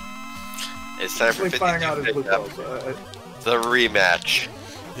 It's time for Like 52 finding out his blue pickup. balls. The rematch.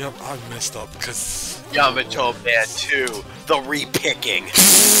 Yep, I messed up because Yamato Man 2. The repicking.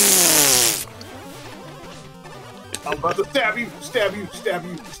 I'm about to stab you, stab you, stab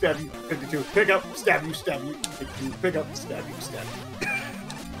you, stab you. 52. Pick up, stab you, stab you. 52. Pick up, stab you, stab you.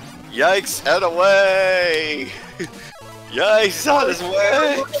 Yikes, and away! Yikes, on his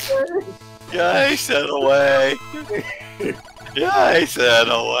way! Yikes, and away! Yikes, and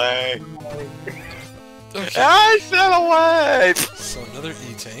away! okay. Yikes, and away! So another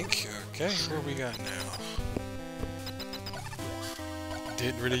E-Tank. Okay, what we got now?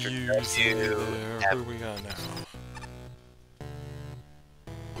 Didn't really use you there. Who we got now?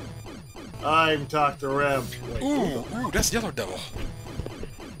 I'm Dr. M. Wait, Ooh, that's Yellow Devil.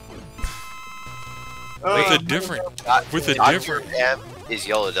 uh, With a different. With a Dr. different. M is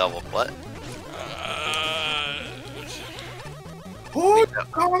Yellow Devil. What? who?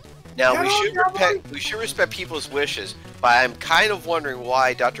 Now Yellow we should respect people's wishes, but I'm kind of wondering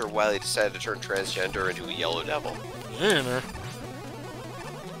why Dr. Wily decided to turn transgender into a Yellow Devil. Yeah.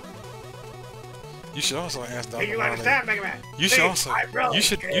 You should also ask Dr. You Wily. understand, Mega Man? You should also. really You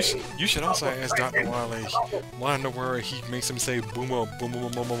should also ask Dr. Wily why in the world he makes him say boom boom boom boom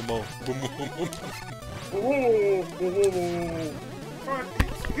boom boom boom boom boom.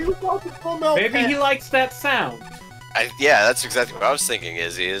 Maybe he likes that sound. Yeah, that's exactly what I was thinking.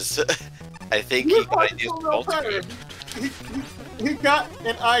 I think he got ideas from Ultimate. He got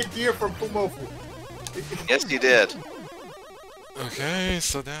an idea from Fumofu. Yes, he did. Okay,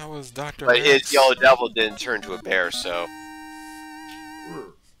 so that was Dr. But his Max. Yellow Devil didn't turn to a bear, so.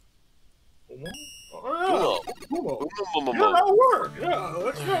 Oh, yeah. Fumo. Yeah, that'll work. Yeah,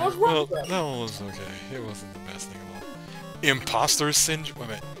 let's Well, work with that. that one was okay. It wasn't the best thing of all. Imposter syndrome. Wait a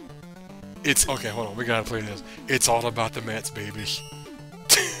minute. It's okay. Hold on. We gotta play this. It's all about the Mets, baby.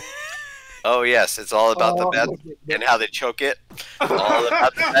 Oh yes, it's all about the Mets and how they choke it. All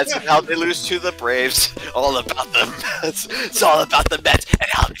about the Mets and how they lose to the Braves. All about the Mets. It's all about the Mets and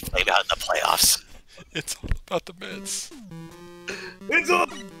how they flame out in the playoffs. It's all about the Mets. It's all.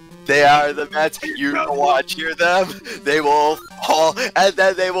 They are the Mets. You go watch, hear them. They will fall and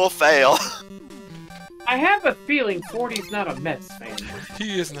then they will fail. I have a feeling 40's not a Mets fan.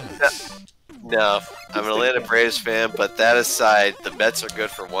 He is not. No, I'm an Atlanta Braves fan, but that aside, the Mets are good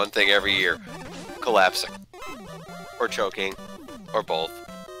for one thing every year: collapsing, or choking, or both.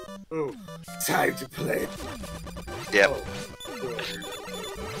 Oh, time to play. Yep. Oh,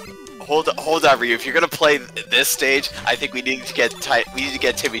 Hold on, Ryu. If you're gonna play this stage, I think we need to get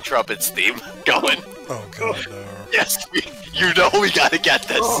Timmy Trumpet's theme going. Oh god, no. Yes, you know we gotta get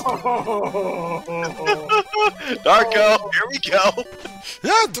this. oh. Narco, here we go.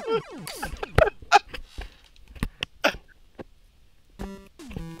 Yeah.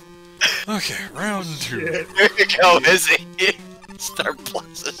 Okay, round 2. Shit. Here you go, Izzy. Star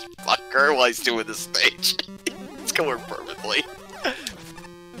Plus this fucker while he's doing the stage. It's going perfectly.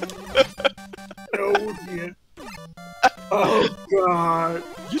 Oh, shit. Oh, God.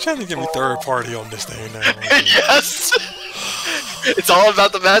 You trying to get me third party on this thing now? Yes. It's all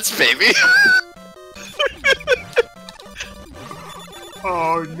about the Mets, baby.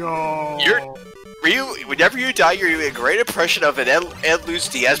 Oh, no. Ryu, whenever you die, you're doing a great impression of an Ed Luz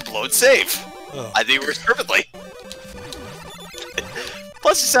Diaz blown save. Oh. I think it works perfectly.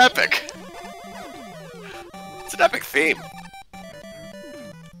 Plus, it's epic. It's an epic theme.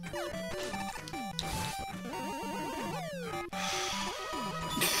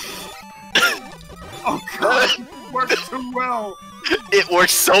 Oh, God. Works too well. It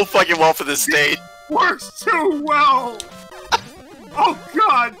works so fucking well for this stage. Works too well. Oh,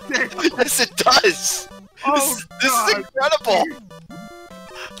 God damn. Yes, it does. Oh, This is God. incredible.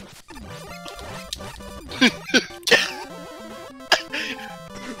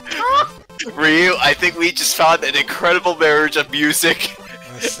 Ryu, I think we just found an incredible marriage of music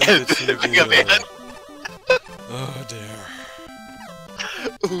I see and that you Mega did. Man. Oh dear.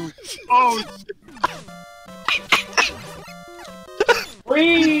 Oh,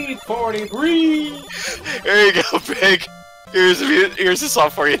 340, breathe! Here you go, Pig. Here's a song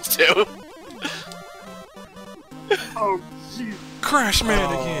for you too. oh, jeez. Crash Man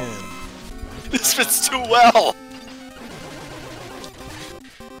Oh. again. This fits too well.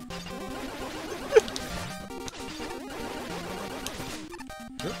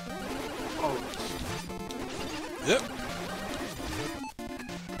 Oh, Yep.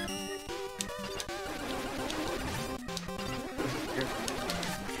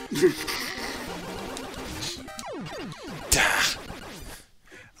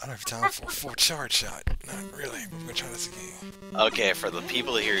 I don't have time for a full charge shot. Not really. I'm gonna try this again. Okay, for the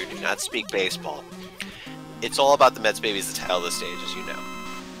people here who do not speak baseball, it's all about the Mets, baby, is the title of the stage, as you know.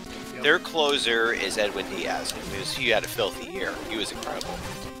 Yep. Their closer is Edwin Diaz. He had a filthy year. He was incredible.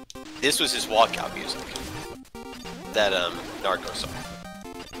 This was his walkout music. That, Narco song.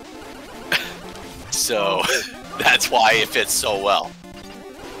 So, that's why it fits so well.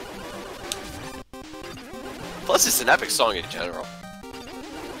 Plus, it's an epic song in general.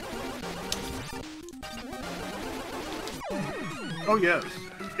 Oh yes,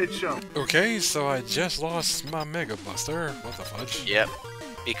 it's shown. Okay, so I just lost my Mega Buster. What the fudge? Yep.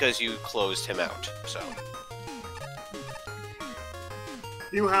 Because you closed him out, so.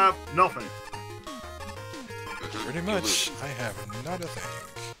 You have nothing. Pretty much, I have not a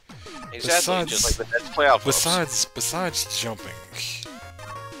thing. Exactly, just like the Nets playoff hopes. Besides jumping.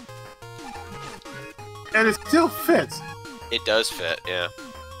 And it still fits. It does fit, yeah.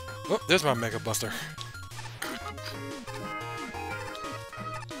 Oh, there's my Mega Buster.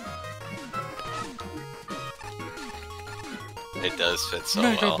 It does fit so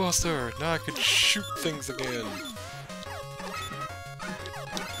Mega well. Buster! Now I can shoot things again.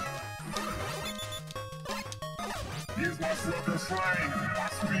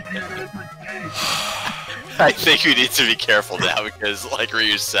 I think we need to be careful now because, like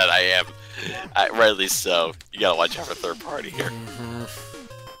Ryu said, rightly so. You gotta watch out for third party here. Mm-hmm.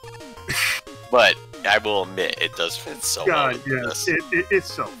 But I will admit, it does fit so well. God, with yes, this.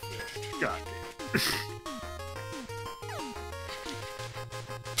 it's so. God.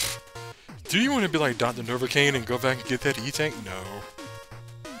 Do you want to be like Dr. Novocaine and go back and get that E-Tank? No.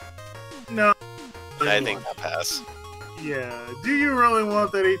 No. I think I'll pass. Yeah. Do you really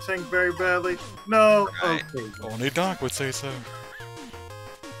want that E-Tank very badly? No. Right. Okay. Only Doc would say so.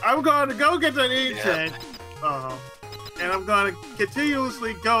 I'm going to go get that E-Tank. And I'm going to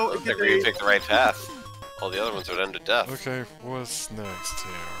continuously go I and think get we're gonna the pick the right path. All the other ones would end to death. Okay, what's next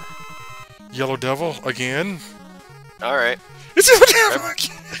here? Yellow Devil again? Alright. It's Yellow Devil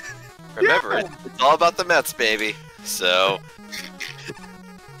again! Remember, Yeah. it's all about the Mets, baby. So.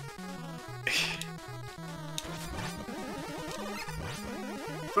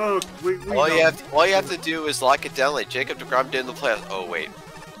 So we all you know. have to do is lock it down like Jacob DeGrom did in the playoffs. Oh wait.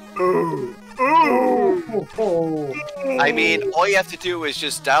 Oh. Oh. Oh, oh. I mean, all you have to do is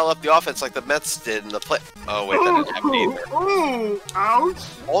just dial up the offense like the Mets did in the play. Oh wait, that didn't happen either. Oh. Ouch.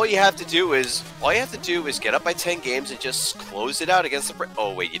 All you have to do is get up by 10 games and just close it out against the.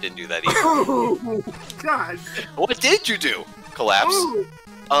 Oh wait, you didn't do that either. Oh. God. What did you do? Collapse.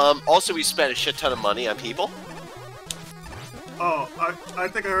 Oh. Also, we spent a shit ton of money on people. Oh, I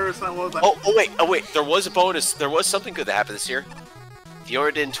think I heard something was like. Oh wait. There was a bonus. There was something good that happened this year.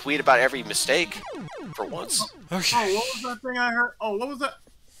 Fiora didn't tweet about every mistake for once. Okay. Oh, what was that thing I heard? Oh, what was that?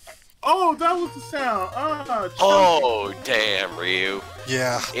 Oh, that was the sound. Oh damn, Ryu.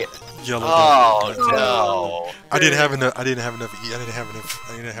 Yeah. Yeah. Yellow Oh Devil. no. I didn't have enough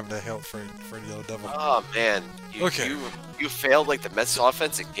health for Yellow Devil. Oh man. Okay. You failed like the Mets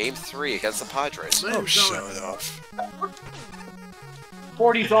offense in Game 3 against the Padres. Oh, shut up.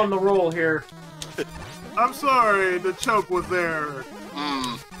 40's on the roll here. I'm sorry, the choke was there.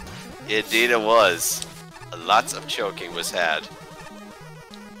 Indeed it was. Lots of choking was had.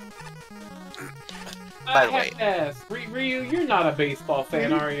 By the way. Yes. Ryu, you're not a baseball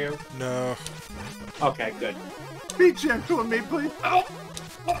fan, are you? No. Okay, good. Be gentle with me, please. Oh.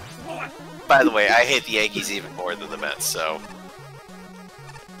 By the way, I hate the Yankees even more than the Mets, so.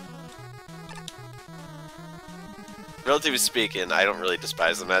 Relatively speaking, I don't really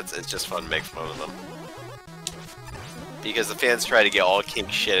despise the Mets. It's just fun to make fun of them. Because the fans try to get all king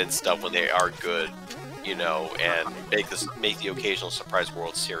shit and stuff when they are good, you know, and make the occasional surprise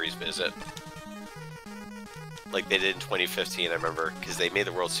World Series visit. Like they did in 2015, I remember, because they made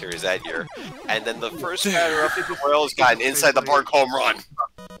the World Series that year. And then the first batter up the Royals got an inside the park home run.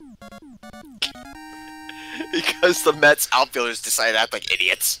 Because the Mets outfielders decided to act like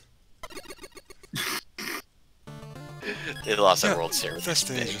idiots. They lost that World Series. That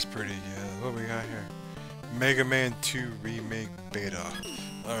stage is pretty good. What we got here? Mega Man 2 Remake Beta.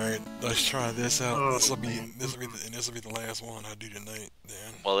 Alright, let's try this out. This will be the last one I do tonight,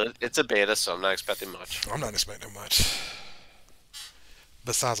 then. Well, it's a beta, so I'm not expecting much. I'm not expecting much.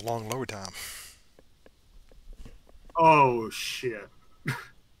 Besides long load time. Oh shit.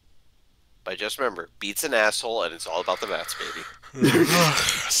 But just remember, beats an asshole, and it's all about the Mets, baby.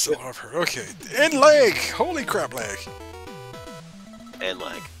 So I've heard. Okay. And leg! Holy crap, leg! And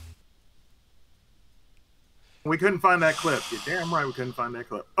leg. We couldn't find that clip. You're damn right we couldn't find that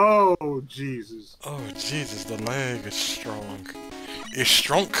clip. Oh, Jesus. Oh, Jesus, the leg is strong. It's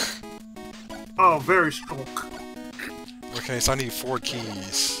strong. Oh, very strong. Okay, so I need 4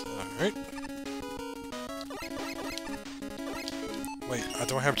 keys. Alright. Wait, I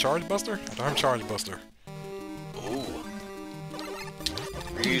don't have Charge Buster? I don't have Charge Buster. Ooh.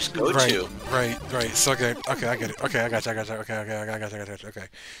 Ryu's go-to. Right. So, okay, I get it. Okay, I got you. Okay, I got you. Okay.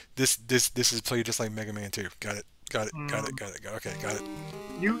 This is played just like Mega Man 2. Got it. Okay, got it.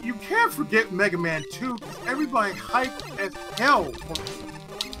 You can't forget Mega Man 2, because everybody hyped as hell for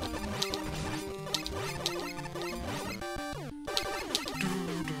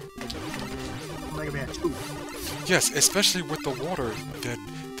Mega Man 2. Yes, especially with the water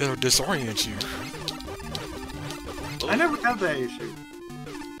that'll disorient you. I never had that issue.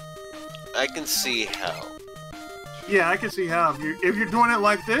 I can see how. Yeah, I can see how. If you're doing it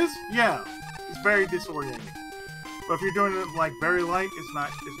like this, yeah, it's very disorienting. But if you're doing it like very light, it's not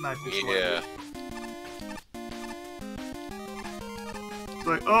disorienting. Yeah. It's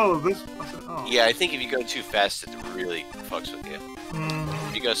like, oh, this. Oh. Yeah, I think if you go too fast, it really fucks with you. Mm,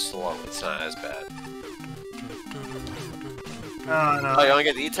 If you go slow, it's not as bad. no. Oh, you wanna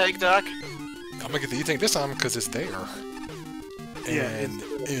get the E-Tank, Doc? I'm gonna get the E-Tank this time because it's there. Yeah, And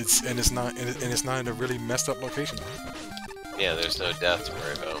it's not in a really messed up location. Yeah, there's no death to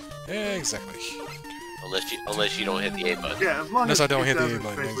worry about. Yeah, exactly. Unless you don't hit the A button. Yeah, as long Unless as I don't it hit the A doesn't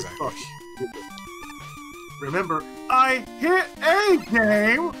button, basically exactly. fuck you. Remember, I hit A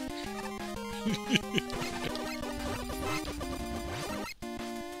game.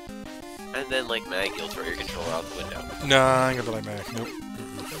 And then, like Mag, you'll throw your controller out the window. Nah, I ain't gonna be like Mac. Nope.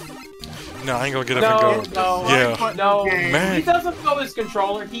 No, I ain't gonna get up No, and no, go. Yeah. No, Man. he doesn't throw his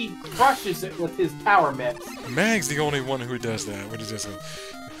controller, he crushes it with his power mix. Mag's the only one who does that. Which is just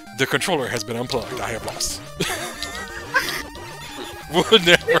the controller has been unplugged. I have lost. We'll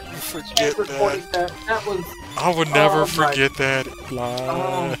never forget that. That was... I would never Oh, my- forget that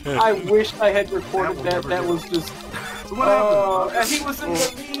line. I wish I had recorded That will that. never That do was it. just... So what happened? and he was in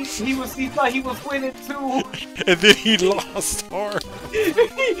the lead. He thought he was winning too. And then he lost hard.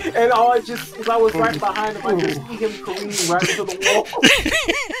 And all I just, because I was right behind him, I just see him careening right into the wall.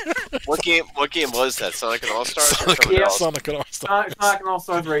 What game was that? Sonic and All Stars? Sonic and All-Stars. Sonic and All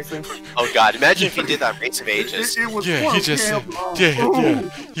Stars Racing. Oh god, imagine if he did that Race of Ages. It was Yeah, one he just said,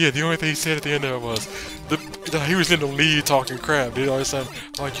 game. yeah. The only thing he said at the end of it was, he was in the lead talking crap. Dude, all of a sudden,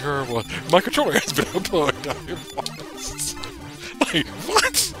 all you heard was, my controller has been unplugged. I have lost. Like,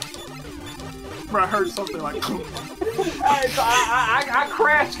 what? I heard something like, I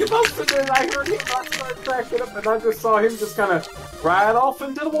crashed because I was sitting there and I heard him. I started cracking up and I just saw him just kind of ride off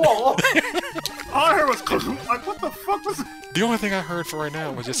into the wall. all I heard was, like, what the fuck was that? The only thing I heard for right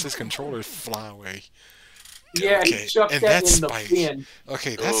now was just his controller fly away. Yeah, Okay, he chucked and that that's in the Spike. bin.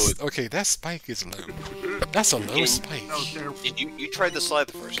 Okay, that spike is low. That's a low spike. That was terrible. Did you tried the slide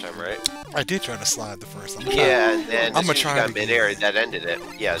the first time, right? I did try to slide the first time. Yeah, and then I'ma as soon as you try got it again. midair, that ended it.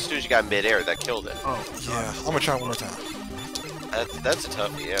 Yeah, as soon as you got midair, that killed it. Oh, Yeah, I'm gonna try one more time. That's a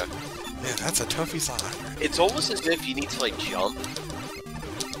toughie, yeah. Yeah, that's a toughie slide. It's almost as if you need to like jump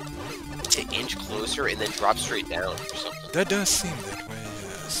to inch closer and then drop straight down or something, That does seem that way,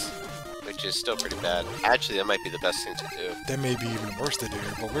 yes. which is still pretty bad. Actually, that might be the best thing to do. That may be even worse to do,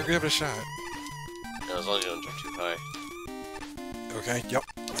 but we're giving it a shot. As long as you don't jump too high. Okay, yep,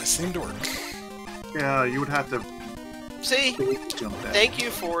 that seemed to work. yeah, you would have to See? jump that. Thank you,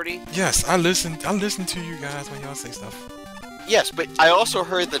 40. Yes, I listen to you guys when y'all say stuff. Yes, but I also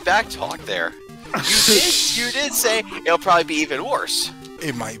heard the back talk there. You did say it'll probably be even worse.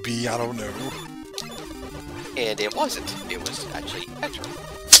 It might be, I don't know. And it wasn't. It was actually better.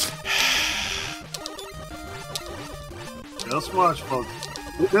 Just watch, folks.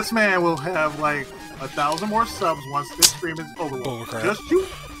 This man will have like 1,000 more subs once this stream is over. with. Oh, crap. Just you.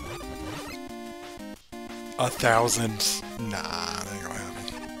 1,000? Nah, that ain't gonna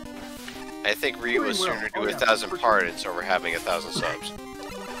happen. I think Ryu would Pretty well. sooner do Oh, yeah, 1,000 for sure. pardons over having 1,000 subs.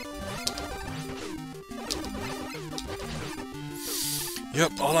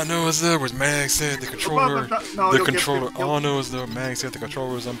 Yep, all I know is there was Mag said the controller. No, The you'll get- controller. you'll- All I know is the Mag said the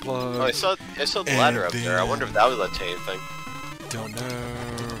controller was unplugged. Oh, I saw the And ladder up there. I then- wonder if that would let you anything. Don't know.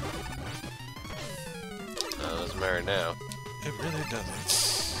 Doesn't matter now. It really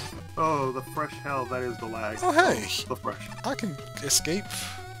doesn't. Oh, the fresh hell, that is the lag. Oh, hey. The fresh. I can escape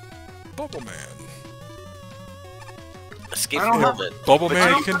Bubble Man. Escape I don't from have- it. Bubble I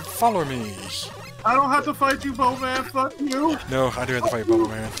Man don't- can follow me. I don't have to fight you, Bowman. Fuck you. No, I do have to fight Bubble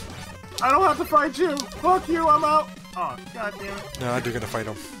Man. I don't have to fight you. Fuck you. I'm out. Oh, god damn it. No, I do gotta fight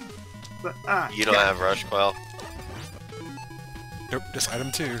him. But, You don't have Rush Quell. Nope, just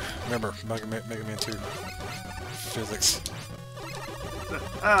item 2. Remember, Mega Man 2. Physics.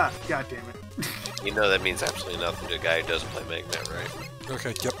 God damn it. You know that means absolutely nothing to a guy who doesn't play Mega Man, right?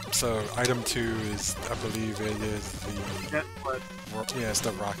 Okay, yep. So item 2 is, I believe it is the... That's what, Yeah, it's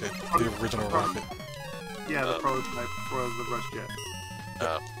the rocket. The original rocket. yeah, the prototype for the Rush Jet.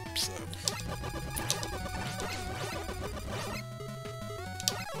 So...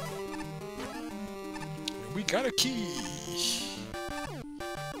 We got a key!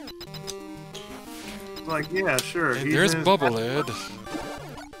 Like, yeah, sure. And he's there's in his Bubblehead.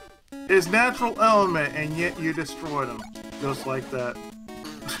 his natural element, and yet you destroyed him. Just like that.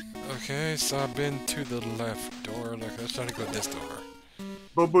 Okay, so I've been to the left door. Look, let's try to go this door.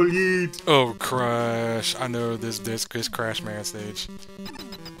 Bubble Yeet. Oh, Crash. I know this Crash Man stage.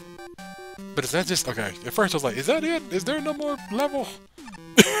 But is that just... Okay, at first I was like, is that it? Is there no more level?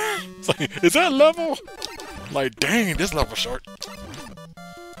 It's like, is that level? Like, dang, this level short.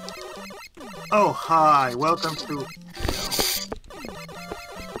 Oh, hi. Welcome to...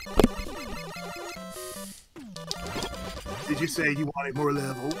 Did you say you wanted more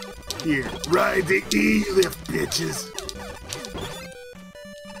level? Here, ride the E-lift, bitches.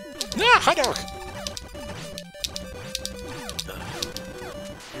 Ah, hot dog!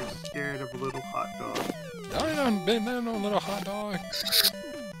 You're scared of a little hot dog. I don't been there no little hot dog.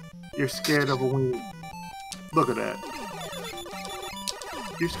 You're scared of a weenie. Look at that.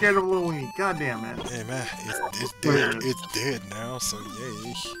 You're scared of a little weenie. Goddamn, man. Hey man, it's dead. It's dead now, so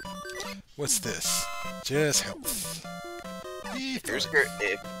yay. What's this? Just health. If you're scared,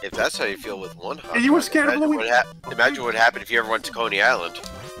 if that's how you feel with one hot And you were dog, scared of imagine Louis- imagine what happened if you ever went to Coney Island.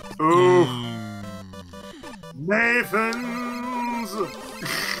 Ooh, Mm. Nathan's.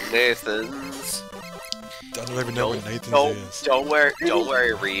 Nathan's. I don't even know what Nathan's is. Don't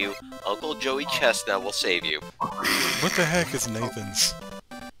worry, Ryu. Uncle Joey Chestnut will save you. What the heck is Nathan's?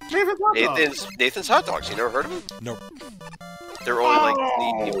 Nathan's hot dog. Nathan's hot dogs. You never heard of them? Nope. They're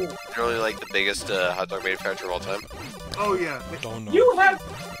only like the biggest hot dog manufacturer of all time. Oh yeah. Don't know. You have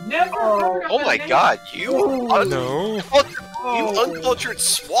never heard of Oh the my name? God, you No. uncultured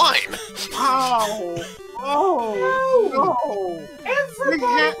swine! Ow. Oh. No. No.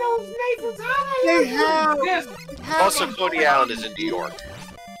 Everybody knows Nathan's hot They dogs. have- Yes. Also, Coney Island is in New York.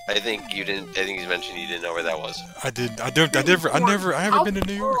 I think you didn't. I think you mentioned you didn't know where that was. I haven't been to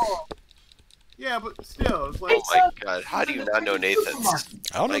New York. Yeah, but still, it's like Oh my God, how do you not know Nathan's?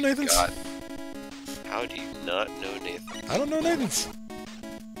 I don't know My Nathan's. God. How do you not know Nathan's? I don't know Nathan's.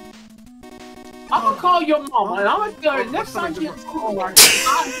 I'm gonna call your mama and I'm gonna tell her next time she gets to the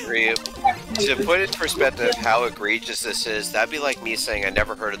market. Ryu, to put it in perspective how egregious this is, that'd be like me saying I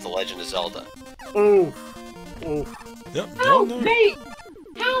never heard of The Legend of Zelda. oh, oh. Yep. How, Don't know. Nate?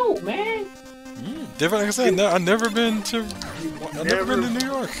 How, man? Different. Like I said, I've never been to. I've never been to New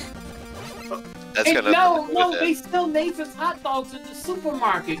York. That's Hey, gonna no, with they it. still Nathan's hot dogs in the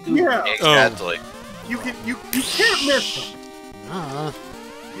supermarket, dude. Yeah, Exactly. you can't miss them.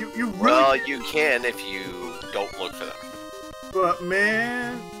 You really. Well, you can if you don't look for them. But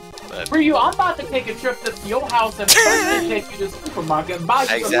man, For you, I'm about to take a trip to your house and personally take you to the supermarket and buy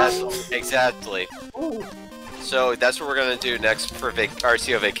you some hot dogs. Exactly. ooh, So that's what we're gonna do next for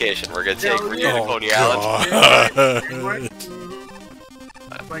RCO vacation. We're gonna take Yeah, Ryu yeah. to Coney Island. right?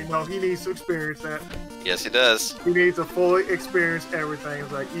 Like no, he needs to experience that. Yes, he does. He needs to fully experience everything.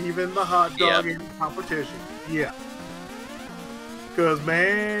 It's like even the hot dog eating competition. Yeah. Cause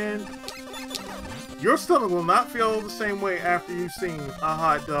man, your stomach will not feel the same way after you've seen a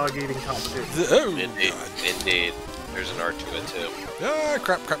hot dog eating competition. Oh Indeed. God. Indeed. There's an art to it too. Ah,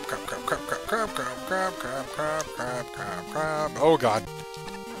 crap. Oh God.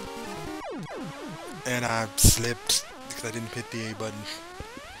 And I slipped because I didn't hit the A button.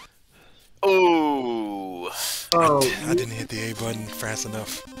 Ooh. Oh, I didn't hit the A button fast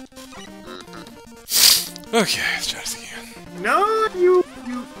enough. Okay, let's try this again. no, you,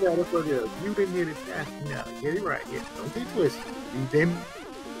 yeah, that's what it is. You didn't hit it fast enough. Get it right. Yeah, don't get twisted. You didn't.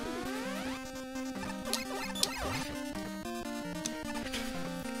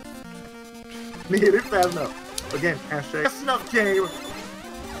 Hit it fast enough. Again, hashtag fast enough game. Okay,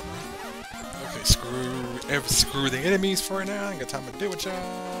 screw the enemies for now. I ain't got time to deal with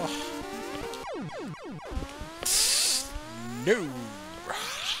y'all. No,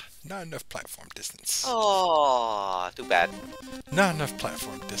 not enough platform distance. Oh, too bad. Not enough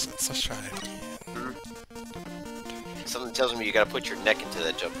platform distance. Let's try that again. Something tells me you gotta put your neck into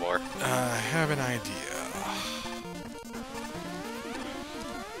that jump more. I have an idea.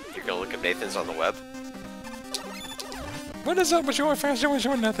 You're gonna look at Nathan's on the web. What is up with your fast with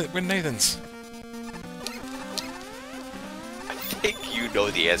Nathan's? I think you know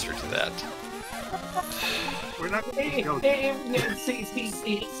the answer to that. We're not going to go.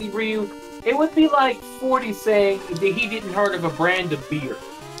 See, Ryu, it would be like 40 saying that he didn't heard of a brand of beer.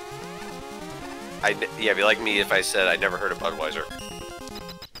 Yeah, it'd be like me if I said I never heard of Budweiser.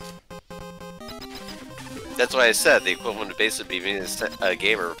 That's why I said the equivalent of basically being a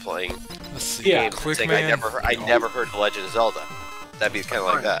gamer playing Let's see. Yeah. games, Quick saying Man. I never heard of Legend of Zelda. That'd be kind of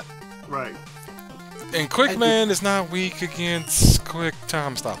like that. Right. And Quick Man is not weak against Quick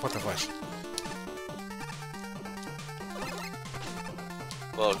Time Stop. What the fuck?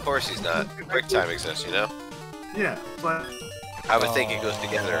 Well, of course he's not. Quick time exists, you know? Yeah, but I would think it goes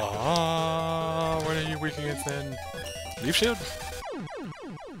together. What are you weak against then? Leaf Shield?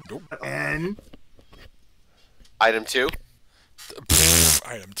 Nope. and Item 2? Pfft,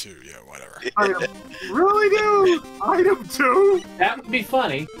 item 2, yeah, whatever. really, dude, item 2. That would be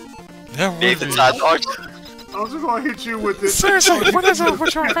funny. That would Nathan's be. hot dogs. I was just gonna hit you with this. Seriously, what is up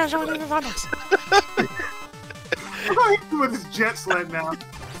with your fashion with the Thanos? I'm gonna hit you with this jet sled now.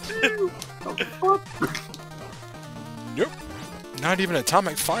 The fuck? Nope. Not even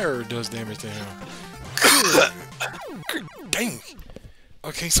atomic fire does damage to him. Good dang.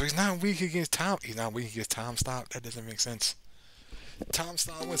 Okay, so he's not weak against Tom. He's not weak against Time Stop. That doesn't make sense. Time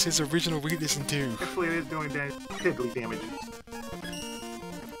Stop was his original weakness in 2. Actually, it is doing piddly damage.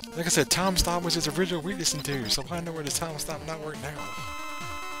 Like I said, Time Stop was his original weakness in 2. So why know where does Time Stop not work now?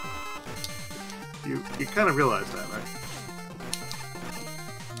 You kind of realize that, right?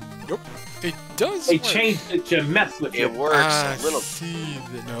 Nope. It does They work. changed it to mess with It it. works I a little. see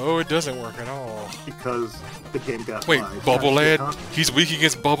that. No, it doesn't work at all. Because the game got Wait, live. Bubble Lad? Huh? He's weak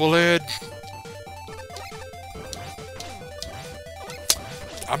against Bubble Lad?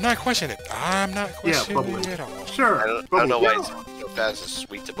 I'm not questioning it. I'm not questioning Bubble it Lad. at all. Sure. I don't know why it's so fast it's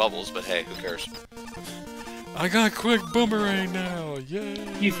sweet to bubbles, but hey, who cares? I got quick boomerang now. Yay!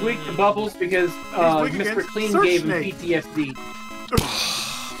 He's weak to bubbles because weak Mr. against Clean Surf gave him Snake. PTSD.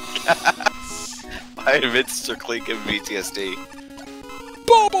 I admits to Clink and PTSD.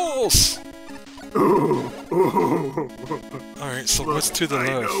 Bubbles! Ooh, ooh. Alright, so what's to the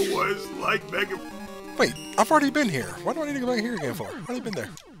I left? know what it's like, Mega. Wait, I've already been here. Why do I need to go back here again for? I've already been there.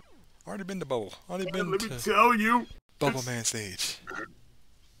 Already been to Bubble. Already been Let me to tell you. Bubble Man stage.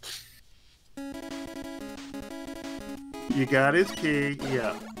 You got his key.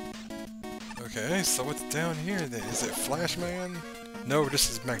 Yeah. Okay, so what's down here then? Is it Flash Man? No, this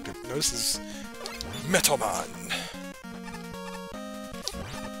is Magnet. No, this is Metal Man.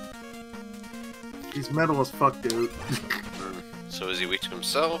 He's metal as fuck, dude. So is he weak to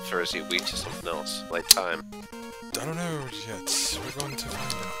himself, or is he weak to something else? Like time. I don't know yet. We're going to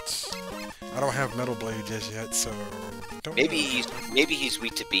find out. I don't have Metal Blade just yet, so don't Maybe know. he's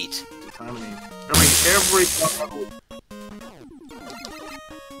weak to beat. I mean every.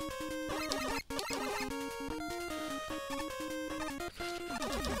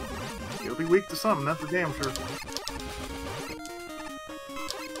 He'll be weak to something. That's for damn sure.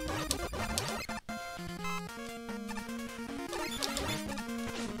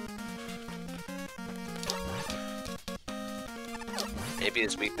 Maybe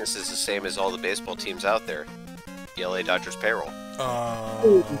his weakness is the same as all the baseball teams out there. The LA Dodgers payroll.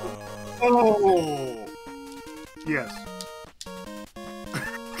 Oh. Yes.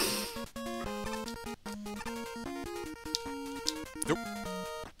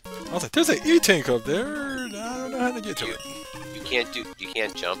 I was like, there's an E-Tank up there. I don't know how to get to it. You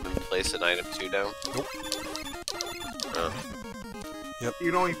can't jump and place an item 2 down. Nope.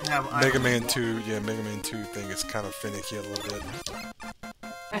 You don't even have Mega items. Man 2, yeah, Mega Man 2 thing is kind of finicky a little bit.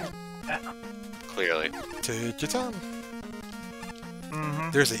 Clearly. Take your time.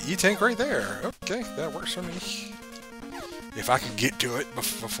 Mm-hmm. There's an E-Tank right there. Okay, that works for me. If I can get to it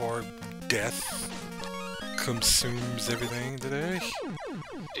before death consumes everything today.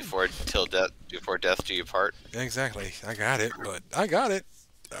 Before death do you part. Exactly. I got it, but I got it.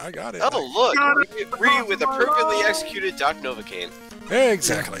 Oh look! Ryu with a perfectly executed Doc Novocaine.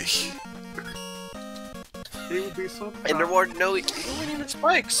 Exactly. He would be so And there were no even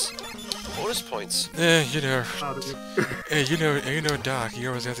spikes. Bonus points. Yeah, you know. proud of you. Hey, you know, Doc. You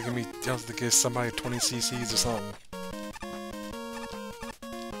always have to give somebody 20 CCs or something.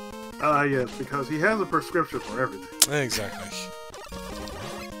 Yes, because he has a prescription for everything. Exactly.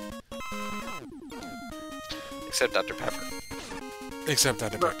 Except Dr. Pepper. Except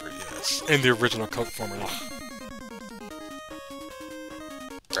Dr. Pepper, yes. And the original Coke formula.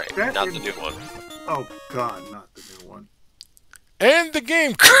 Right, That not is- the new one. Oh God, not the new one. And the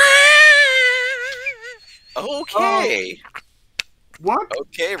game. Okay. What?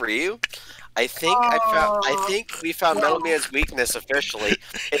 Okay, Ryu. I think I think we found Metal Man's weakness officially.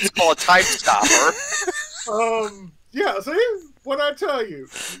 It's called Time Stopper. Yeah, see? What I tell you?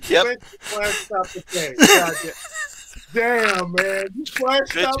 Yep. Flash stop the game. God damn, man. You flash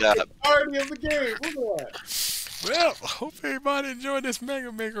stop the entirety of the game. Look at that. Well, I hope everybody enjoyed this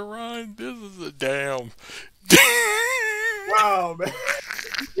Mega Maker run. This is a damn. Wow, man.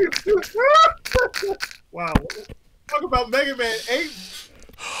 Wow. Talk about Mega Man 8.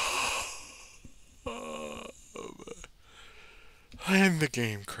 And the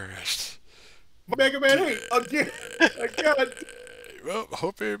game crashed. Mega Man 8 again. God. Well,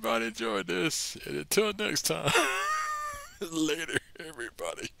 hope everybody enjoyed this. And until next time. Later,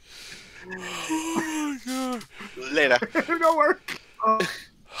 everybody. Oh, God. Later. No worries.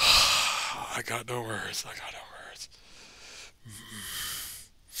 I got no words. I got no words.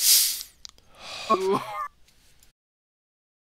 Oh, Lord.